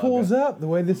like, even oh, pulls okay. up the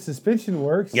way the suspension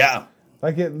works. Yeah,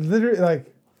 Like it literally,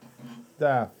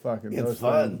 fucking. It's those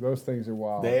fun. Things, those things are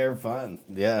wild. they are fun.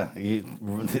 Yeah,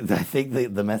 I think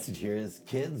the message here is,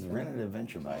 kids, rent an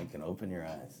adventure bike and open your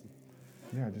eyes.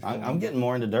 Yeah, just I'm getting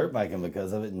more into dirt biking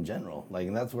because of it in general. Like,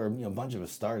 and that's where a bunch of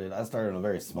us started. I started on a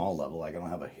very small level. Like, I don't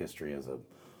have a history as a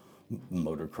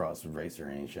motocross racer or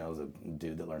anything. I was a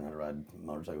dude that learned how to ride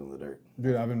motorcycles in the dirt.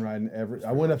 Dude, I've been riding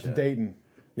I went up to much it. Dayton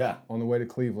Yeah. on the way to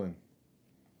Cleveland.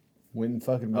 Went and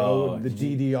fucking Oh, rode the did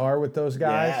you- DDR with those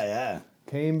guys. Yeah.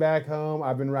 Came back home.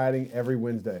 I've been riding every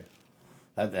Wednesday.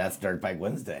 That's Dirt Bike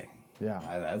Wednesday. Yeah.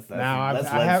 That's Now that's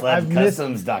I've missed,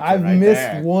 Customs doctrine I've right missed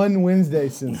there. one Wednesday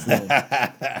since then.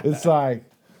 It's like,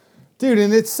 dude,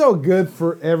 and it's so good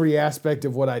for every aspect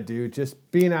of what I do.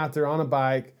 Just being out there on a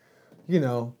bike, It's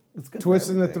good for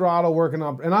twisting the everything. throttle, working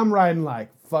on, and I'm riding like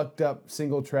fucked up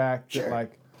single track Sure. that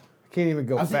like I can't even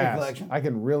go I've seen your fast. collection. I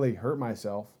can really hurt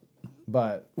myself,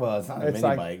 but Well, it's not a It's mini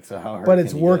like- bike, so how hard but can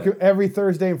it's you working get? every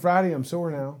Thursday and Friday. I'm sore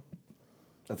now.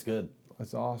 That's good.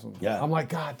 That's awesome. Yeah. I'm like,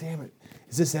 God damn it.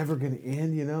 Is this ever going to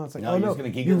end? It's like, No, oh you're no. just gonna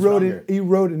keep you getting rode stronger. You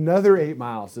rode another 8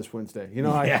 miles this Wednesday.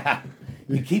 Like, Yeah.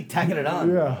 You keep tacking it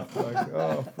on. yeah. Like,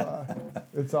 oh, fuck.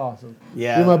 It's awesome.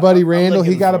 Yeah, Dude, my buddy I'm Randall, he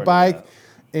looking got a forward to bike.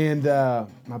 And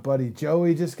my buddy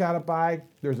Joey just got a bike.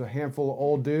 There's a handful of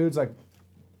old dudes like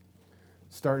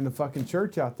starting a fucking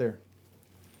church out there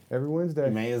every Wednesday.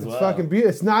 You may as it's well. fucking beautiful.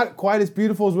 It's not quite as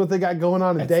beautiful as what they got going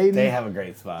on in Dayton. They have a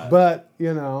great spot. But,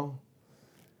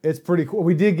 it's pretty cool.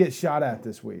 We did get shot at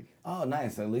this week. Oh,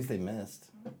 nice. At least they missed.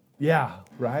 Yeah,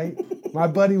 right? My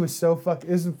buddy was so fucking...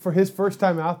 This is for his first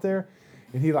time out there,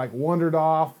 and he, wandered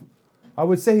off. I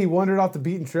would say he wandered off the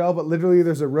beaten trail, but literally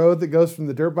there's a road that goes from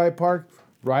the dirt bike park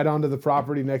right onto the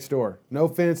property next door. No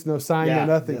fence, no sign, Yeah,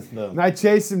 no nothing. just boom. And I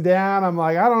chased him down. I'm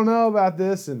like, I don't know about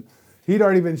this. And he'd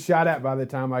already been shot at by the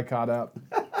time I caught up.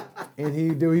 And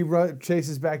he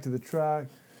chases back to the truck.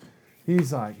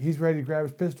 He's like, he's ready to grab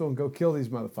his pistol and go kill these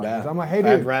motherfuckers. Yeah. I'm like, hey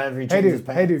I'd dude, rather he hey change his dude,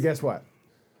 hey dude, pants. guess what?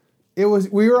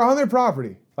 We were on their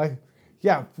property. Like,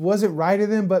 yeah, wasn't right of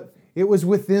them, but it was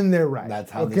within their right.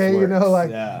 That's how okay, this you know, works. like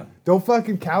Yeah. don't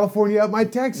fucking California up my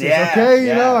Texas. Yeah, okay, you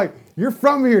yeah. know, like you're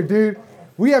from here, dude.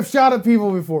 We have shot at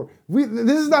people before.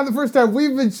 This is not the first time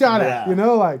we've been shot at. Yeah. You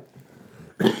know, like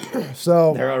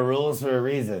so. There are rules for a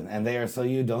reason, and they are so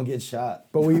you don't get shot.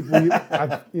 But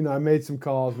I made some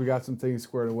calls. We got some things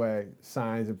squared away,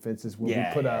 signs and fences will be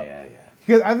put up. Yeah.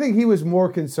 Because I think he was more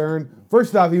concerned.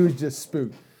 First off, he was just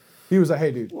spooked. He was like,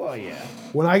 "Hey, dude, Well, yeah.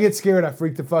 when I get scared, I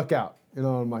freak the fuck out." You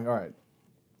know, I'm like, "All right."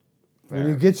 When you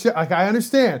Fair. get shot, like I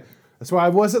understand. That's why I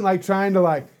wasn't like trying to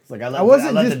like. It's like I I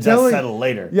wasn't let just the telling. dust settle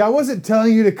later. Yeah, I wasn't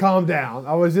telling you to calm down.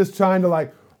 I was just trying to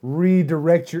like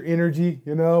redirect your energy,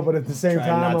 you know. But at the same Trying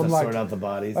time, not I'm to like, sort out the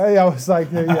bodies. hey, I was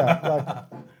like, yeah,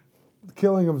 like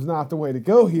killing him's not the way to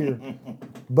go here.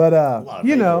 But of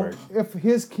you know, paperwork. if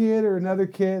his kid or another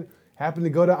kid happened to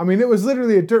go down, I mean, it was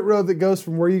literally a dirt road that goes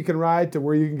from where you can ride to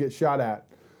where you can get shot at,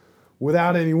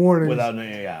 without any warning.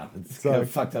 It's like- a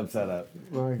fucked up setup.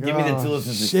 Like, Give me the oh, tools to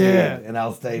shit. succeed, and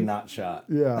I'll stay not shot.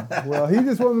 Yeah. Well, he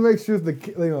just wanted to make sure the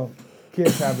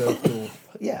kids have those tools.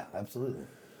 Yeah, absolutely.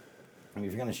 I mean,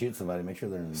 if you're gonna shoot somebody, make sure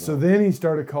they're in the So zone. then he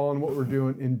started calling what we're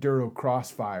doing Enduro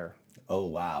Crossfire. Oh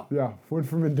wow, Yeah, went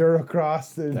from Enduro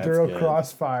Cross to That's Enduro good.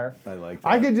 Crossfire. I like that.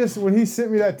 I could just, when he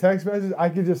sent me that text message, I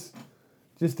could just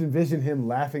envision him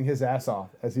laughing his ass off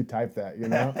as he typed that, you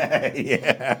know?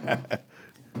 yeah.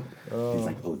 He's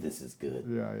like, oh, this is good.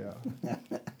 Yeah.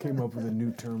 Came up with a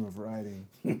new term of writing.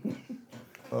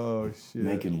 Oh, shit.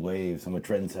 Making waves. I'm a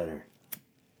trendsetter.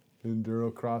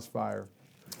 Enduro Crossfire.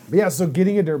 But yeah, so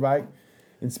getting a dirt bike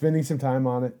and spending some time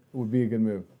on it would be a good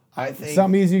move. I think.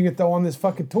 Something easy you can throw on this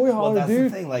fucking toy Well, hauler, that's dude.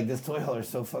 the thing. Like this toy hauler is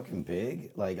so fucking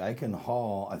big. Like I can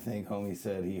haul. I think homie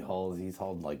said he's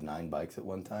hauled like 9 bikes at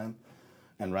one time.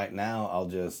 And right now,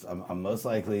 I'm most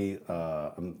likely,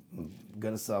 I'm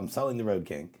selling the Road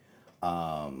King.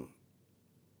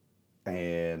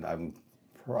 And I'm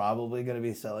probably going to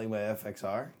be selling my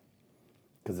FXR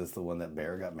because it's the one that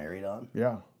Bear got married on.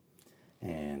 Yeah.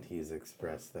 And he's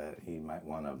expressed that he might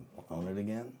want to own it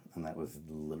again. And that was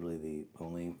literally the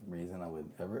only reason I would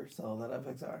ever sell that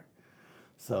FXR.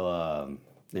 So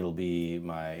it'll be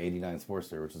my 89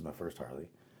 Sportster, which is my first Harley,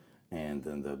 and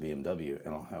then the BMW.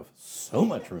 And I'll have so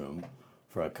much room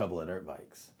for a couple of dirt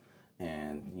bikes.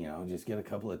 And, just get a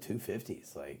couple of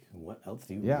 250s. Like, what else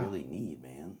do you really need,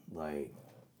 man? Like,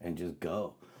 and just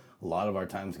go. A lot of our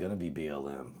time's going to be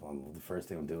BLM. The first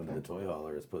thing I'm doing to the toy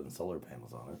hauler is putting solar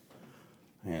panels on it.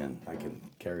 And I can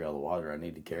carry all the water I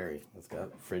need to carry. It's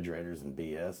got refrigerators and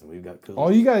BS, and we've got coolers.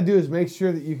 All you got to do is make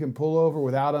sure that you can pull over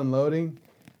without unloading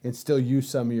and still use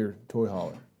some of your toy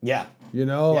hauler. Yeah.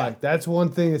 Like, that's one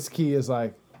thing that's key is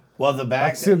like, Well, the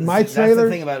back. so my that's trailer- the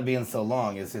thing about it being so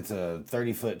long is it's a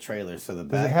 30-foot trailer, so the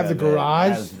back. it have the of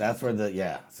garage? That's where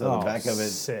So Oh, the back of it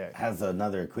sick. has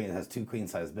another queen. It has 2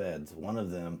 queen-size beds. One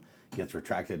of them gets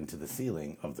retracted into the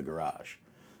ceiling of the garage,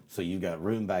 so you've got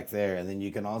room back there, and then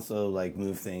you can also like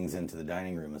move things into the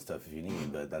dining room and stuff if you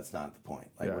need. But that's not the point.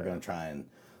 Like we're gonna try and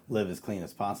live as clean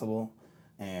as possible,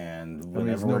 and there's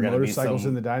whenever no we're gonna be motorcycles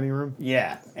in the dining room.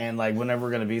 Yeah, and like whenever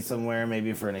we're gonna be somewhere,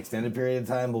 maybe for an extended period of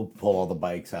time, we'll pull all the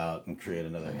bikes out and create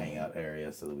another hangout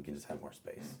area so that we can just have more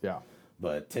space. Yeah.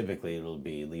 But typically, it'll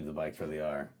be leave the bikes where they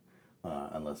are,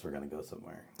 unless we're gonna go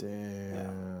somewhere.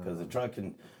 Damn. Because the truck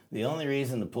can. The only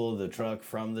reason to pull the truck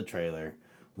from the trailer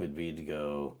would be to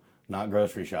go not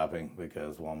grocery shopping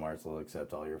because Walmart's will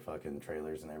accept all your fucking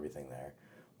trailers and everything there,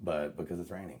 but because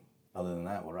it's raining. Other than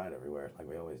that, we'll ride everywhere like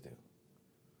we always do.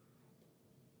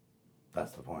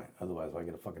 That's the point. Otherwise, why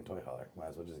get a fucking toy hauler? Might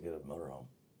as well just get a motorhome.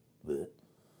 Blech.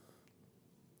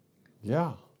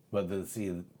 Yeah. But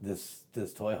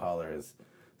this toy hauler is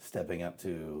stepping up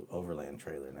to Overland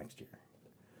trailer next year.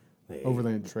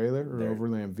 Overland trailer or There.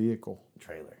 overland vehicle?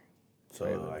 Trailer. So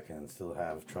Trailer. I can still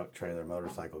have truck, trailer,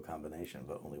 motorcycle combination,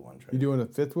 but only one You trailer. doing a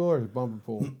fifth wheel or a bumper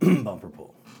pull? Bumper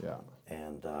pull. Yeah.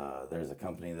 And there's a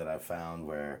company that I found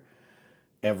where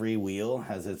every wheel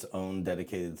has its own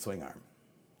dedicated swing arm.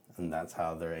 And that's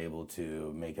how they're able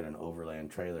to make it an overland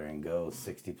trailer and go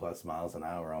 60 plus miles an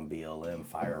hour on BLM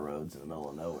fire roads in the middle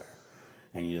of nowhere.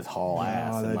 And you just haul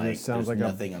ass. Oh, and that like, just sounds like there's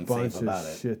a nothing bunch unsafe about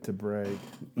of it. shit to break.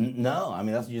 No, I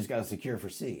mean, that's you just got to secure for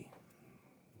sea.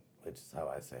 Which is how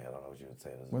I say it. I don't know what you would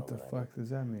say it as an What the overlander. fuck does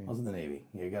that I mean? was in the Navy.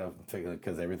 You got to figure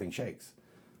because everything shakes.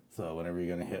 So whenever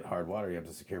you're going to hit hard water, you have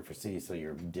to secure for sea so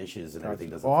your dishes and everything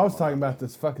doesn't. Oh, I was fall talking out. about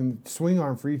this fucking swing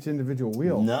arm for each individual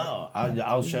wheel. No,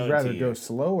 I'll show You'd it rather to you. go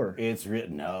slower. It's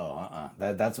written. No,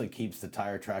 that's what keeps the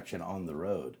tire traction on the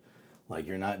road. Like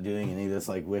you're not doing any of this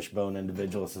like wishbone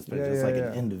individual suspension. Yeah, it's yeah, like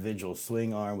yeah. an individual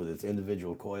swing arm with its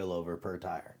individual coilover per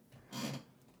tire,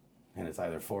 and it's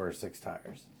either 4 or 6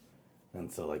 tires. And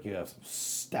so, like, you have some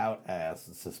stout ass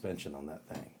suspension on that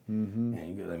thing. Mm-hmm.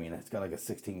 And I mean, it's got like a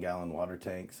 16-gallon water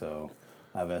tank. So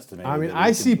I've estimated. I mean,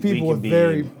 I see people with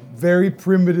very, very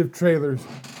primitive trailers.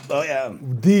 Oh yeah.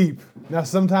 Deep. Now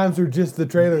sometimes they're just the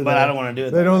trailer. But I don't want to do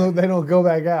it. They don't go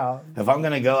back out. If I'm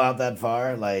gonna go out that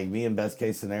far, like me in best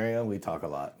case scenario, we talk a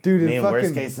lot. Dude, me in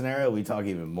worst case scenario, we talk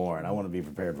even more, and I want to be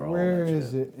prepared for all that shit. Where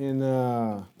is it? In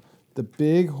the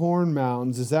Bighorn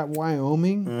Mountains. Is that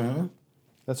Wyoming? Mm-hmm.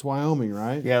 That's Wyoming,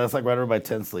 right? Yeah, that's like right over by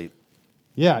Ten Sleep.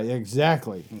 Yeah,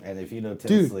 exactly. And if you know Ten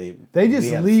Dude, Sleep, they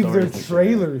just leave their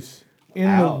trailers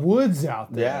in the woods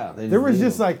out there. Yeah, there was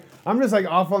just like, I'm just like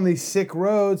off on these sick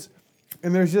roads,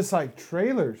 and there's just like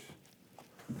trailers.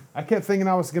 I kept thinking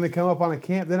I was going to come up on a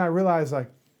camp. Then I realized like,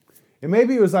 and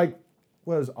maybe it was like,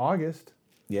 what, it was August.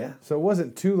 Yeah. So it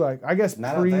wasn't too like, I guess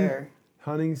Not out there.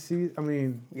 Hunting season. I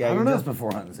mean, Yeah, I don't know. just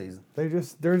before hunting season.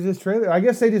 There's just trailers. I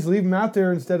guess they just leave them out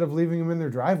there instead of leaving them in their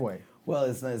driveway. Well,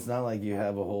 it's not like you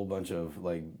have a whole bunch of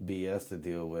like BS to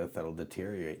deal with that'll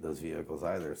deteriorate those vehicles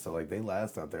either. So like they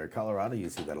last out there. Colorado, you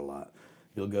see that a lot.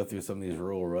 You'll go through some of these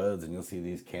rural roads and you'll see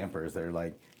these campers. They're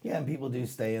like, yeah, and people do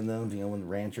stay in them. You know, when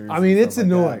ranchers. I mean, it's like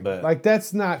annoying. That, like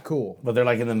that's not cool. But they're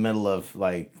like in the middle of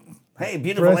like, hey,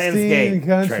 beautiful Pristine landscape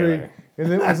country. trailer.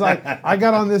 And it was like, I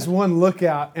got on this one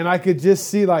lookout and I could just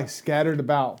see like scattered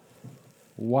about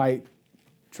white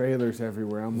trailers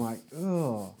everywhere. I'm like,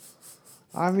 oh.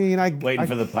 I mean, Waiting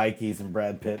for the Pikeys and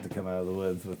Brad Pitt to come out of the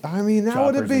woods with. I mean, that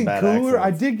would have been cooler. I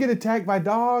Accents. did get attacked by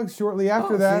dogs shortly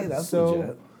after that. See, that's so,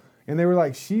 legit. and they were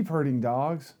like sheep herding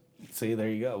dogs. See, there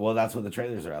you go. Well, that's what the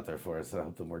trailers are out there for, is to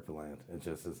help them work the land. It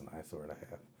just is an eyesore to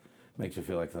have. Makes you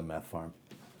feel like the meth farm.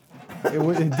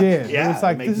 It did. Yeah, It's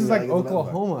like, it makes this you is like like it's a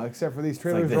Oklahoma, except for these It's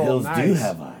like trailers the are all hills nice. do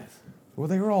have eyes. Well,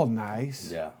 they were all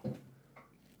nice. Yeah. I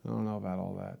don't know about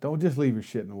all that. Don't just leave your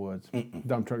shit in the woods.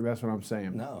 Dump truck, that's what I'm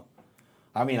saying. No.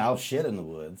 I mean, I'll shit in the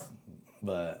woods,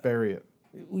 but Bury it.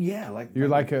 yeah, like You're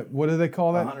like a, what do they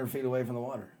call that? 100 feet away from the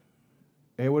water.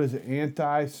 Hey, what is it?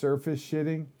 Anti-surface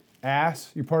shitting?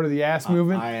 Ass? You're part of the ass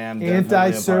movement? I am definitely a part of the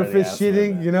Anti-surface ass shitting?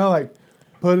 movement. You know, like,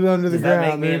 put it under the Does that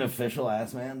ground. make me an dude. official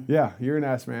ass man? Yeah, you're an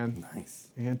ass man. Nice.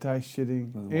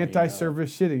 Anti-shitting. you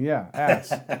Anti-surface shitting, yeah.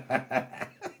 Ass.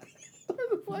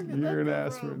 You're an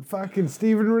ass man. Fucking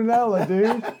Steven Ranella,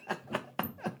 dude.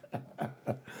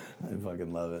 I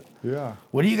fucking love it. Yeah.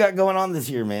 What do you got going on this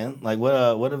year, man? Like,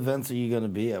 what events are you going to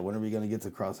be at? When are we going to get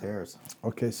to Crosshairs?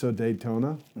 Okay, so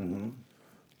Daytona.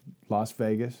 Las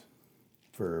Vegas.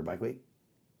 For Bike Week?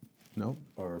 Nope.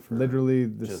 Or for Literally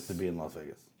this just to be in Las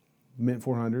Vegas? Mint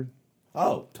 400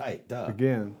 Oh, tight. Duh.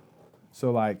 again.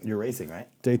 So like You're racing, right?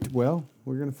 well,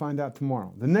 we're gonna find out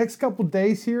tomorrow. The next couple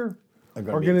days here Are are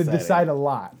gonna be gonna exciting. decide a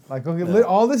lot. Like okay, Yeah.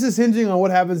 all this is hinging on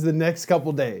what happens the next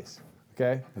couple days.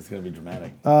 Okay. It's going to be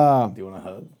dramatic. do you want a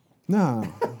hug?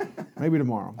 No, maybe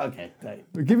tomorrow. Okay, tight.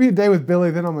 Give me a day with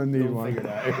Billy, then I'm gonna need We'll one. figure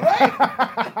it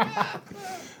out.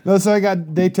 No, so I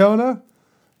got Daytona,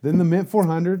 then the Mint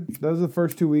 400. Those are the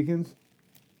first 2 weekends.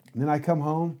 And then I come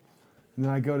home, and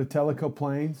then I go to Tellico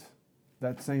Plains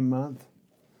that same month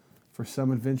for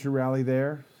some adventure rally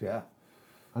there. Yeah.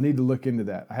 I need to look into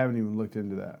that. I haven't even looked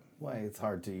into that. Why? It's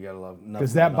hard to. You got to love.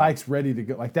 Because that bike's ready to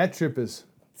go. Like that trip is,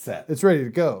 set. it's ready to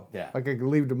go. Yeah. Like I could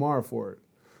leave tomorrow for it.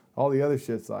 All the other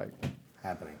shit's like.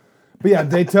 happening. But yeah,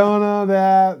 Daytona,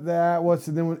 then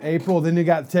with April, then you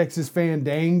got Texas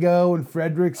Fandango in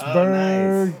Fredericksburg.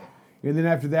 Oh, nice. And then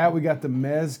after that, we got the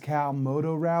Mezcal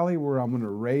Moto Rally where I'm going to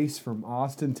race from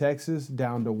Austin, Texas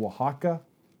down to Oaxaca.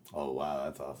 Oh wow,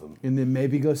 that's awesome. And then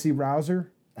maybe go see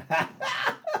Rouser.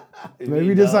 If Maybe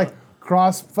you just don't, like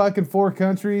cross fucking 4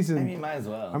 countries. And Maybe you might as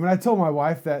well. I mean, I told my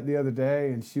wife that the other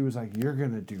day, and she was like, "You're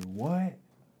gonna do what?"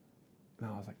 And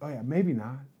I was like, "Oh yeah, maybe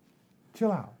not.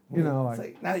 Chill out." You know, It's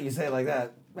like now that you say it like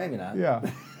that, maybe not. yeah.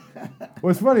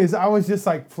 What's funny is I was just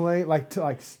like playing, like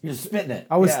You're spitting it.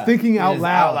 I was Yeah. thinking You're out just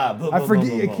loud. Boom, I boom, forget.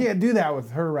 boom, You boom, can't do that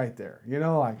with her right there. You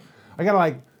know, like I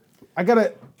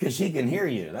gotta. Because she can hear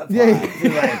you. That's Yeah. why.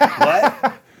 She's like,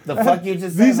 what? The fuck you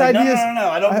just said? These Like, ideas- no.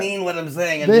 I don't mean what I'm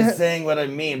saying. I'm They just ha- saying what I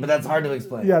mean. But that's hard to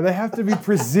explain. Yeah, they have to be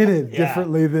presented Yeah.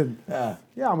 differently than. Yeah.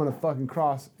 Yeah, I'm gonna fucking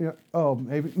cross. You know, oh,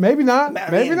 maybe not.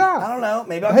 I Maybe mean, not. I don't know.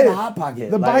 Maybe I'll Hey, get a hot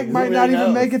pocket. The Like, bike who might really not even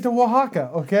knows? make it to Oaxaca.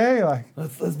 Okay, like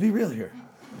Let's be real here.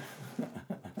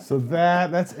 so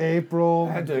that's April.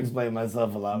 I had to explain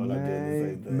myself a lot when I did the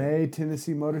same thing. May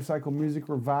Tennessee Motorcycle Music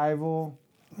Revival.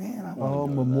 Man, I want Oh,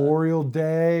 to go to Memorial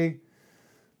Day.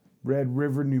 Red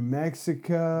River, New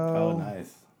Mexico. that. Oh,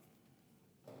 nice.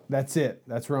 That's it.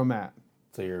 That's where I'm at.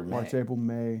 So you're March, May. April,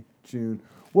 May, June.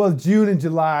 Well, June and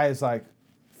July is like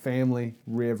family,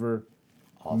 river,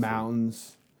 Awesome.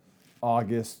 mountains.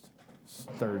 August,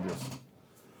 Sturgis.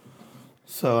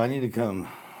 So I need to come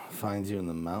find you in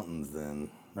the mountains then,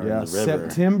 or in the river.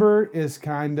 September is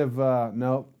kind of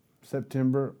nope.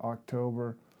 September,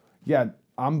 October. Yeah,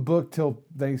 I'm booked till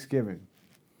Thanksgiving,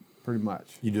 pretty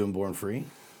much. You doing Born Free?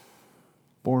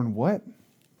 Born what?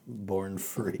 Born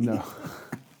Free. No,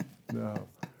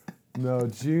 no.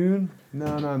 June?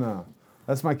 No.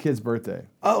 That's my kid's birthday.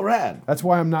 Oh, rad. That's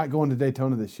why I'm not going to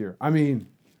Daytona this year. I mean,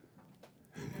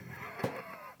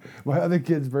 my other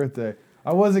kid's birthday.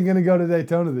 I wasn't going to go to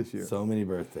Daytona this year. So many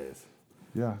birthdays.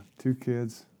 Yeah, 2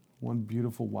 kids, 1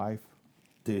 beautiful wife.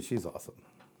 Dude, she's awesome.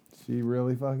 She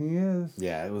really fucking is.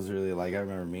 Yeah, it was really like I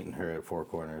remember meeting her at Four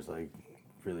Corners, like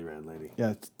really rad lady.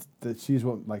 Yeah, that she's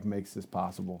what like makes this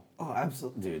possible. Oh,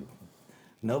 absolutely, dude.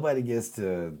 Nobody gets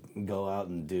to go out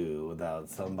and do without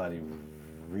somebody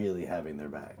really having their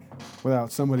back.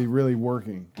 Without somebody really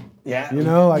working. Yeah. You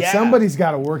know, like yeah. somebody's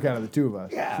got to work out of the 2 of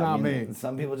us. Yeah. It's not me.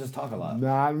 Some people just talk a lot.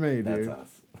 Not me, That's dude. us.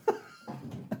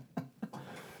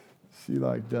 She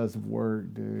like does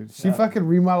work, dude. She fucking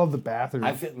remodeled the bathroom.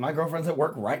 I feel my girlfriend's at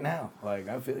work right now. Like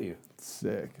I feel you.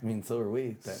 Sick. I mean, so are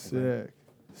we. technically.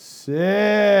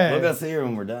 Sick. We'll go see her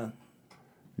when we're done.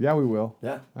 Yeah, we will.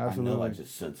 Yeah. Absolutely. I know I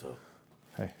just said so.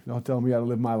 Hey, don't tell me how to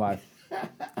live my life.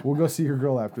 We'll go see your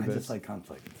girl after I this. just like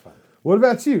conflict. It's fun. What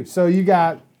about you? So you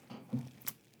got.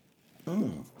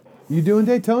 You doing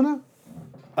Daytona?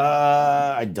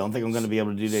 I don't think I'm going to be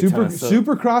able to do Daytona.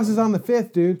 Supercross is on the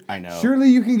 5th, dude. I know. Surely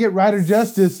you can get rider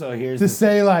justice So here's to the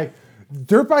say like,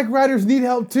 dirt bike riders need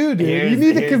help too, dude. You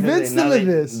need to convince them of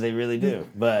this. They really do.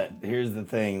 But here's the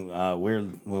thing: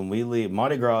 when we leave,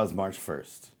 Mardi Gras is March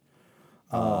 1st.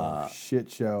 Shit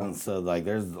show. And so like,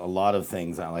 there's a lot of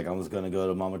things. Like I was going to go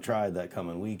to Mama Tried that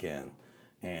coming weekend,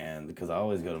 and because I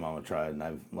always go to Mama Tried, and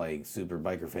I've like super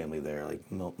biker family there. Like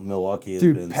Milwaukee has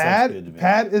been Dude, such good to me.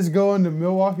 Pat is going to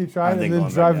Milwaukee Tried and then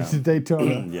going driving right to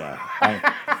Daytona. Yeah.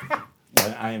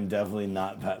 I am definitely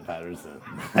not Pat Patterson.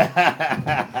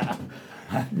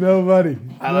 Nobody.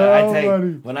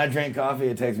 When I drink coffee,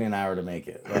 it takes me an hour to make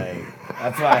it. Like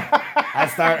that's why I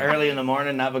start early in the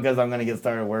morning, not because I'm going to get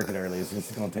started working early. It's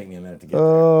just going to take me a minute to get there.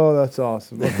 Oh, that's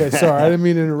awesome. Okay, sorry, I didn't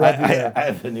mean to interrupt you there. I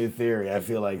have a new theory. I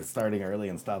feel like starting early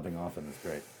and stopping often is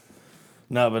great.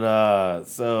 No, but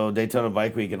so Daytona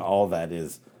Bike Week and all that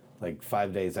is like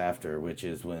 5 days after, which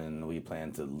is when we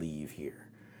plan to leave here.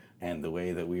 And the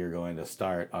way that we are going to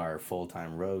start our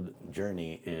full-time road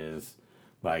journey is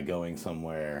by going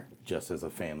somewhere just as a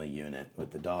family unit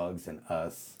with the dogs and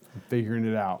us. Figuring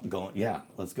it out.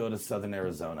 Let's go to southern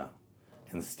Arizona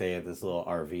and stay at this little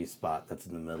RV spot that's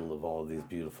in the middle of all of these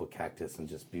beautiful cactus and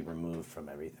just be removed from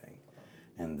everything.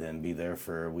 And then be there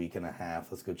for a week and a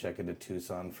half. Let's go check into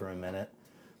Tucson for a minute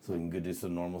so we can go do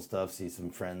some normal stuff, see some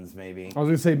friends maybe. I was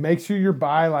going to say, make sure you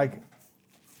buy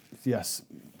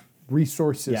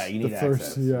resources. Yeah, you need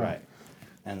access, Yeah. right.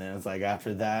 And then it's like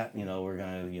after that, we're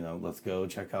going to, let's go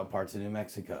check out parts of New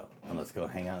Mexico and let's go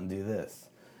hang out and do this.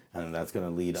 And that's going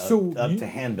to lead up to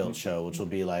Hand-Built Show, which will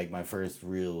be like my first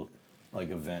real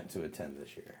event to attend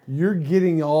this year. You're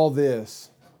getting all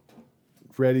this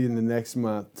ready in the next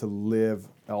month to live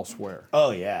elsewhere.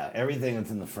 Oh yeah, everything that's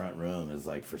in the front room is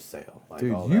like for sale. Like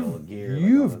Dude, all that old gear.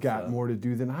 You've got more to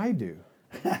do than I do.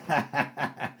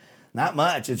 Not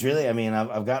much. It's really,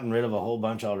 I've gotten rid of a whole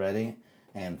bunch already,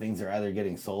 and things are either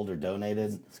getting sold or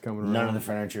donated. It's coming around. None of the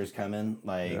furniture is coming.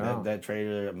 Like Yeah. that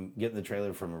trailer, I'm getting the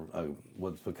trailer from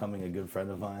what's becoming a good friend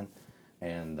of mine,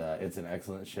 and it's in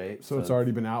excellent shape. So it's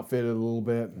already been outfitted a little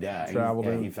bit. Yeah, traveled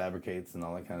in. he fabricates and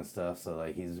all that kind of stuff. So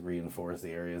like he's reinforced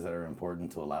the areas that are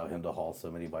important to allow him to haul so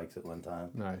many bikes at one time.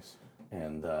 Nice.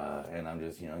 And I'm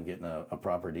just getting a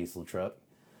proper diesel truck.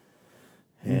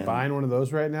 You buying one of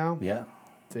those right now? Yeah.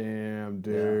 Damn,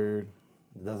 dude.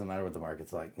 It doesn't matter what the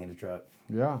market's like. Need a truck.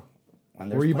 Yeah.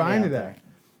 And Where are you buying it at?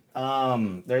 I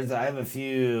have a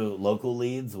few local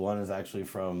leads. One is actually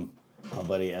from my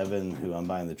buddy Evan, who I'm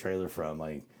buying the trailer from.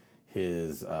 Like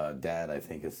his dad, I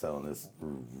think, is selling this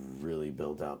really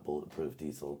built out bulletproof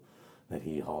diesel that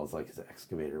he hauls like his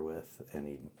excavator with,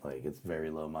 and it's very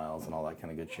low miles and all that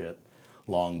kind of good shit.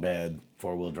 Long bed,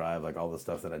 4-wheel drive, like all the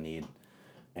stuff that I need.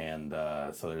 And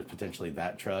so there's potentially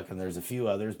that truck, and there's a few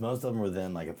others. Most of them are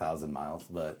within 1,000 miles,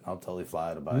 but I'll totally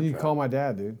fly to buy. You need to call my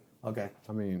dad, dude. Okay.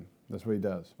 That's what he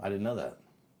does. I didn't know that.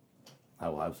 I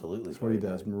will absolutely. That's what he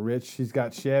does. Rich, he's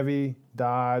got Chevy,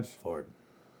 Dodge. Ford.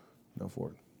 No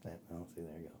Ford. Yeah, oh, see,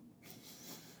 there you go.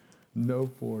 No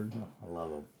Ford. I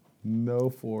love them. No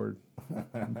Ford.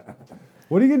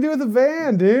 What are you gonna do with the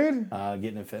van, dude?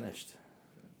 Getting it finished.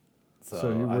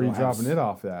 So where are you dropping it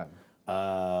off at?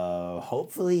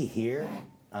 Hopefully here.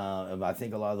 I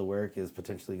think a lot of the work is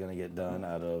potentially going to get done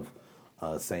out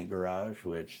of Saint Garage,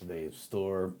 which they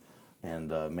store and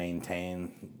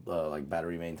maintain, like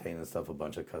battery maintain and stuff, a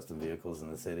bunch of custom vehicles in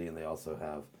the city. And they also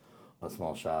have a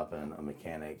small shop and a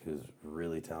mechanic who's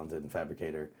really talented and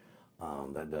fabricator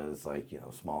that does like,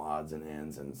 small odds and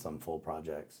ends and some full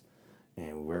projects.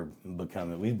 And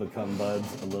we've become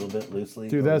buds a little bit loosely.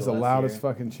 Dude, that's the loudest year.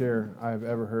 fucking chair I've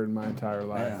ever heard in my entire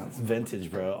life. Yeah, it's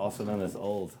vintage, bro. Also known as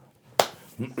old.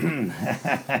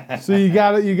 So you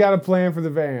got a plan for the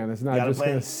van. It's not Got a just plan?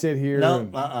 gonna sit here. No,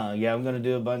 and, Yeah, I'm gonna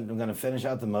do a bunch. I'm gonna finish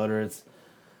out the motor. It's.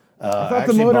 I thought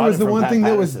the motor was the one thing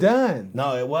that was done.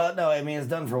 No, I mean, it's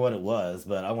done for what it was,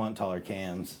 but I want taller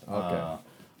cams. Okay.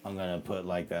 I'm gonna put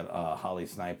like that Holly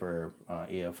Sniper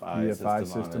EFI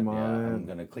system on it. I'm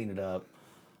gonna clean it up.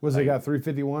 Was it got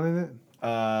 351 in it?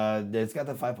 It's got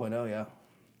the 5.0, yeah.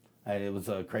 It was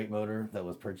a crate motor that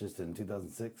was purchased in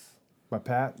 2006. By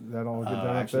Pat? That all get done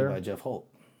up Actually, there? by Jeff Holt.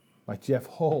 By Jeff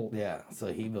Holt. Yeah,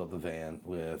 so he built the van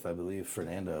with, I believe,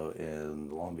 Fernando in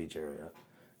the Long Beach area.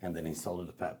 And then he sold it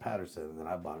to Pat Patterson, and then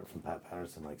I bought it from Pat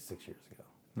Patterson like 6 years ago.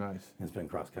 Nice. It's been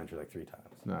cross country like 3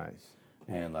 times. Nice.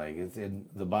 And like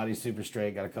the body's super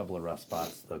straight, got a couple of rough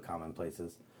spots, the common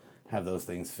places. Have those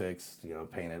things fixed,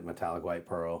 painted metallic white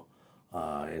pearl.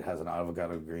 It has an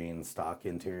avocado green stock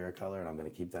interior color, and I'm going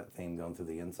to keep that theme going through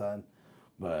the inside.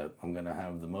 But I'm going to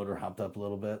have the motor hopped up a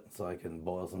little bit so I can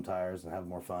boil some tires and have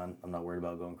more fun. I'm not worried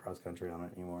about going cross country on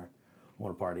it anymore. I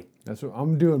want to party. That's what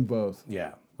I'm doing both.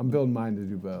 Yeah. I'm building mine to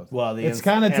do both. Well, it's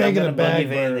kind of taking a buggy back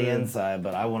van the burner. inside,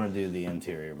 but I want to do the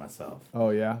interior myself. Oh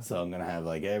yeah. So I'm gonna have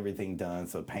like everything done.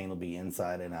 So paint will be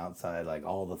inside and outside. Like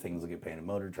all the things will get painted.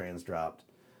 Motor trans dropped.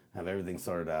 Have everything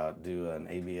sorted out. Do an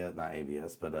not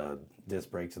ABS, but disc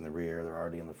brakes in the rear. They're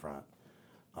already in the front.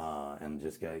 And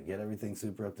just get everything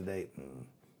super up to date and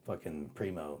fucking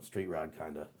primo street rod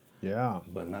kinda. Yeah.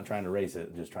 But not trying to race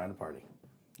it. Just trying to party.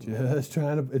 Just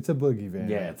trying to. It's a boogie van.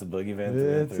 Yeah, it's a boogie van.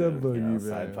 It's a boogie van.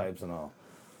 Side pipes and all.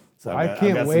 So I I've got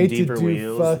can't some wait to deeper do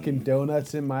wheels. fucking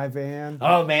donuts in my van.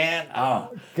 Oh man! Oh,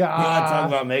 God, you want to talk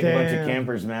about making a bunch damn. of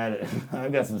campers mad?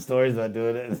 I've got some stories about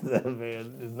doing it. That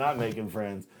man is not making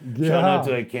friends. Yeah. Showing up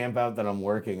to a camp out that I'm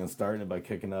working and starting it by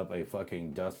kicking up a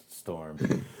fucking dust storm,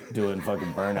 doing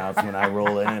fucking burnouts when I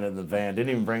roll in the van. Didn't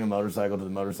even bring a motorcycle to the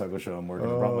motorcycle show I'm working.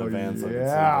 Brought my van so I could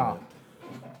yeah. sleep in it.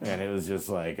 And it was just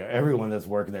like everyone that's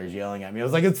working there is yelling at me. I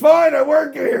was like, "It's fine, I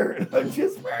work here." And I'm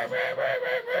just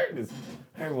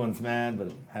everyone's mad,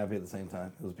 but happy at the same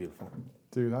time. It was beautiful.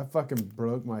 Dude, I fucking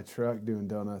broke my truck doing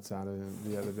donuts out of it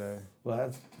the other day. Well,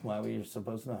 that's why we're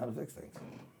supposed to know how to fix things.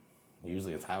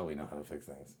 Usually it's how we know how to fix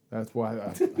things. That's why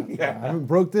I haven't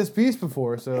broke this piece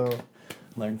before, so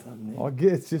Learn something new. I'll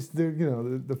get. It's just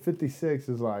the 56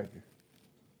 is like.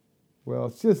 Well,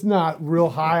 it's just not real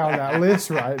high on that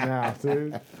list right now,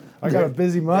 dude. I got a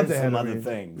busy month There's ahead some of other me.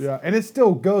 things. Yeah, and it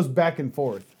still goes back and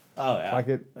forth. Oh, yeah. Like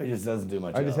it just doesn't do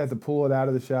much I just else. have to pull it out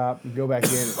of the shop and go back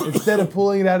in. Instead of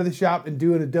pulling it out of the shop and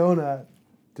doing a donut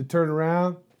to turn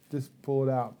around, just pull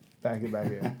it out, back it back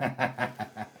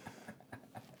in.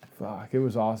 Fuck, it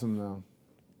was awesome though.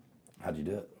 How'd you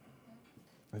do it?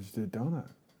 I just did a donut.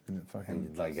 And it fucking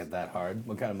And like get that hard?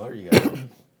 What kind of motor you got?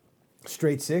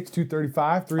 straight 6,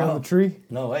 235, 3 Oh. on the tree.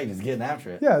 No way, just getting after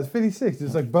it. Yeah, it's 56.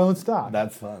 It's like bone stock.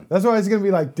 That's fun. That's why it's gonna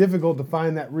be like difficult to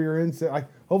find that rear end set. Like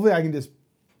hopefully I can just.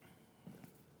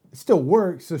 It still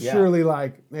works, so Yeah. surely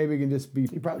like maybe it can just be.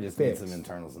 You probably just fixed. need some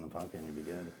internals in the pumpkin, you'd be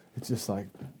good. It's just like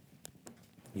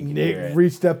You can hear Nick it.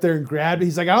 reached up there and grabbed it.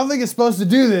 He's like, I don't think it's supposed to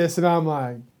do this, and I'm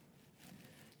like,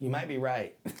 You might be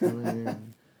right. I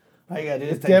mean, All you gotta do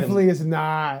is it take definitely is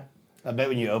not. I bet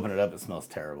when you open it up, it smells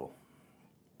terrible.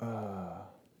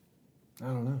 I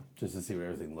don't know. Just to see what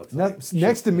everything looks like.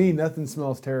 Next to me, nothing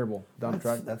smells terrible. Dump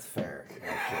truck. That's fair.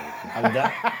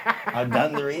 Actually. I've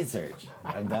done the research.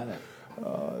 I've done it.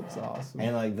 Oh, it's awesome.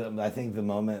 And like I think the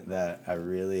moment that I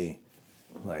really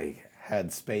like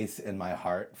had space in my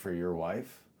heart for your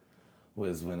wife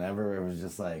was whenever it was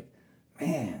just like,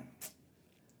 man,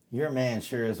 your man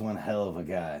sure is one hell of a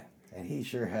guy. And he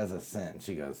sure has a scent.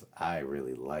 She goes, I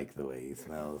really like the way he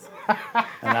smells.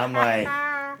 And I'm like,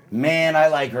 man, I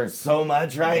like her so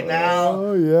much right now.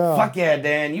 Oh, yeah. Fuck yeah,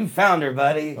 Dan. You found her,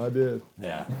 buddy. I did.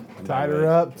 Yeah. And by Tied the her way-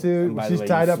 up, too. and by the She's way, you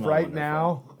tied up smell right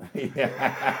wonderful. now.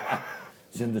 Yeah.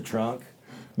 She's in the trunk.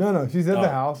 No, she's at Oh. the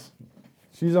house.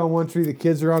 She's on one tree. The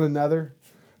kids are on another.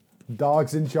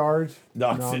 Dog's in charge.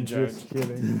 Dog's No, in I'm charge. Just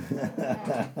kidding.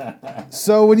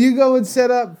 So when you go and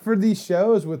set up for these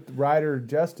shows with Ryder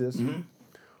Justice, Mm-hmm.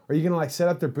 are you gonna like set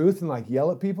up their booth and like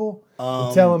yell at people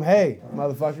and tell them, "Hey,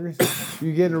 motherfuckers,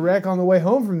 you getting a wreck on the way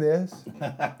home from this"?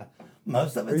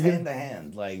 Most of it's you hand to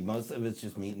hand. Like most of it's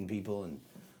just meeting people and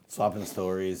swapping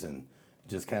stories and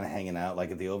just kind of hanging out.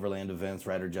 Like at the Overland events,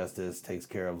 Ryder Justice takes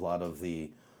care of a lot of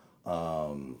the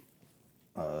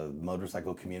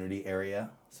motorcycle community area.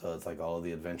 So it's like all of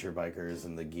the adventure bikers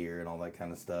and the gear and all that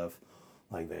kind of stuff.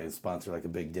 Like they sponsor like a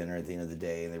big dinner at the end of the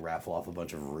day, and they raffle off a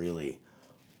bunch of really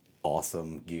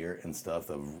awesome gear and stuff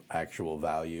of actual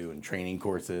value and training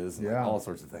courses and like all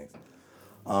sorts of things.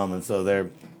 And so they're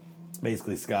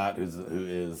basically Scott, who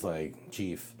is like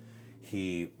chief.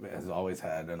 He has always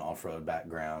had an off-road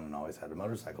background and always had a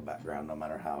motorcycle background, no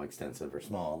matter how extensive or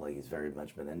small. Like he's very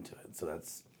much been into it. So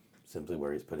that's simply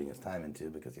where he's putting his time into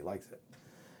because he likes it.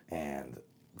 And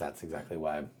that's exactly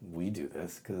why we do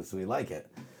this, because we like it.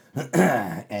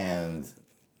 And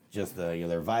just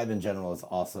their vibe in general is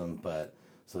awesome, but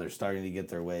so they're starting to get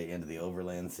their way into the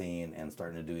overland scene and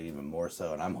starting to do it even more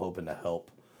so. And I'm hoping to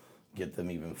help get them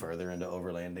even further into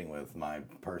overlanding with my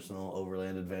personal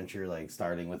overland adventure, like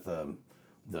starting with the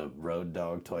Road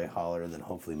Dog toy hauler, then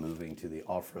hopefully moving to the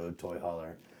off-road toy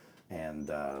hauler, and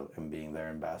being their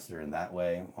ambassador in that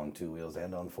way on 2 wheels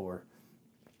and on 4.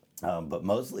 But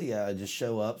mostly, just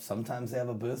show up. Sometimes they have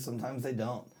a booth, sometimes they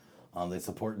don't. They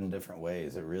support in different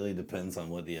ways. It really depends on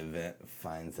what the event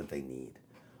finds that they need.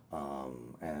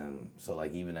 And so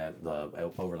like even at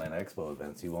the Overland Expo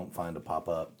events, you won't find a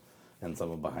pop-up and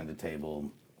someone behind a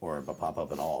table or a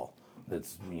pop-up at all.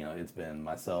 It's been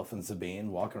myself and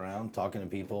Sabine walking around, talking to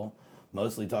people,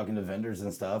 mostly talking to vendors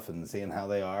and stuff and seeing how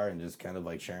they are and just kind of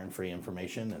like sharing free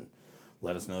information and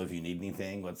let us know if you need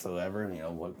anything whatsoever.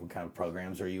 What kind of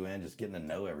programs are you in? Just getting to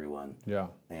know everyone. Yeah.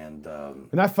 And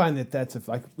I find that's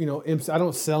I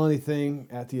don't sell anything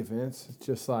at the events. It's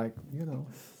just like,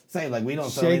 say like we don't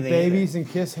sell shake anything babies either.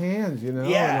 and kiss hands, Yeah,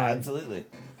 like, absolutely.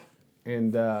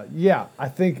 And I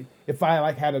think if I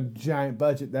like had a giant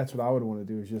budget, that's what I would want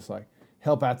to do is just like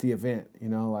help out the event.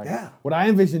 What I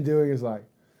envision doing is like,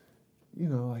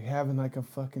 like having like a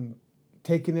fucking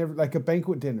like a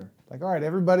banquet dinner. Like, all right,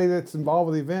 everybody that's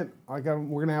involved with the event, we're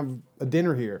gonna have a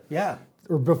dinner here. Yeah.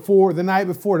 Or the night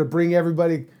before to bring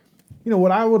everybody.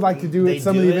 What I would like to do at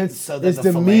some of the events so that is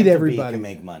the to meet everybody. can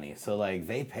make money. So like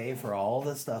they pay for all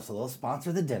this stuff, so they'll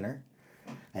sponsor the dinner,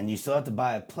 and you still have to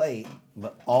buy a plate.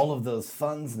 But all of those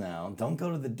funds now don't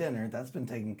go to the dinner. That's been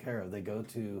taken care of. They go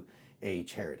to a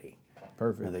charity.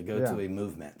 Perfect. Or they go to a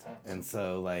movement. And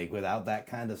so like without that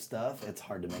kind of stuff, it's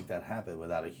hard to make that happen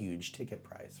without a huge ticket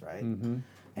price, right? Mm-hmm.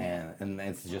 And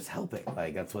it's just helping.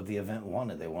 Like that's what the event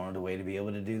wanted. They wanted a way to be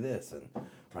able to do this. And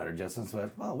Rider Justin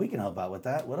said, well, we can help out with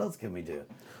that. What else can we do?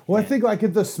 Well, I think like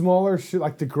at the smaller,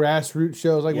 like the grassroots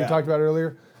shows, like we talked about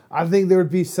earlier, I think there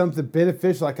would be something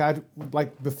beneficial.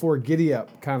 Like before Giddy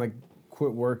Up kind of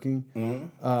quit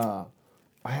working, I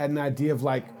had an idea of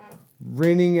like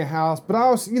renting a house. But I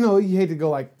was, you hate to go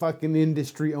like fucking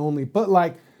industry only. But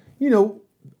like,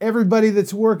 everybody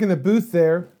that's working the booth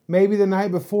there, maybe the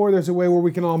night before there's a way where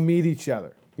we can all meet each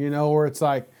other, or it's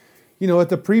like, at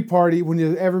the pre-party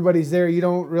when everybody's there, you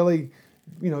don't really,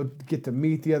 get to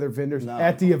meet the other vendors. No.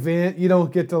 At the event. You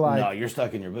don't get to like. No, you're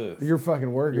stuck in your booth. You're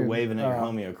fucking working. You're waving at your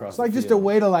homie across It's the like field. just a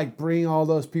way to like bring all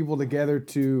those people together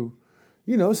to,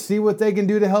 see what they can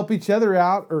do to help each other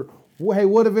out. Or hey,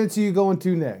 what events are you going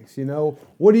to next?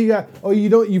 What do you got? Oh,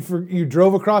 you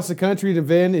drove across the country to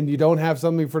vend and you don't have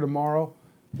something for tomorrow.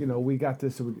 We got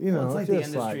this. It's like the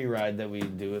industry ride that we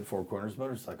do at Four Corners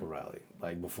Motorcycle Rally.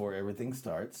 Like before everything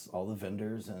starts, all the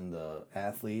vendors and the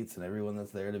athletes and everyone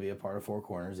that's there to be a part of Four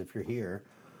Corners, if you're here,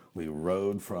 we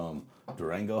rode from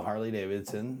Durango Harley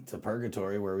Davidson to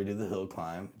Purgatory where we do the hill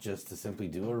climb just to simply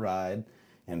do a ride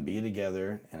and be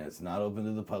together. And it's not open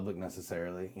to the public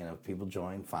necessarily. If people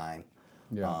join, fine.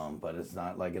 Yeah. But it's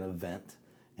not like an event.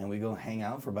 And we go hang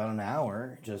out for about an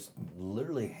hour, just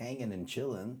literally hanging and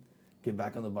chilling. Get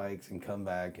back on the bikes and come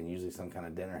back, and usually some kind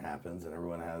of dinner happens, and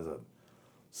everyone has a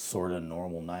sort of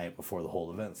normal night before the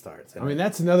whole event starts. And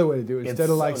that's another way to do it.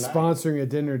 Instead of like sponsoring a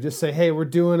dinner, just say, hey, we're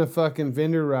doing a fucking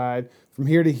vendor ride from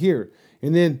here to here.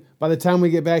 And then by the time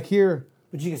we get back here...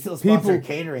 But you can still sponsor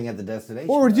catering at the destination.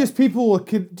 Or just people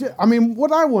could...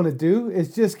 what I want to do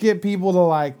is just get people to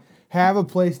like... have a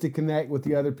place to connect with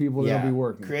the other people that'll be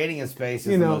working. Creating a space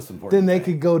is the most important Then they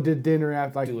thing. could go to dinner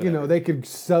after, they could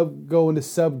go into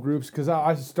subgroups, because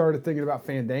I started thinking about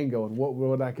Fandango and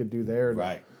what I could do there.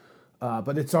 Right.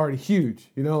 But it's already huge,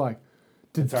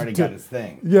 It's already got its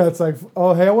thing. Yeah, it's like,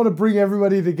 oh, hey, I want to bring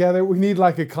everybody together. We need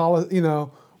like a college,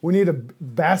 we need a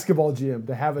basketball gym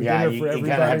to have a dinner for everybody. You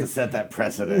kind of have to set that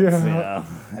precedence,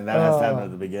 and that has to happen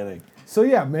at the beginning. So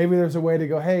yeah, maybe there's a way to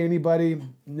go, hey, anybody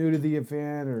new to the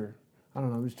event, or I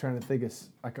don't know, I'm just trying to think of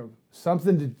like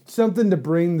something to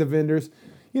bring the vendors,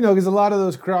 because a lot of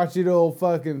those crotchety old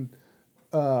fucking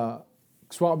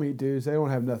swap meet dudes, they don't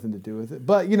have nothing to do with it.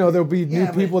 But there'll be new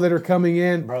people that are coming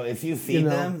in. Bro, if you feed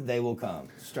them, they will come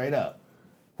straight up.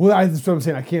 Well, that's what I'm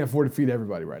saying. I can't afford to feed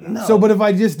everybody right now. No. So, but if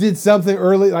I just did something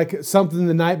early, like something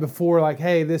the night before, like,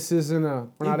 hey, this isn't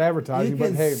we're not advertising, You but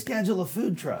can hey. schedule a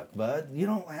food truck, bud. You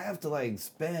don't have to like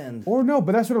spend. Or no,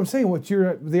 but that's what I'm saying. What's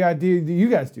the idea that you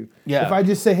guys do? Yeah. If I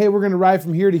just say, hey, we're going to ride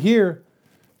from here to here,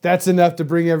 that's enough to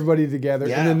bring everybody together.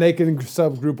 Yeah. And then they can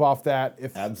subgroup off that.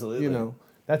 If Absolutely. You know,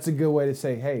 that's a good way to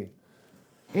say, hey.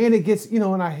 And it gets,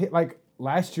 and I hit, like,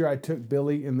 last year I took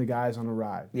Billy and the guys on a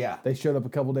ride. Yeah. They showed up a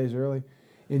couple days early.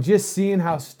 And just seeing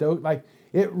how stoked, like,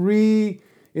 it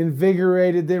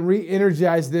reinvigorated them,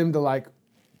 re-energized them to, like,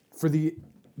 for the,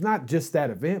 not just that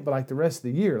event, but, like, the rest of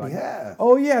the year. Like, Yeah.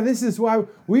 oh, yeah, this is why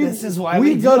we we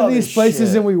do go to all these this places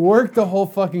shit. and we work the whole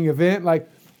fucking event. Like,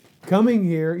 coming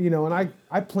here, and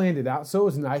I planned it out, so it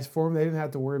was nice for them. They didn't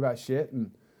have to worry about shit,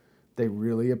 and they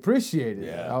really appreciated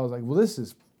it. Yeah. I was like, well,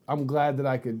 I'm glad that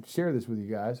I could share this with you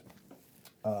guys.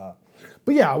 But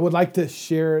yeah, I would like to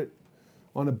share it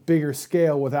on a bigger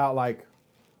scale without like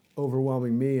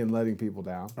overwhelming me and letting people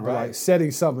down. But, like Right. setting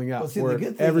something up Well, see, the where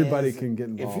good thing everybody is, can get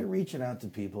involved. If you're reaching out to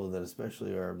people that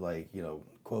especially are like,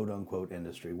 quote unquote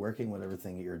industry, working with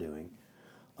everything that you're doing,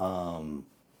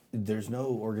 there's no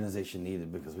organization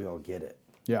needed because we all get it.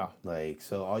 Yeah. Like,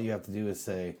 so all you have to do is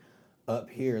say, up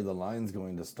here, the line's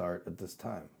going to start at this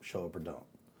time. Show up or don't.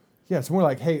 Yeah, it's more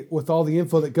like, hey, with all the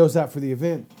info that goes out for the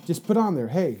event, just put on there,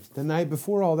 hey, the night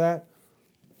before all that,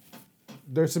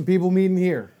 there's some people meeting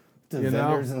here. To You know?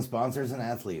 vendors and sponsors and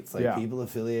athletes, like Yeah. people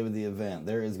affiliated with the event,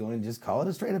 there is going to just call it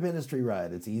a straight up industry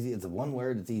ride. It's easy. It's a one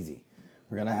word. It's easy.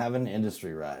 We're going to have an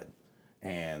industry ride.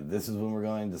 And this is when we're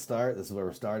going to start. This is where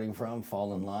we're starting from.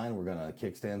 Fall in line. We're going to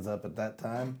kickstands up at that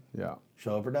time. Yeah.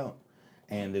 Show up or don't.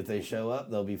 And if they show up,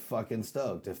 they'll be fucking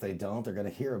stoked. If they don't, they're going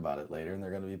to hear about it later and they're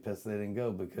going to be pissed they didn't go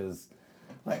because,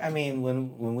 like, I mean,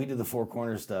 when we do the Four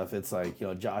Corners stuff, it's like,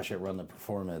 Josh at Run the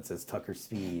Performance, it's Tucker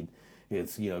Speed,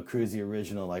 it's, Cruise the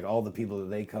Original, like all the people that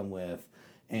they come with.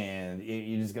 And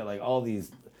you just got like all these,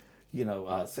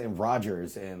 Sam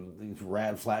Rogers and these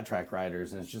rad flat track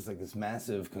riders. And it's just like this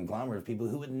massive conglomerate of people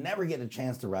who would never get a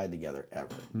chance to ride together ever.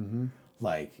 Mm-hmm.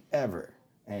 Like, ever.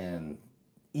 And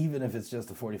even if it's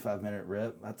just a 45-minute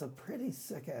rip, that's a pretty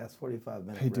sick-ass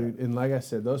 45-minute Hey, rip. dude, and like I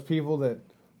said, those people that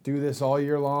do this all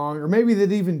year long, or maybe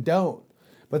that even don't,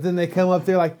 but then they come up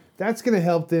there like, that's going to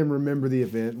help them remember the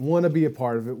event, want to be a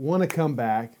part of it, want to come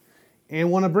back,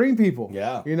 and want to bring people.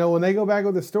 Yeah. When they go back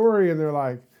with the story and they're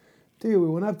like, dude, we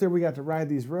went up there, we got to ride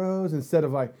these roads, instead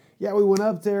of like, yeah, we went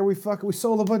up there, we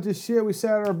sold a bunch of shit, we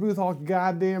sat at our booth all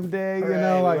goddamn day, Hooray,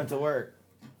 we like, went to work.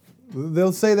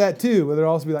 they'll say that too, but they'll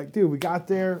also be like, dude, we got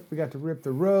there, we got to rip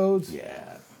the roads.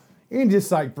 Yeah. And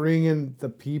just like bringing the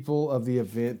people of the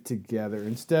event together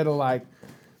instead of like,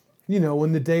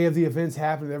 when the day of the event's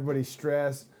happening, everybody's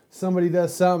stressed. Somebody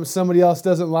does something somebody else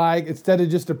doesn't like. Instead of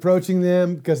just approaching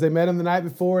them because they met them the night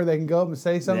before, they can go up and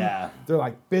say something. Yeah. They're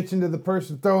like bitching to the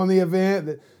person throwing the event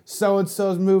that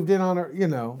so-and-so's moved in on her,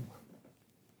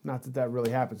 Not that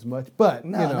really happens much, but,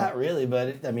 No, not really, but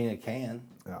it can.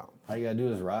 Yeah. All you gotta do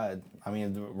is ride. I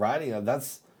mean, riding,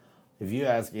 if you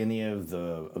ask any of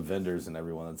the vendors and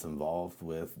everyone that's involved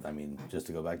with, just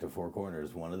to go back to Four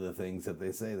Corners, one of the things that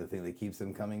they say, the thing that keeps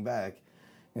them coming back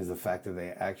is the fact that they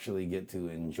actually get to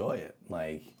enjoy it.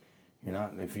 Like,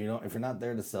 if you're not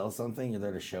there to sell something, you're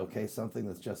there to showcase something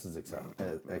that's just as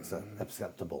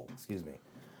acceptable, excuse me.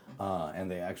 And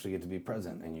they actually get to be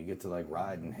present and you get to like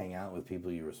ride and hang out with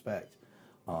people you respect.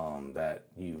 That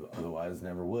you otherwise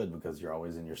never would because you're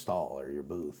always in your stall or your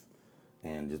booth.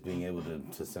 And just being able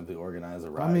to simply organize a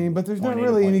ride. But there's not point A to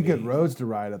really point any B. good roads to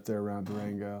ride up there around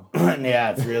Durango. Yeah,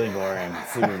 it's really boring.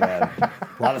 Super bad.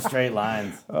 A lot of straight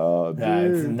lines. Oh, Yeah,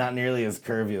 it's dude. not nearly as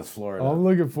curvy as Florida. I'm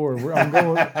looking forward.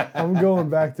 I'm going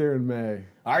back there in May.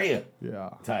 Are you? Yeah.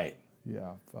 Tight.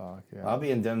 Yeah, fuck, yeah. I'll be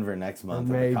in Denver next month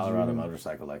at May, the Colorado June.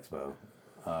 Motorcycle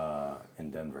Expo in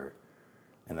Denver.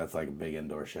 And that's like a big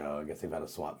indoor show. I guess they've had a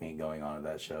swap meet going on at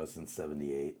that show since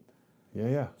 '78.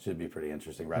 Yeah. Should be pretty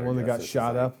interesting. The one that got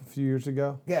shot up a few years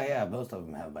ago? Yeah, most of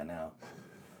them have by now.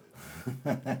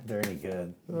 They're any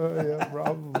good. Oh, yeah,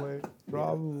 probably. I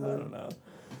don't know.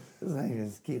 Just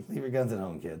leave your guns at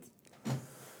home, kids.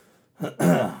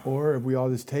 Or if we all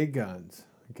just take guns,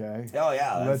 okay? Oh,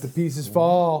 yeah. Let that's the pieces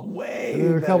fall. way And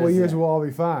in a couple better of years, than- we'll all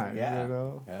be fine. Yeah. You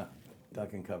know? Yeah.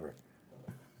 Duck and cover.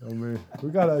 We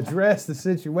got to address the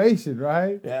situation,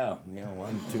 right? Yeah.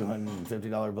 One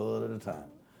 $250 bullet at a time.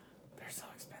 They're so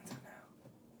expensive now.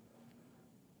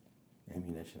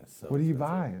 Ammunition is so What are you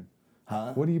expensive. buying?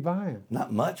 Huh? What are you buying?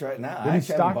 Not much right now. What are you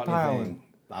actually haven't bought stockpiling? anything.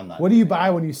 I'm not. What do you buy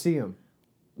when you see them?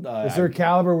 Is there a I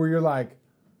caliber where you're like,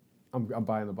 I'm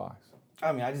buying the box?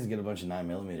 I just get a bunch of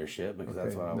 9mm shit because that's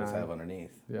Okay, what I always 9. have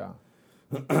underneath. Yeah.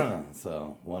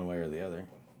 So one way or the other.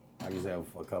 I usually have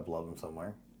a couple of them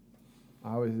somewhere.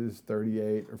 I always use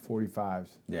 38 or 45s.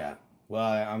 Yeah. Well,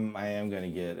 I am going to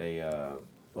get a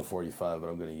 45, but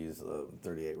I'm going to use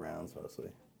 38 rounds mostly.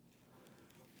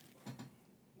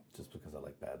 Just because I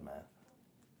like bad math.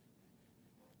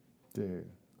 Dude,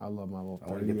 I love my little 38.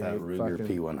 I want to get that Ruger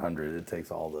P100. It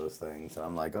takes all those things. And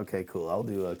I'm like, okay, cool. I'll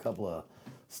do a couple of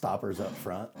stoppers up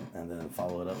front and then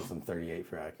follow it up with some 38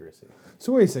 for accuracy.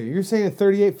 So wait a second. You're saying a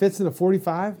 38 fits in a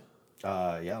 45?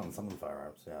 Yeah, on some of the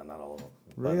firearms. Yeah, not all of them.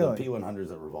 Really? But the P100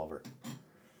 is a revolver.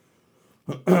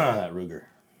 That Ruger.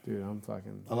 Dude, I'm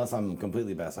fucking... Unless I'm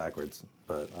completely bass backwards,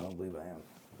 but I don't believe I am.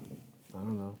 I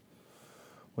don't know.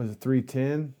 Was it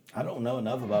 310? I don't know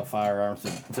enough about firearms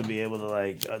to be able to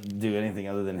like do anything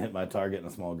other than hit my target in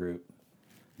a small group.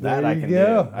 That There I you can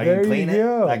go. do. I There can clean you it.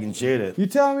 go. I can shoot it. You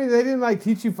telling me they didn't like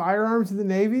teach you firearms in the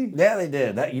Navy? Yeah, they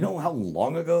did. That you know how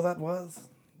long ago that was?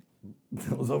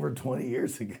 That was over 20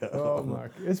 years ago. Oh my!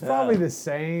 It's probably the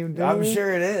same, dude. I'm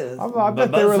sure it is. I But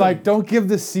bet they most were of- like, "Don't give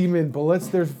the seamen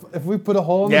bullets. If we put a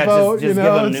hole in yeah, the boat, just you give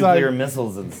know, them it's nuclear like,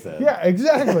 missiles instead. yeah,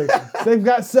 exactly. They've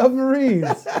got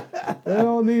submarines. They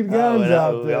don't need guns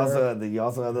out there. You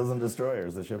also have those on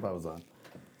destroyers. The ship I was on.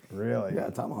 Really? Yeah,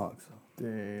 Tomahawks.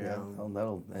 Damn. Yeah,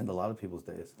 that'll end a lot of people's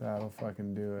days. That'll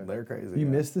fucking do it. They're crazy. You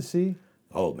yeah. miss the sea?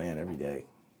 Oh man, every day.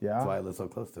 Yeah. That's why I live so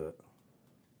close to it.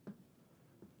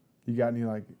 You got any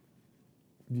like?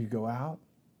 You go out?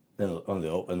 In the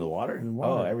water? In the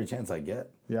water. Oh, every chance I get.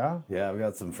 Yeah. Yeah, I've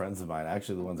got some friends of mine.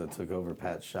 Actually, the ones that took over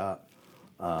Pat's shop.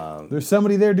 There's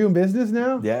somebody there doing business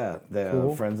now. Yeah, they're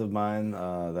Cool. friends of mine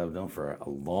that I've known for a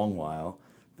long while.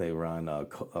 They run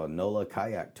NOLA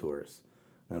kayak tours.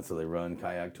 And so they run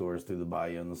kayak tours through the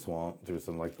bayou and the swamp, through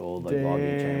some like old like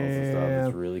logging channels and stuff.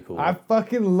 It's really cool. I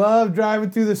fucking love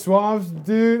driving through the swamps,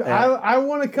 dude. Yeah. I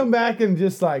want to come back and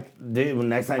just like, Dude, when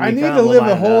next time you I need come, to we'll live line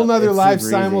a it whole up. nother It's life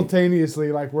super easy.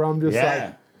 simultaneously, like where I'm just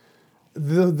Yeah.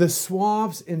 like, the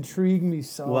swamps intrigue me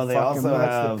so Well, they fucking also much.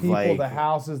 have, The people, like- the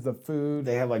houses, the food.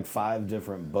 They have like 5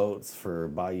 different boats for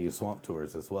bayou swamp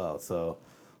tours as well. So,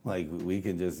 like, we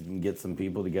can just get some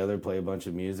people together, play a bunch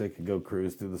of music, and go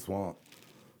cruise through the swamp.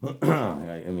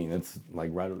 I mean, it's like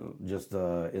right just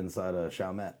inside of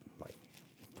Chalmette, like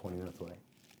 20 minutes away.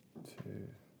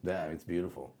 Yeah, it's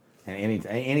beautiful. And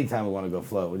anytime we want to go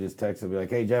float, we just text and be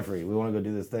like, "Hey, Jeffrey, we want to go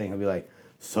do this thing." He'll be like,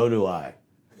 "So do I."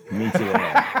 Meet you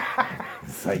there.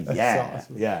 It's like, yeah,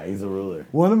 awesome. yeah, he's a ruler.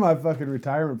 One of my fucking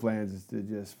retirement plans is to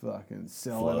just fucking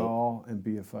sell Float. it all and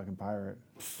be a fucking pirate.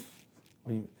 I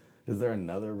mean, is there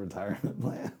another retirement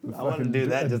plan? I want to Fucking do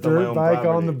that a just on my dirt own bike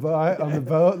property. on the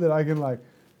boat that I can like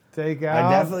take out.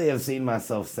 I definitely have seen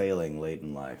myself sailing late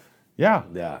in life. Yeah.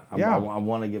 Yeah, Yeah. I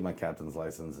want to get my captain's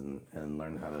license and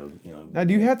learn how to, Now,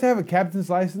 do you have to have a captain's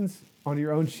license on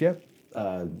your own ship?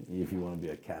 if you want to be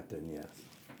a captain, yes.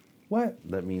 What?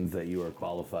 That means that you are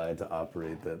qualified to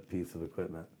operate that piece of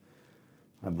equipment.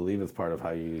 I believe it's part of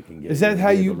how you can get. Is that your how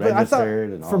you? vehicle But I thought, registered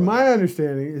and all from of my that.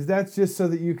 understanding, is that's just so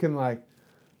that you can like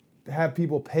have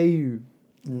people pay you.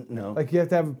 No, Like you have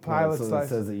to have a No, pilot's so it license.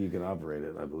 says that you can operate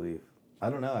it. I believe. I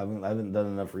don't know. I haven't done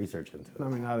enough research into it. I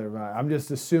mean, neither have I. I'm just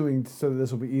assuming so that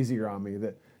this will be easier on me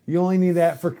that you only need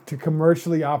that to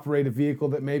commercially operate a vehicle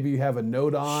that maybe you have a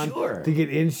note on Sure. to get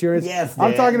insurance. Yes,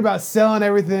 I'm Dan. talking about selling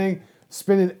everything,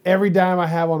 spending every dime I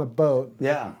have on a boat,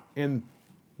 Yeah, and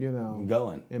I'm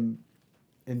going.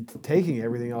 and taking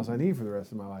everything else I need for the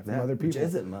rest of my life from Yeah, other which people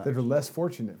isn't much. that are less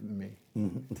fortunate than me.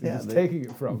 Yeah, Just taking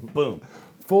it from boom.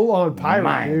 full on pirate,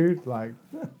 Mine. dude. Like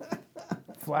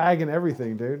flag and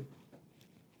everything, dude.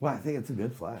 Well, I think it's a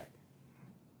good flag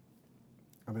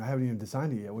I mean, I haven't even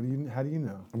designed it yet. How do you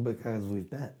know? because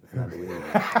we've met.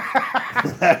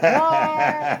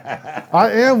 I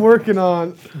am working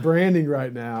on branding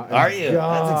right now. and Are you?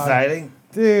 God, That's exciting.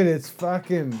 dude.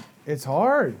 It's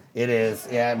hard. It is,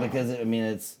 yeah, because I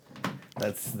mean,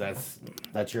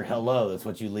 that's your hello. That's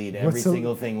what you lead every What's the-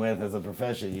 single thing with as a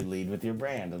profession. You lead with your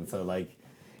brand, and so like,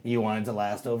 you want it to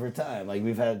last over time. Like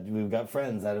we've got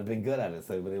friends that have been good at it,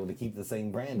 so they've been able to keep the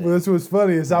same brand. Well, that's what's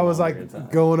funny is I was Longer like time.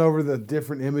 going over the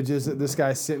different images that this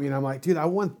guy sent me, and I'm like, dude, I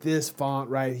want this font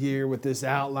right here with this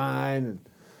outline. And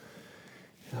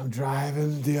I'm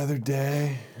driving the other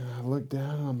day, and I look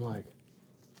down, and I'm like,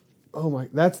 oh my,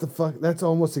 that's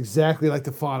almost exactly like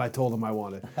the font I told him I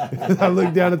wanted. I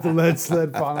looked down at the lead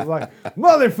sled font, I'm like,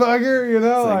 motherfucker,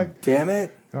 It's like, damn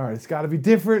it. all right, it's got to be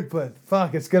different, but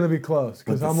fuck, it's gonna be close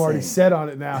because But the I'm already same. set on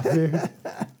it now, dude.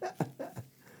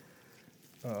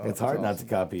 It's hard not to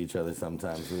copy each other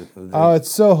sometimes. Oh, it's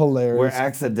so hilarious. We're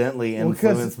accidentally 'cause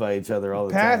influenced by each other all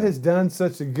the Pat time. has done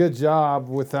such a good job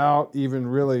without even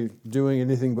really doing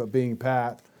anything but being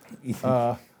Pat.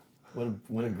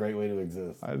 What a great way to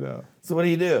exist. I know. So what do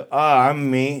you do? I'm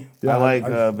me. Yeah, I like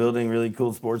I- building really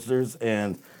cool Sportsters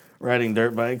and riding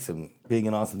dirt bikes and being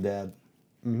an awesome dad.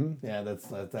 Mm-hmm. Yeah, that's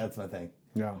my thing.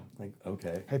 Yeah. Like,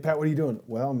 okay. Hey, Pat, what are you doing?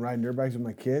 Well, I'm riding dirt bikes with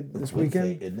my kid this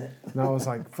Wednesday, weekend. isn't it? And I was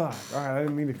like, fuck. All right, I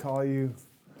didn't mean to call you.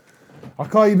 I'll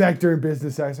call you back during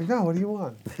business hours. Like, no, what do you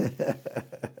want?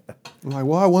 I'm like,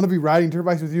 well, I want to be riding dirt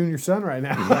bikes with you and your son right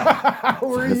now.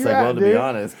 Where are It's you like, at, well, to dude? be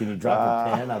honest, can you drop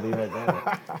a pen? I'll be right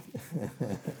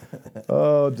there.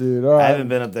 Oh, dude. All I right. haven't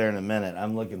been up there in a minute.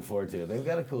 I'm looking forward to it. They've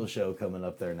got a cool show coming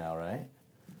up there now, right?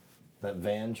 That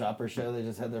Van Chopper show they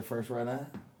just had their first run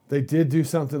at? They did do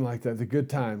something like that. The Good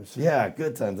Times. Yeah,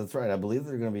 Good Times. That's right. I believe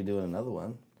they're going to be doing another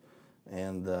one.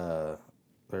 And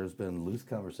there's been loose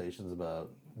conversations about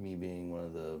me being one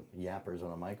of the yappers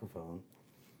on a microphone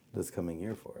this coming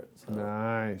year for it. So.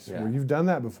 Nice. Yeah. Well, you've done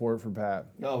that before for Pat.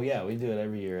 Oh, yeah. We do it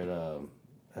every year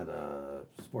at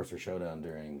Sportster Showdown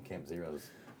during Camp Zero's.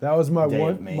 That was my Day of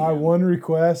one Mayhem. one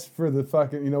request for the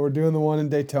fucking, we're doing the one in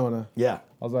Daytona. Yeah.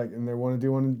 I was like, and they want to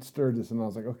do one in Sturgis. And I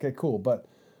was like, okay, cool. But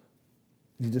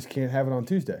you just can't have it on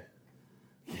Tuesday.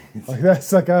 Like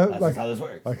that's like That's just how this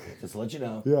works. Just to let you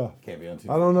know. Yeah. Can't be on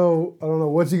Tuesday. I don't know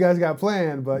what you guys got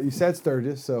planned, but you said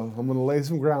Sturgis, so I'm gonna lay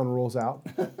some ground rules out.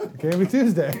 It can't be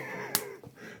Tuesday.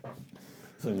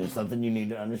 So there's something you need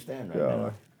to understand right Yeah.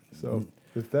 now. So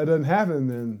if that doesn't happen,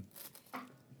 then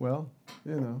well,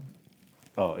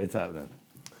 Oh, it's happening.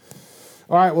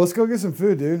 All right, well, let's go get some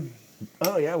food, dude.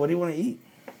 Oh, yeah. What do you want to eat?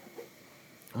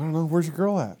 I don't know. Where's your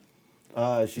girl at?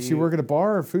 She Does she work at a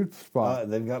bar or a food spot?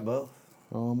 They've got both.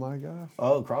 Oh my gosh.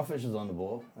 Oh, crawfish is on the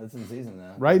boil. It's in season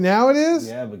now. Right now it is?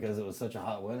 Yeah, because it was such a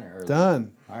hot winter. Early.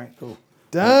 Done. All right, cool.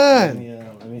 Done.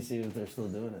 Let me see if they're still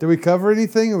doing it. Did we cover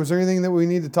anything? Or was there anything that we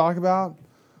need to talk about?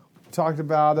 We talked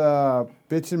about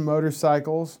bitchin'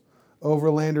 motorcycles,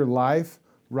 Overlander Life,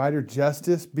 Rider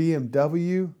Justice,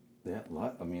 BMW. Yeah,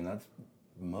 I mean that's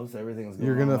most everything's going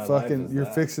You're on. gonna in my life fucking, is you're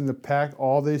that. fixing to pack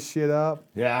all this shit up,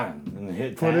 Yeah, and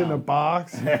hit put it in a town.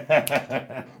 box.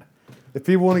 If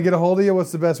people want to get a hold of you,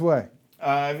 what's the best way?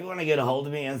 If you want to get a hold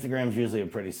of me, Instagram's usually a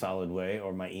pretty solid way,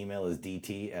 or my email is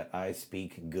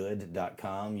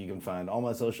dt@ispeakgood.com. You can find all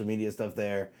my social media stuff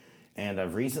there, and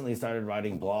I've recently started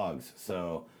writing blogs,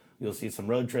 so you'll see some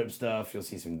road trip stuff, you'll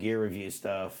see some gear review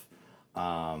stuff,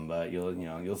 but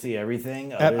you'll see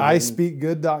everything At other than-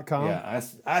 ispeakgood.com. Yeah,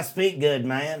 I speak good,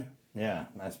 man. Yeah,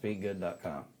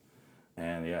 ispeakgood.com.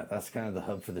 And yeah, that's kind of the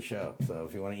hub for the show. So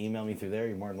if you want to email me through there,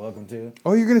 you're more than welcome to.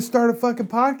 Oh, you're gonna start a fucking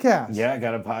podcast. Yeah, I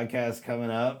got a podcast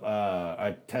coming up.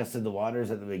 I tested the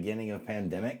waters at the beginning of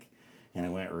pandemic, and it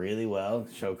went really well.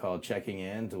 A show called Checking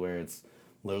In, to where it's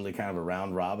literally kind of a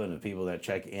round robin of people that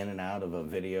check in and out of a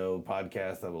video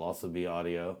podcast that will also be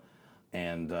audio,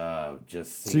 and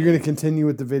just. So you're gonna continue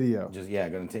with the video. Going to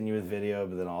continue with video,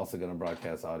 but then also going to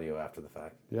broadcast audio after the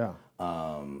fact. Yeah.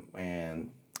 And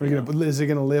Is it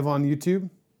gonna live on YouTube?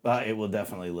 it will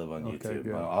definitely live on YouTube.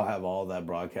 good. I'll have all that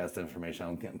broadcast information.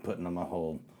 I'm putting on my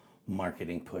whole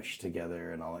marketing push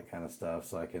together and all that kind of stuff,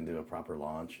 so I can do a proper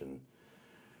launch and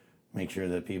make sure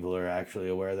that people are actually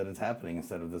aware that it's happening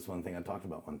instead of this one thing I talked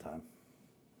about one time.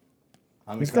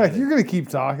 I'm It's excited. like you're gonna keep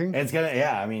talking. It's gonna,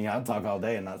 yeah. I mean, I'll talk all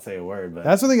day and not say a word, but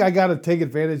That's one thing I got to take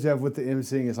advantage of with the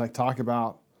emceeing is like talk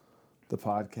about the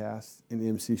podcast in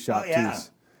MC shop yeah. tees.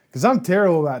 Because I'm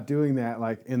terrible about doing that,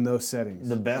 like in those settings.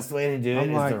 the best way to do it I'm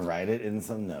is like- to write it in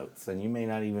some notes, and you may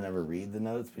not even ever read the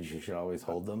notes, but you should always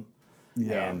hold them.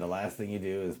 Yeah. And the last thing you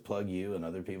do is plug you and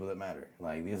other people that matter.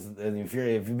 Like these, and if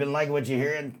you've been liking what you're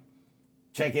hearing,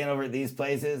 check in over at these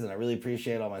places, and I really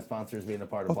appreciate all my sponsors being a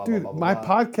part of. Oh, blah, dude, blah, blah, my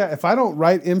blah, blah. podcast. If I don't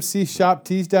write MC shop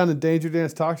tees down in Danger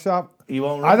Dance Talk Shop, You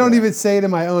won't. I don't remember even say it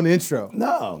in my own intro. that.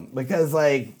 No, because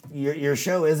like your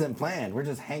show isn't planned. We're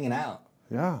just hanging out.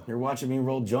 Yeah. You're watching me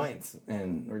roll joints,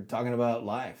 and we're talking about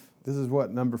life. This is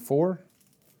what, number 4?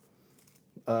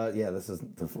 Yeah, this is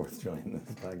the 4th joint in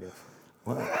this podcast.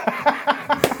 What?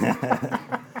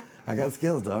 I got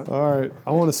skills, dog. All right.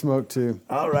 I want to smoke too.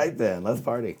 All right then, let's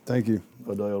party. Thank you.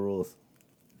 O'Doyle rules.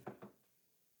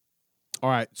 All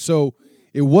right. So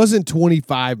it wasn't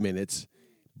 25 minutes,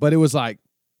 but it was like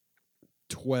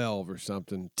 12 or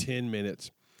something, 10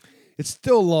 minutes. It's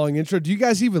still a long intro. Do you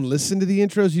guys even listen to the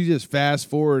intros? You just fast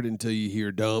forward until you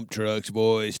hear dump trucks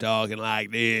boys talking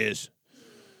like this.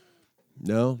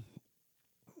 No?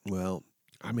 Well,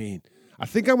 I mean, I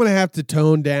think I'm going to have to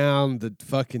tone down the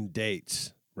fucking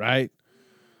dates, right?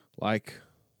 Like,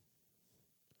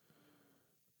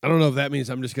 I don't know if that means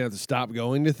I'm just going to have to stop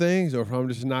going to things or if I'm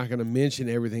just not going to mention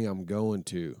everything I'm going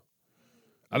to.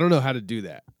 I don't know how to do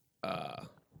that.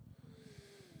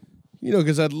 You know,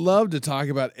 because I'd love to talk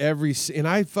about and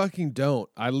I fucking don't.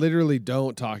 I literally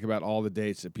don't talk about all the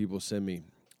dates that people send me.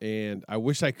 And I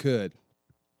wish I could.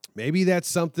 Maybe that's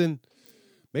something,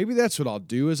 maybe that's what I'll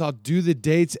do is I'll do the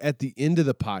dates at the end of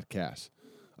the podcast.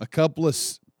 A couple of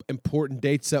important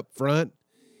dates up front.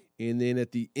 And then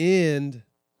at the end,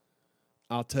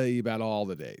 I'll tell you about all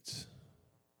the dates.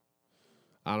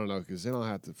 I don't know, because then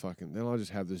I'll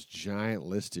just have this giant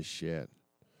list of shit.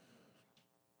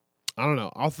 I don't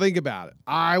know. I'll think about it.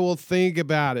 I will think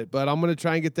about it, but I'm going to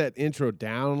try and get that intro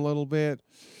down a little bit.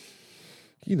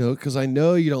 You know, because I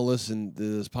know you don't listen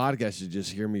to this podcast to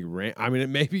just hear me rant. I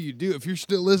mean, maybe you do. If you're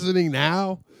still listening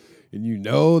now and you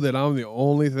know that I'm the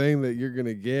only thing that you're going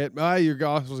to get, you're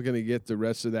also going to get the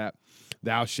rest of that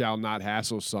Thou Shalt Not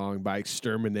Hassle song by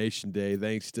Extermination Day,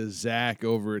 thanks to Zach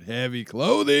over at Heavy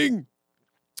Clothing.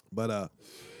 But,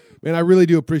 man, I really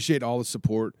do appreciate all the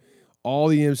support. All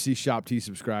the MC Shop T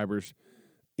subscribers.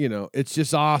 You know, it's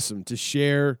just awesome to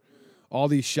share all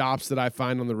these shops that I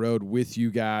find on the road with you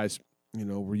guys, you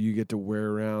know, where you get to wear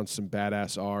around some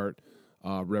badass art,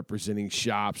 representing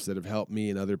shops that have helped me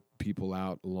and other people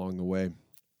out along the way.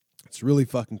 It's really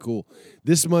fucking cool.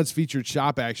 This month's featured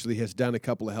shop actually has done a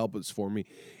couple of helmets for me.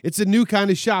 It's a new kind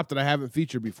of shop that I haven't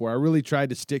featured before. I really tried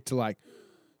to stick to like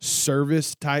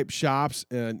service type shops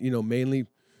and, you know, mainly.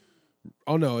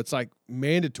 Oh, no, it's like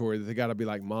mandatory that they got to be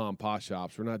like mom and pop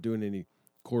shops. We're not doing any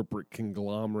corporate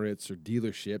conglomerates or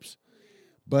dealerships.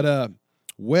 But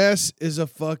Wes is a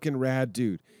fucking rad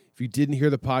dude. If you didn't hear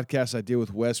the podcast I did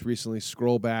with Wes recently,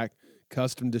 scroll back,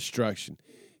 Custom Destruction.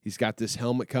 He's got this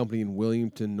helmet company in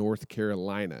Williamton, North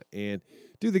Carolina. And,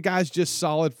 dude, the guy's just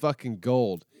solid fucking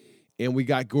gold. And we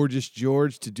got Gorgeous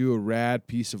George to do a rad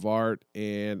piece of art.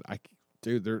 And,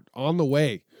 dude, they're on the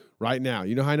way right now.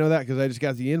 You know how I know that? Because I just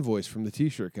got the invoice from the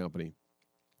t-shirt company.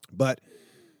 But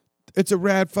it's a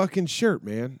rad fucking shirt,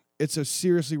 man. It's a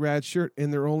seriously rad shirt,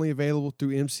 and they're only available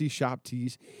through MC Shop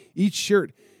Tees. Each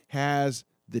shirt has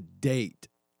the date,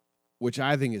 which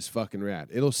I think is fucking rad.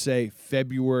 It'll say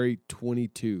February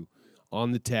 22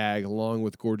 on the tag, along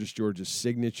with Gorgeous George's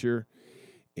signature.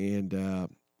 And, man,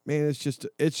 it's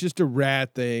just a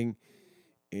rad thing.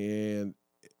 And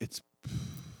it's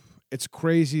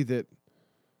crazy that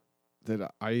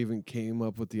I even came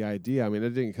up with the idea. I mean, I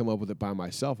didn't come up with it by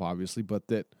myself, obviously, but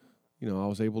that, you know, I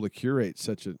was able to curate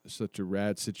such a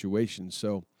rad situation.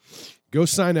 So go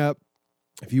sign up.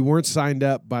 If you weren't signed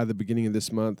up by the beginning of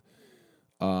this month,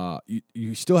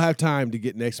 you still have time to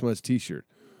get next month's t-shirt,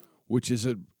 which is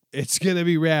it's going to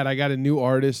be rad. I got a new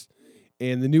artist,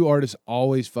 and the new artists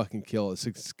always fucking kill it. It's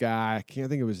this guy, I can't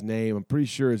think of his name. I'm pretty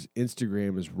sure his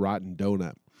Instagram is Rotten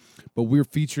Donut. But we're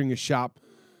featuring a shop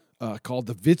called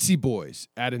the Vitsy Boys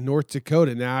out of North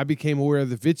Dakota. Now, I became aware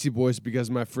of the Vitsy Boys because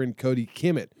of my friend Cody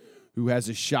Kimmett, who has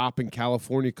a shop in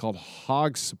California called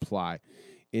Hog Supply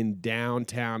in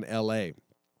downtown L.A.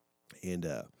 And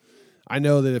I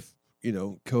know that if, you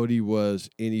know, Cody was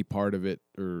any part of it,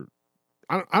 or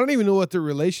I don't even know what their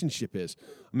relationship is.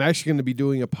 I'm actually going to be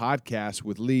doing a podcast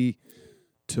with Lee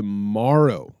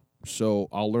tomorrow, so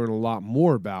I'll learn a lot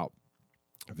more about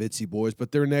Vitsy Boys.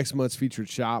 But their next month's featured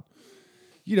shop,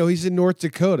 you know, he's in North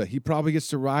Dakota. He probably gets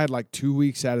to ride like 2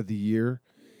 weeks out of the year,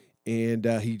 and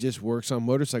he just works on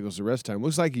motorcycles the rest of the time.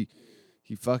 Looks like he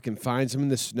fucking finds them in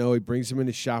the snow. He brings them in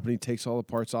his shop, and he takes all the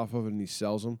parts off of it, and he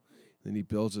sells them. Then he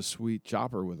builds a sweet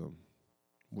chopper with them.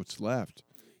 What's left?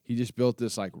 He just built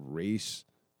this like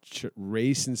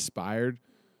race-inspired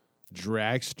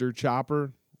dragster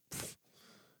chopper. Pfft,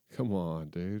 come on,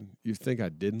 dude. You think I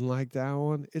didn't like that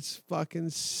one? It's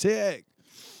fucking sick.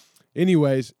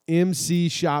 Anyways,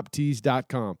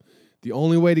 mcshoptees.com. The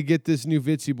only way to get this new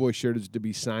Vitsy Boy shirt is to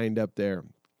be signed up there.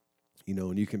 You know,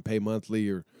 and you can pay monthly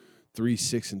or 3,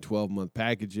 6, and 12-month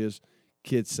packages,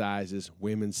 kid sizes,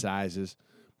 women's sizes,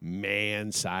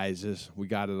 man sizes. We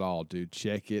got it all, dude.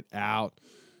 Check it out.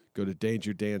 Go to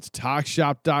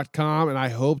DangerDanceTalkShop.com, and I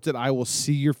hope that I will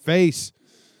see your face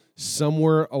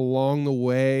somewhere along the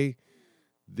way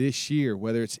this year,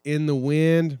 whether it's in the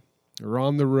wind or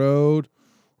on the road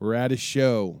or at a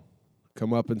show.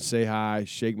 Come up and say hi,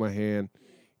 shake my hand,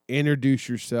 introduce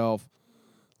yourself.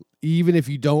 Even if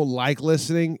you don't like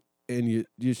listening, and you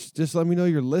just let me know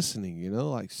you're listening, you know,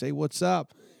 like say what's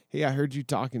up. Hey, I heard you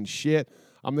talking shit.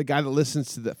 I'm the guy that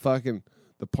listens to the part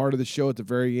of the show at the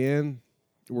very end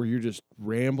where you're just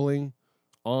rambling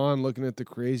on, looking at the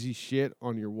crazy shit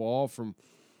on your wall from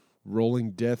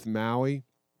Rolling Death Maui.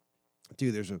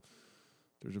 Dude, there's a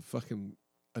fucking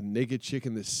a naked chick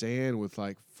in the sand with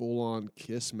like full on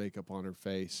Kiss makeup on her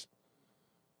face.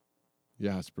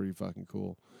 Yeah, it's pretty fucking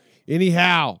cool.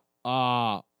 Anyhow,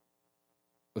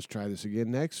 let's try this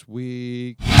again next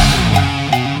week.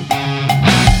 Bye.